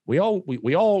I am. We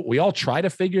all try to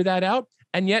figure that out.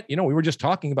 And yet, we were just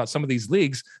talking about some of these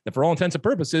leagues that for all intents and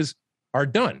purposes are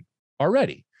done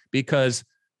already because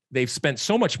they've spent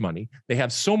so much money. They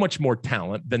have so much more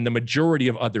talent than the majority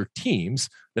of other teams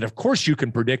that, of course, you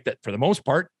can predict that for the most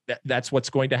part, that's what's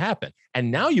going to happen.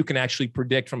 And now you can actually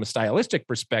predict from a stylistic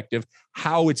perspective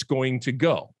how it's going to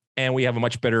go. And we have a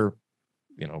much better,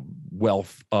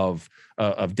 wealth of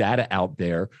data out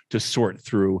there to sort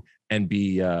through and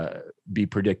be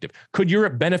predictive. Could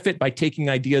Europe benefit by taking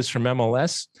ideas from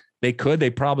MLS? They could.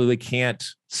 They probably can't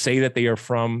say that they are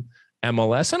from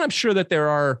MLS. And I'm sure that there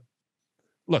are.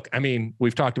 Look, I mean,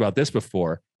 we've talked about this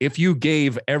before. If you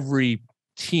gave every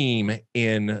team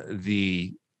in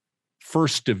the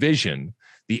first division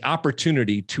the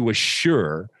opportunity to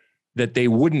assure that they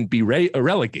wouldn't be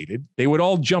relegated, they would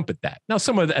all jump at that. Now,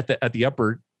 some of at the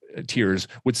upper tiers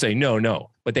would say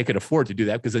no, but they could afford to do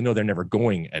that because they know they're never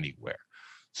going anywhere.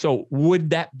 So would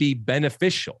that be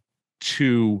beneficial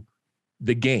to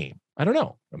the game? I don't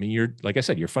know. I mean, like I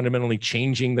said, you're fundamentally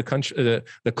changing the country,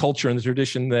 the culture and the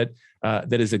tradition that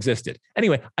has existed.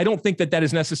 Anyway, I don't think that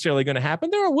is necessarily going to happen.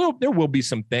 There will be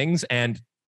some things, and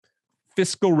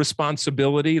fiscal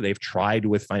responsibility. They've tried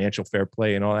with financial fair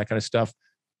play and all that kind of stuff.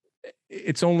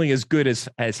 It's only as good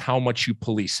as how much you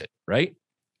police it, right?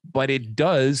 But it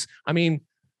does. I mean,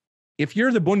 if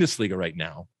you're the Bundesliga right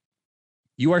now,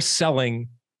 you are selling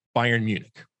Bayern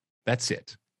Munich. That's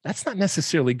it. That's not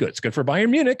necessarily good. It's good for Bayern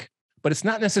Munich, but it's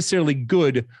not necessarily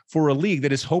good for a league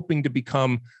that is hoping to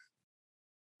become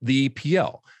the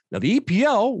EPL. Now, the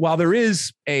EPL, while there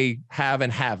is a have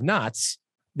and have-nots,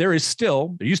 there used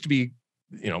to be,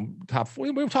 top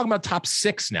 4. We're talking about top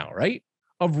 6 now, right?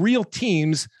 Of real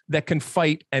teams that can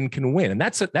fight and can win. And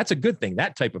that's a good thing,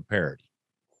 that type of parity.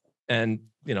 And,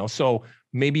 so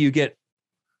maybe you get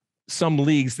some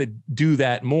leagues that do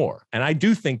that more. And I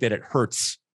do think that it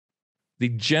hurts the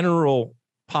general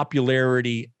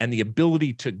popularity and the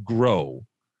ability to grow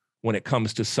when it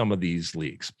comes to some of these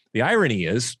leagues. The irony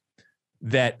is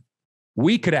that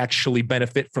we could actually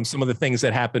benefit from some of the things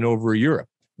that happen over Europe.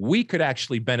 We could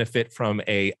actually benefit from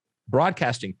a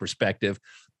broadcasting perspective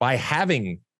by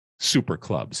having super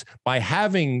clubs, by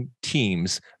having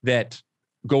teams that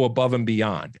go above and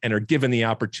beyond and are given the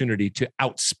opportunity to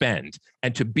outspend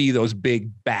and to be those big,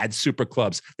 bad super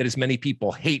clubs that as many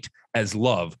people hate as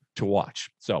love to watch.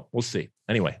 So we'll see.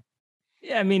 Anyway.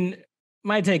 Yeah, I mean,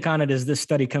 my take on it is this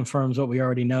study confirms what we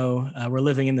already know. We're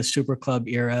living in the super club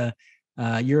era.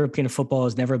 European football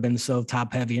has never been so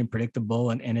top heavy and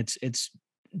predictable. And it's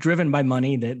driven by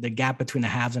money. The gap between the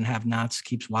haves and have-nots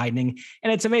keeps widening.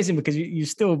 And it's amazing because you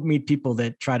still meet people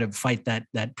that try to fight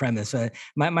that premise.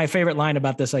 My favorite line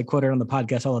about this, I quote it on the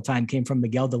podcast all the time, came from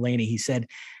Miguel Delaney. He said,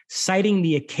 citing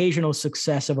the occasional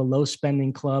success of a low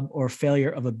spending club or failure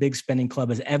of a big spending club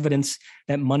as evidence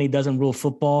that money doesn't rule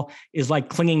football is like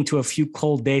clinging to a few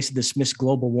cold days to dismiss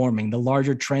global warming. The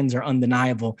larger trends are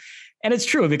undeniable. And it's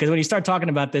true, because when you start talking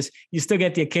about this, you still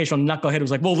get the occasional knucklehead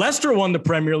who's like, well, Leicester won the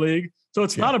Premier League, so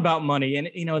it's not about money. And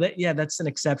that's an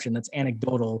exception. That's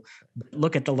anecdotal.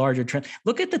 Look at the larger trend.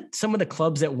 Look at some of the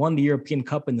clubs that won the European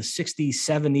Cup in the 60s,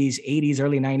 70s, 80s,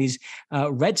 early 90s.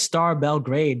 Red Star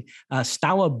Belgrade,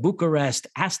 Steaua Bucharest,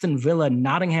 Aston Villa,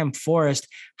 Nottingham Forest,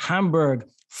 Hamburg,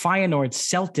 Feyenoord,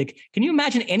 Celtic. Can you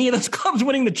imagine any of those clubs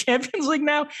winning the Champions League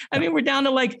now? I mean, we're down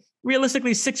to like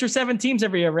realistically 6 or 7 teams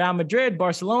every year. Real Madrid,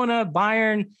 Barcelona,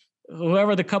 Bayern,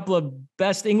 whoever the couple of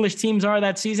best English teams are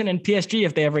that season, and PSG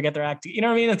if they ever get their act. You know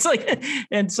what I mean? It's like,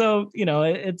 and so,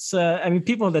 it's,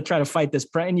 people that try to fight this,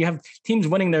 and you have teams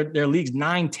winning their leagues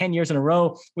 9-10 years in a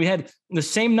row. We had the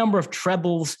same number of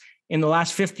trebles in the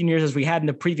last 15 years as we had in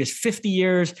the previous 50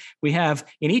 years. We have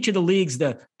in each of the leagues,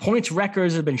 the points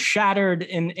records have been shattered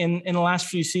in the last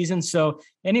few seasons. So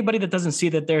anybody that doesn't see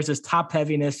that there's this top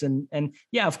heaviness and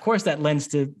yeah, of course that lends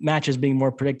to matches being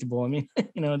more predictable. I mean,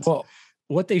 well,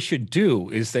 what they should do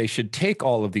is they should take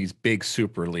all of these big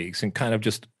super leagues and kind of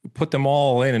just put them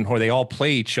all in, and where they all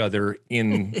play each other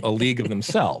in a league of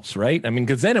themselves. Right. I mean,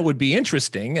 because then it would be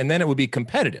interesting and then it would be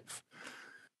competitive.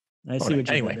 I see what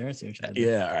you did there.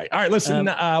 Yeah. All right. Listen,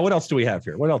 what else do we have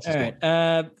here? What else?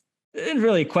 It's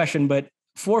really a question, but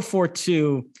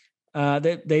 442,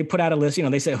 they put out a list,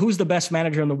 they said, who's the best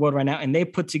manager in the world right now? And they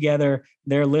put together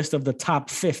their list of the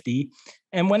top 50.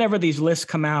 And whenever these lists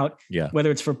come out, whether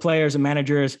it's for players and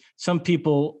managers, some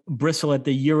people bristle at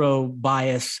the Euro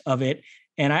bias of it.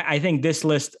 And I think this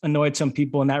list annoyed some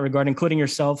people in that regard, including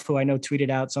yourself, who I know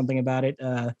tweeted out something about it,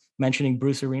 mentioning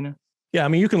Bruce Arena. Yeah, I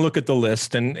mean, you can look at the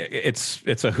list, and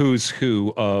it's a who's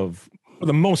who of, for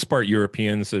the most part,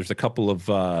 Europeans. There's a couple of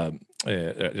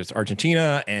there's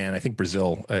Argentina and I think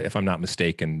Brazil, if I'm not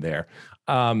mistaken, there.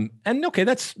 And okay,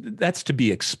 that's to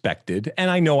be expected. And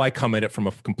I know I come at it from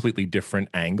a completely different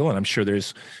angle, and I'm sure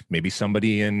there's maybe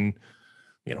somebody in,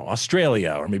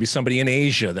 Australia or maybe somebody in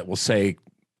Asia that will say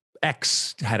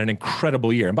X had an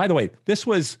incredible year. And by the way, this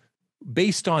was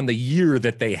based on the year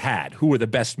that they had. Who were the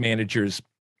best managers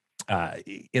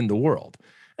in the world?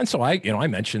 And so I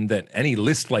mentioned that any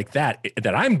list like that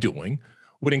I'm doing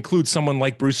would include someone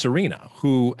like Bruce Arena,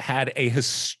 who had a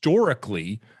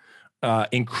historically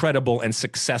incredible and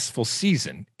successful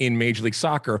season in Major League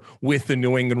Soccer with the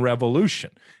New England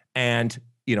Revolution. And,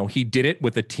 he did it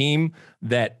with a team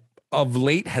that of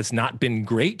late has not been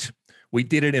great. We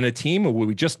did it in a team where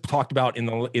we just talked about in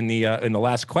the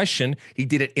last question. He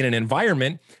did it in an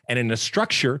environment and in a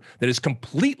structure that is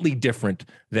completely different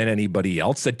than anybody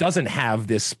else, that doesn't have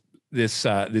this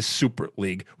super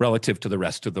league relative to the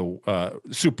rest of the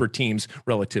super teams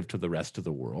relative to the rest of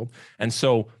the world. And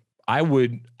so I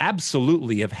would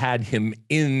absolutely have had him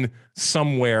in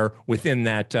somewhere within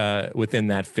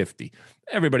that 50.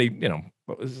 Everybody,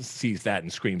 sees that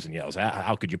and screams and yells,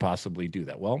 how could you possibly do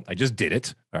that? Well, I just did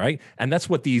it. All right. And that's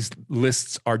what these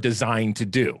lists are designed to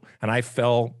do. And I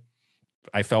fell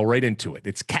right into it.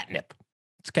 It's catnip.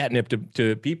 It's catnip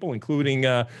to people, including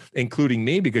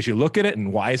me, because you look at it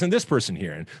and why isn't this person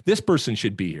here? And this person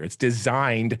should be here. It's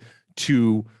designed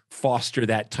to foster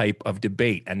that type of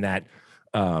debate and that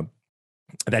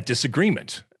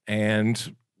disagreement.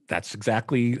 And that's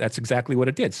exactly what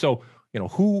it did. So,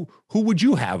 who would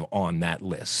you have on that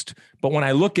list? But when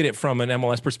I look at it from an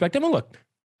MLS perspective, and look,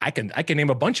 I can name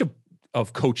a bunch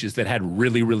of coaches that had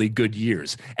really, really good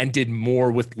years and did more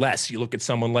with less. You look at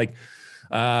someone like,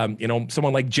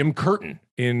 someone like Jim Curtin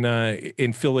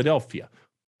in Philadelphia.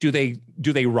 Do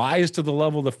they rise to the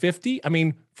level of 50? I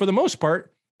mean, for the most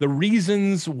part, the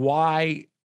reasons why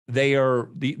they are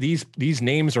these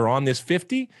names are on this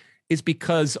 50 is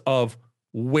because of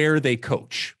where they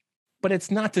coach. But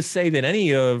it's not to say that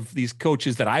any of these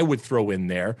coaches that I would throw in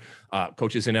there,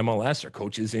 coaches in MLS or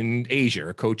coaches in Asia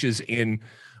or coaches in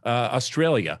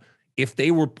Australia, if they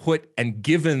were put and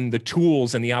given the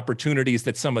tools and the opportunities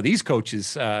that some of these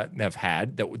coaches have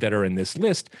had that are in this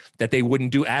list, that they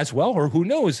wouldn't do as well, or who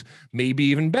knows, maybe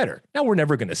even better. Now, we're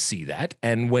never going to see that.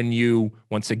 And when you,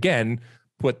 once again,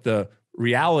 put the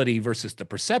reality versus the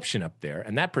perception up there,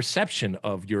 and that perception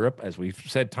of Europe, as we've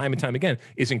said time and time again,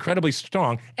 is incredibly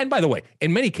strong. And by the way,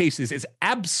 in many cases is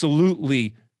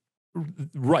absolutely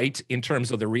right in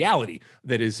terms of the reality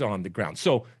that is on the ground.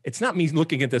 So it's not me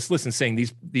looking at this list and saying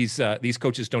these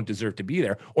coaches don't deserve to be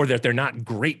there, or that they're not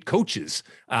great coaches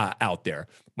out there.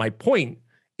 My point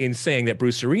in saying that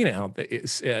Bruce Arena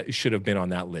should have been on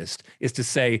that list is to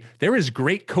say there is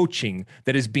great coaching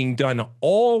that is being done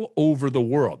all over the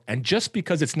world. And just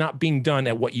because it's not being done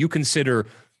at what you consider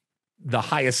the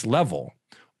highest level,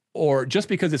 or just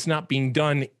because it's not being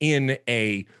done in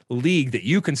a league that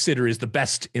you consider is the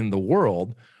best in the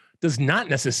world, does not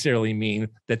necessarily mean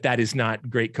that is not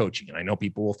great coaching. And I know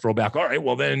people will throw back, all right,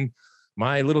 well then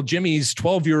my little Jimmy's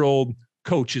 12-year-old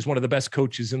coach is one of the best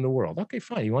coaches in the world. Okay,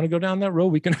 fine. You want to go down that road?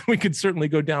 We can certainly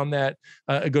go down that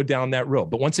road.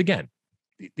 But once again,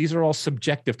 these are all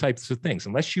subjective types of things.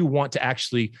 Unless you want to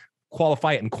actually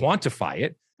qualify it and quantify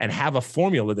it and have a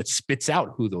formula that spits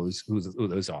out who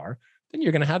those are, then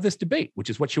you're going to have this debate,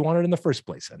 which is what you wanted in the first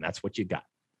place. And that's what you got.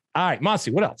 All right, Mosse,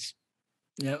 what else?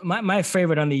 Yeah, my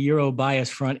favorite on the Euro bias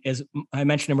front is, I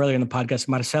mentioned him earlier in the podcast,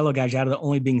 Marcelo Gallardo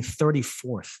only being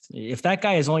 34th. If that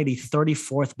guy is only the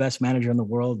 34th best manager in the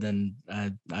world, then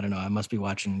I don't know. I must be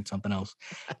watching something else.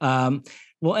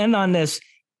 We'll end on this.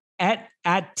 At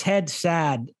Ted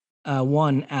Sad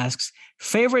one asks,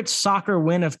 favorite soccer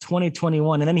win of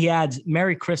 2021, and then he adds,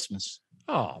 Merry Christmas.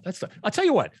 Oh, I'll tell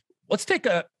you what. Let's take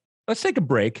a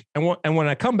break, and when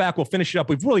I come back, we'll finish it up.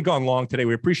 We've really gone long today.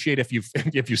 We appreciate if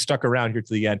you stuck around here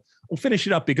to the end. We'll finish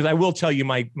it up because I will tell you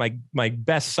my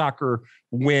best soccer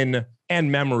win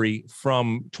and memory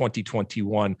from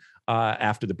 2021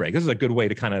 after the break. This is a good way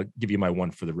to kind of give you my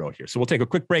one for the road here. So we'll take a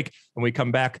quick break. When we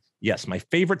come back, yes, my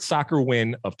favorite soccer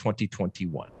win of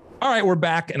 2021. All right, we're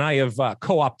back, and I have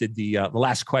co-opted the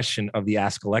last question of the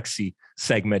Ask Alexi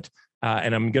segment,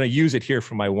 and I'm going to use it here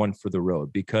for my one for the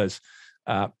road because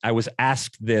I was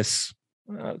asked this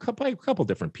a couple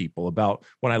different people about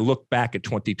when I look back at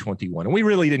 2021, and we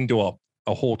really didn't do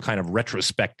a whole kind of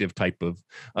retrospective type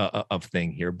of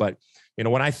thing here. But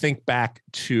when I think back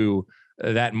to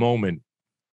that moment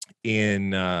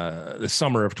in the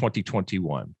summer of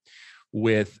 2021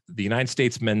 with the United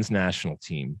States men's national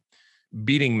team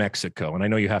beating Mexico. And I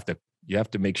know you have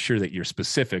to make sure that you're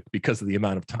specific because of the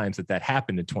amount of times that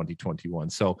happened in 2021.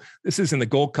 So this is in the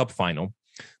Gold Cup final.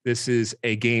 This is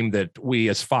a game that we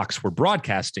as Fox were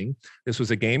broadcasting. This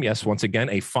was a game, yes, once again,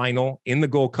 a final in the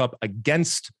Gold Cup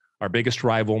against our biggest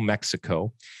rival,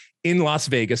 Mexico, in Las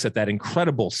Vegas at that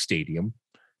incredible stadium,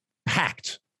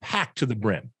 packed to the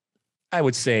brim. I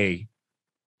would say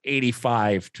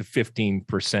 85% to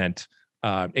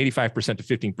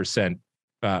 15%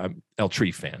 El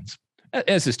Tri fans,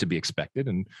 as is to be expected.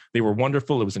 And they were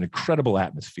wonderful. It was an incredible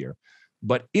atmosphere.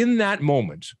 But in that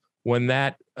moment, when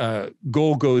that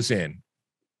goal goes in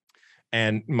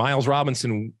and Miles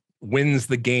Robinson wins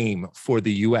the game for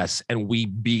the U.S. and we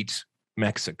beat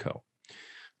Mexico,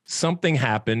 something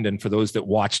happened. And for those that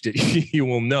watched it, you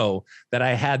will know that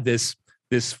I had this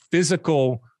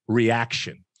physical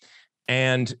reaction.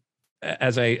 And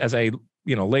as I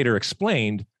later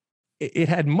explained, it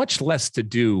had much less to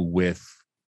do with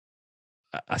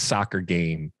a soccer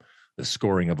game, the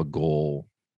scoring of a goal,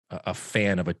 a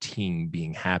fan of a team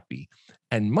being happy,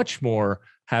 and much more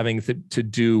having to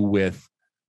do with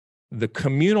the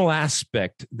communal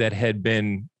aspect that had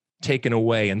been taken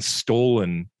away and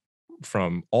stolen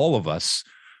from all of us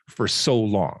for so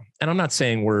long. And I'm not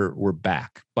saying we're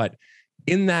back, but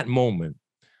in that moment,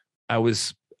 I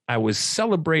was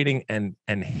celebrating and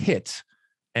hit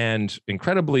and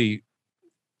incredibly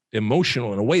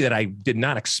emotional in a way that I did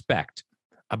not expect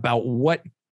about what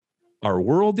our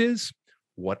world is,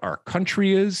 what our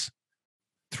country is,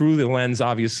 through the lens,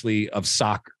 obviously, of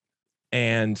soccer.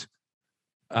 And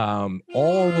all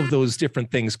of those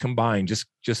different things combined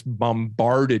just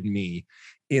bombarded me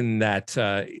in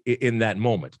that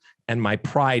moment. And my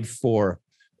pride for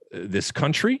this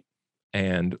country,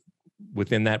 and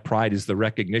within that pride is the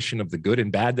recognition of the good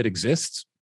and bad that exists.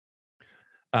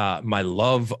 My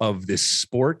love of this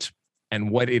sport and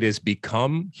what it has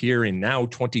become here in now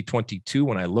 2022,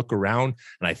 when I look around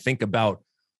and I think about,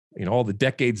 all the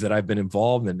decades that I've been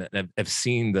involved and have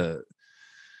seen the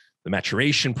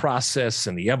maturation process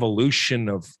and the evolution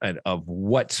of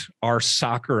what our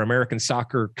American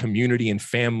soccer community and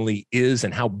family is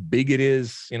and how big it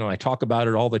is. I talk about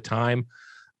it all the time.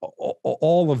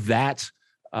 All of that,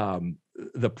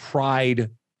 the pride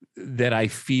that I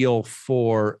feel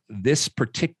for this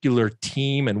particular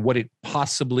team and what it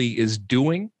possibly is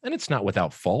doing. And it's not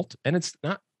without fault, and it's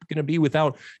not going to be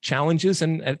without challenges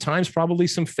and at times probably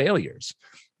some failures.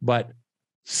 But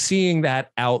seeing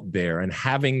that out there and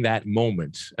having that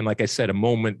moment, and like I said, a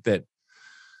moment that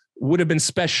would have been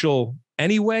special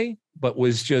anyway, but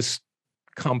was just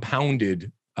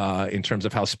compounded in terms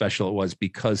of how special it was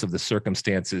because of the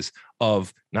circumstances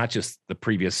of not just the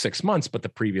previous 6 months, but the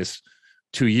previous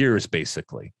 2 years,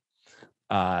 basically.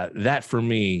 That for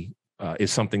me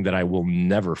is something that I will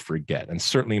never forget, and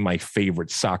certainly my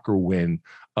favorite soccer win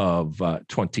of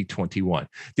 2021.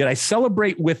 Did I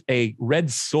celebrate with a red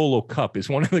Solo cup is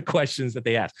one of the questions that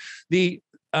they asked. The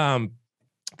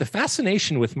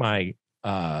fascination with my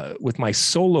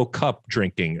Solo cup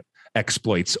drinking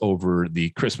exploits over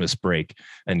the Christmas break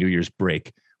and New Year's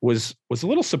break was a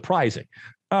little surprising.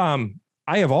 I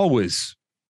have always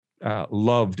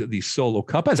loved the Solo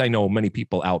cup, as I know many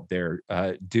people out there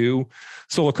do.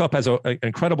 Solo cup has an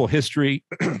incredible history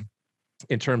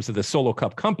in terms of the Solo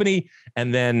cup company,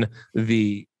 and then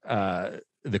the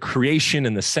creation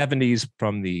in the 70s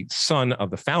from the son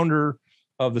of the founder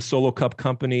of the Solo cup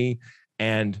company,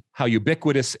 and how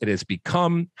ubiquitous it has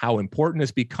become, how important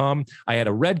it's become. I had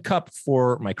a red cup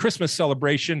for my Christmas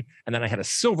celebration, and then I had a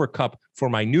silver cup for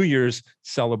my New Year's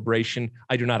celebration.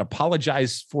 I do not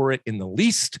apologize for it in the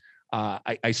least.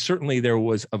 I certainly, there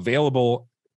was available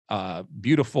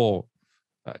beautiful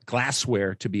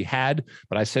glassware to be had,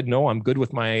 but I said, no, I'm good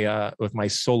with my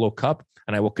Solo cup,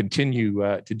 and I will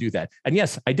continue to do that. And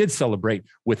yes, I did celebrate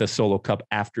with a Solo cup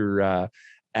after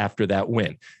that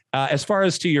win. As far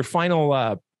as to your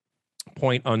final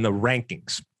point on the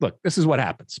rankings, look, this is what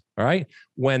happens. All right.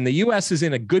 When the U.S. is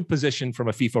in a good position from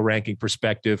a FIFA ranking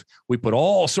perspective, we put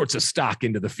all sorts of stock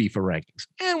into the FIFA rankings.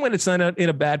 And when it's in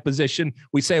a bad position,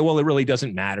 we say, well, it really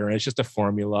doesn't matter. And it's just a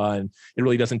formula, and it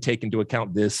really doesn't take into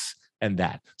account this and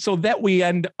that. So that we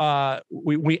end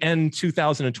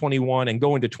 2021 and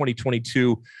go into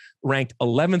 2022 ranked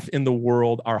 11th in the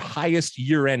world, our highest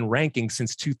year-end ranking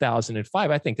since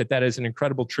 2005. I think that is an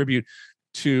incredible tribute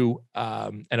to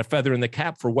and a feather in the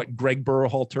cap for what Greg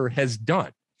Berhalter has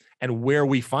done and where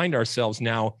we find ourselves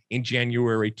now in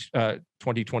January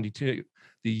 2022,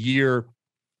 the year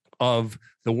of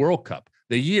the World Cup,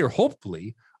 the year,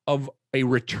 hopefully, of a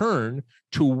return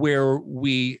to where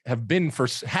we had been for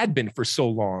so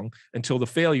long until the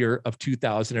failure of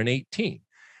 2018.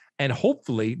 And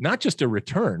hopefully not just a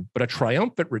return, but a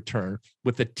triumphant return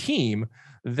with a team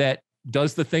that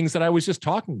does the things that I was just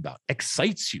talking about,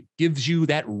 excites you, gives you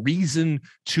that reason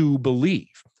to believe.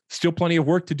 Still plenty of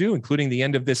work to do, including the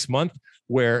end of this month,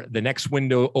 where the next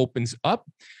window opens up.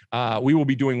 We will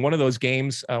be doing one of those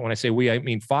games. When I say we, I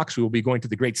mean Fox. We will be going to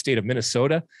the great state of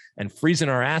Minnesota and freezing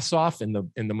our ass off in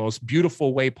the most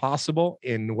beautiful way possible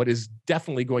in what is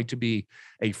definitely going to be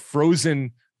a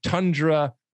frozen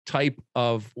tundra type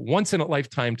of once in a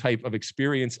lifetime type of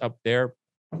experience up there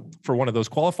for one of those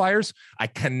qualifiers. I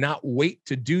cannot wait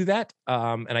to do that.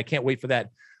 And I can't wait for that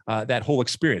whole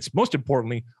experience. Most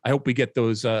importantly, I hope we get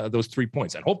those 3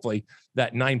 points and hopefully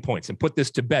that 9 points and put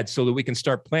this to bed so that we can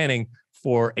start planning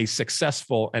for a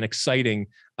successful and exciting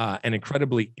and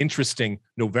incredibly interesting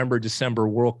November, December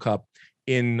World Cup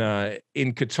in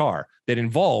Qatar that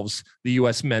involves the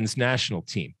U.S. men's national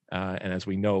team. And as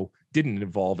we know, didn't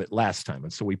involve it last time.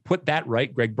 And so we put that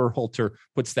right. Greg Berhalter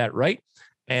puts that right.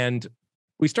 And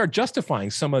we start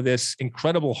justifying some of this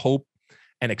incredible hope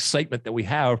and excitement that we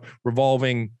have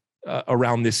revolving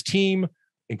around this team,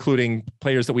 including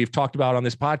players that we've talked about on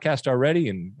this podcast already.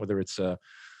 And whether it's a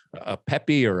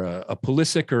Pepi or a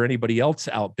Pulisic or anybody else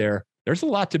out there, there's a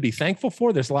lot to be thankful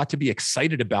for. There's a lot to be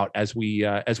excited about as we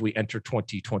enter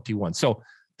 2021. So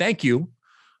thank you.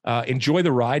 Enjoy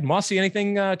the ride. Mosse,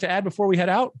 anything to add before we head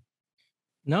out?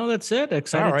 No, that's it.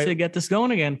 Excited to get this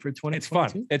going again for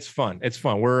 2022. It's fun.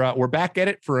 We're back at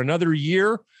it for another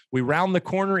year. We round the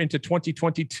corner into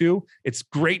 2022. It's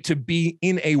great to be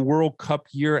in a World Cup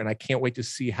year, and I can't wait to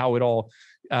see how it all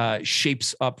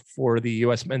shapes up for the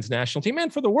U.S. men's national team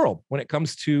and for the world when it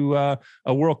comes to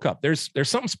a World Cup. There's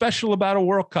something special about a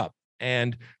World Cup,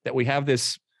 and that we have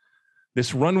this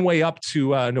runway up to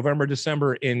November,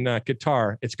 December in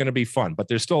Qatar. It's going to be fun, but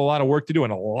there's still a lot of work to do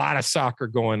and a lot of soccer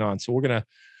going on. So we're going to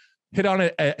hit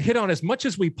on as much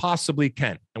as we possibly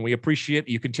can. And we appreciate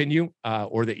that you continue,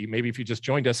 or that you, maybe if you just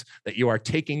joined us, that you are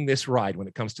taking this ride when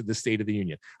it comes to the State of the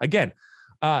Union. Again,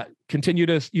 continue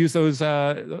to use those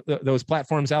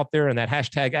platforms out there and that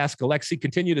hashtag Ask Alexi.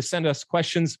 Continue to send us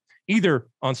questions either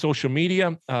on social media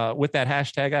with that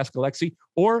hashtag Ask Alexi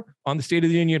or on the State of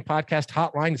the Union podcast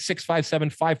hotline,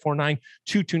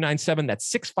 657-549-2297.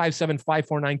 That's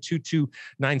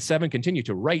 657-549-2297. Continue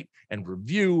to write and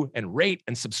review and rate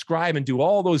and subscribe and do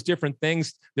all those different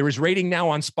things. There is rating now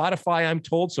on Spotify, I'm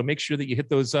told, so make sure that you hit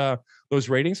those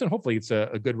ratings, and hopefully it's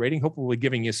a good rating. Hopefully we're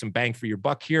giving you some bang for your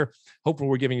buck here. Hopefully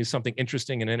we're giving you something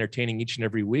interesting and entertaining each and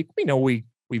every week. We know we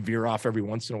veer off every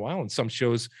once in a while, and some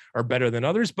shows are better than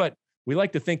others, but we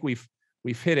like to think we've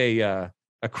hit a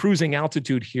cruising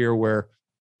altitude here where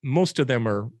most of them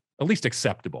are at least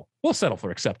acceptable. We'll settle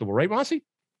for acceptable, right, Mosse?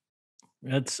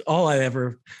 That's all I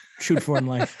ever shoot for in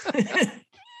life.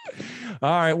 All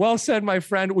right. Well said, my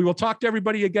friend. We will talk to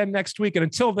everybody again next week. And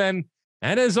until then,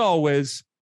 and as always,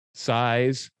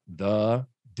 size the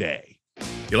day.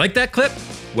 You like that clip?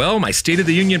 Well, my State of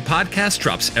the Union podcast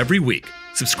drops every week.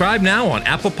 Subscribe now on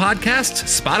Apple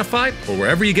Podcasts, Spotify, or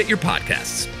wherever you get your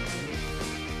podcasts.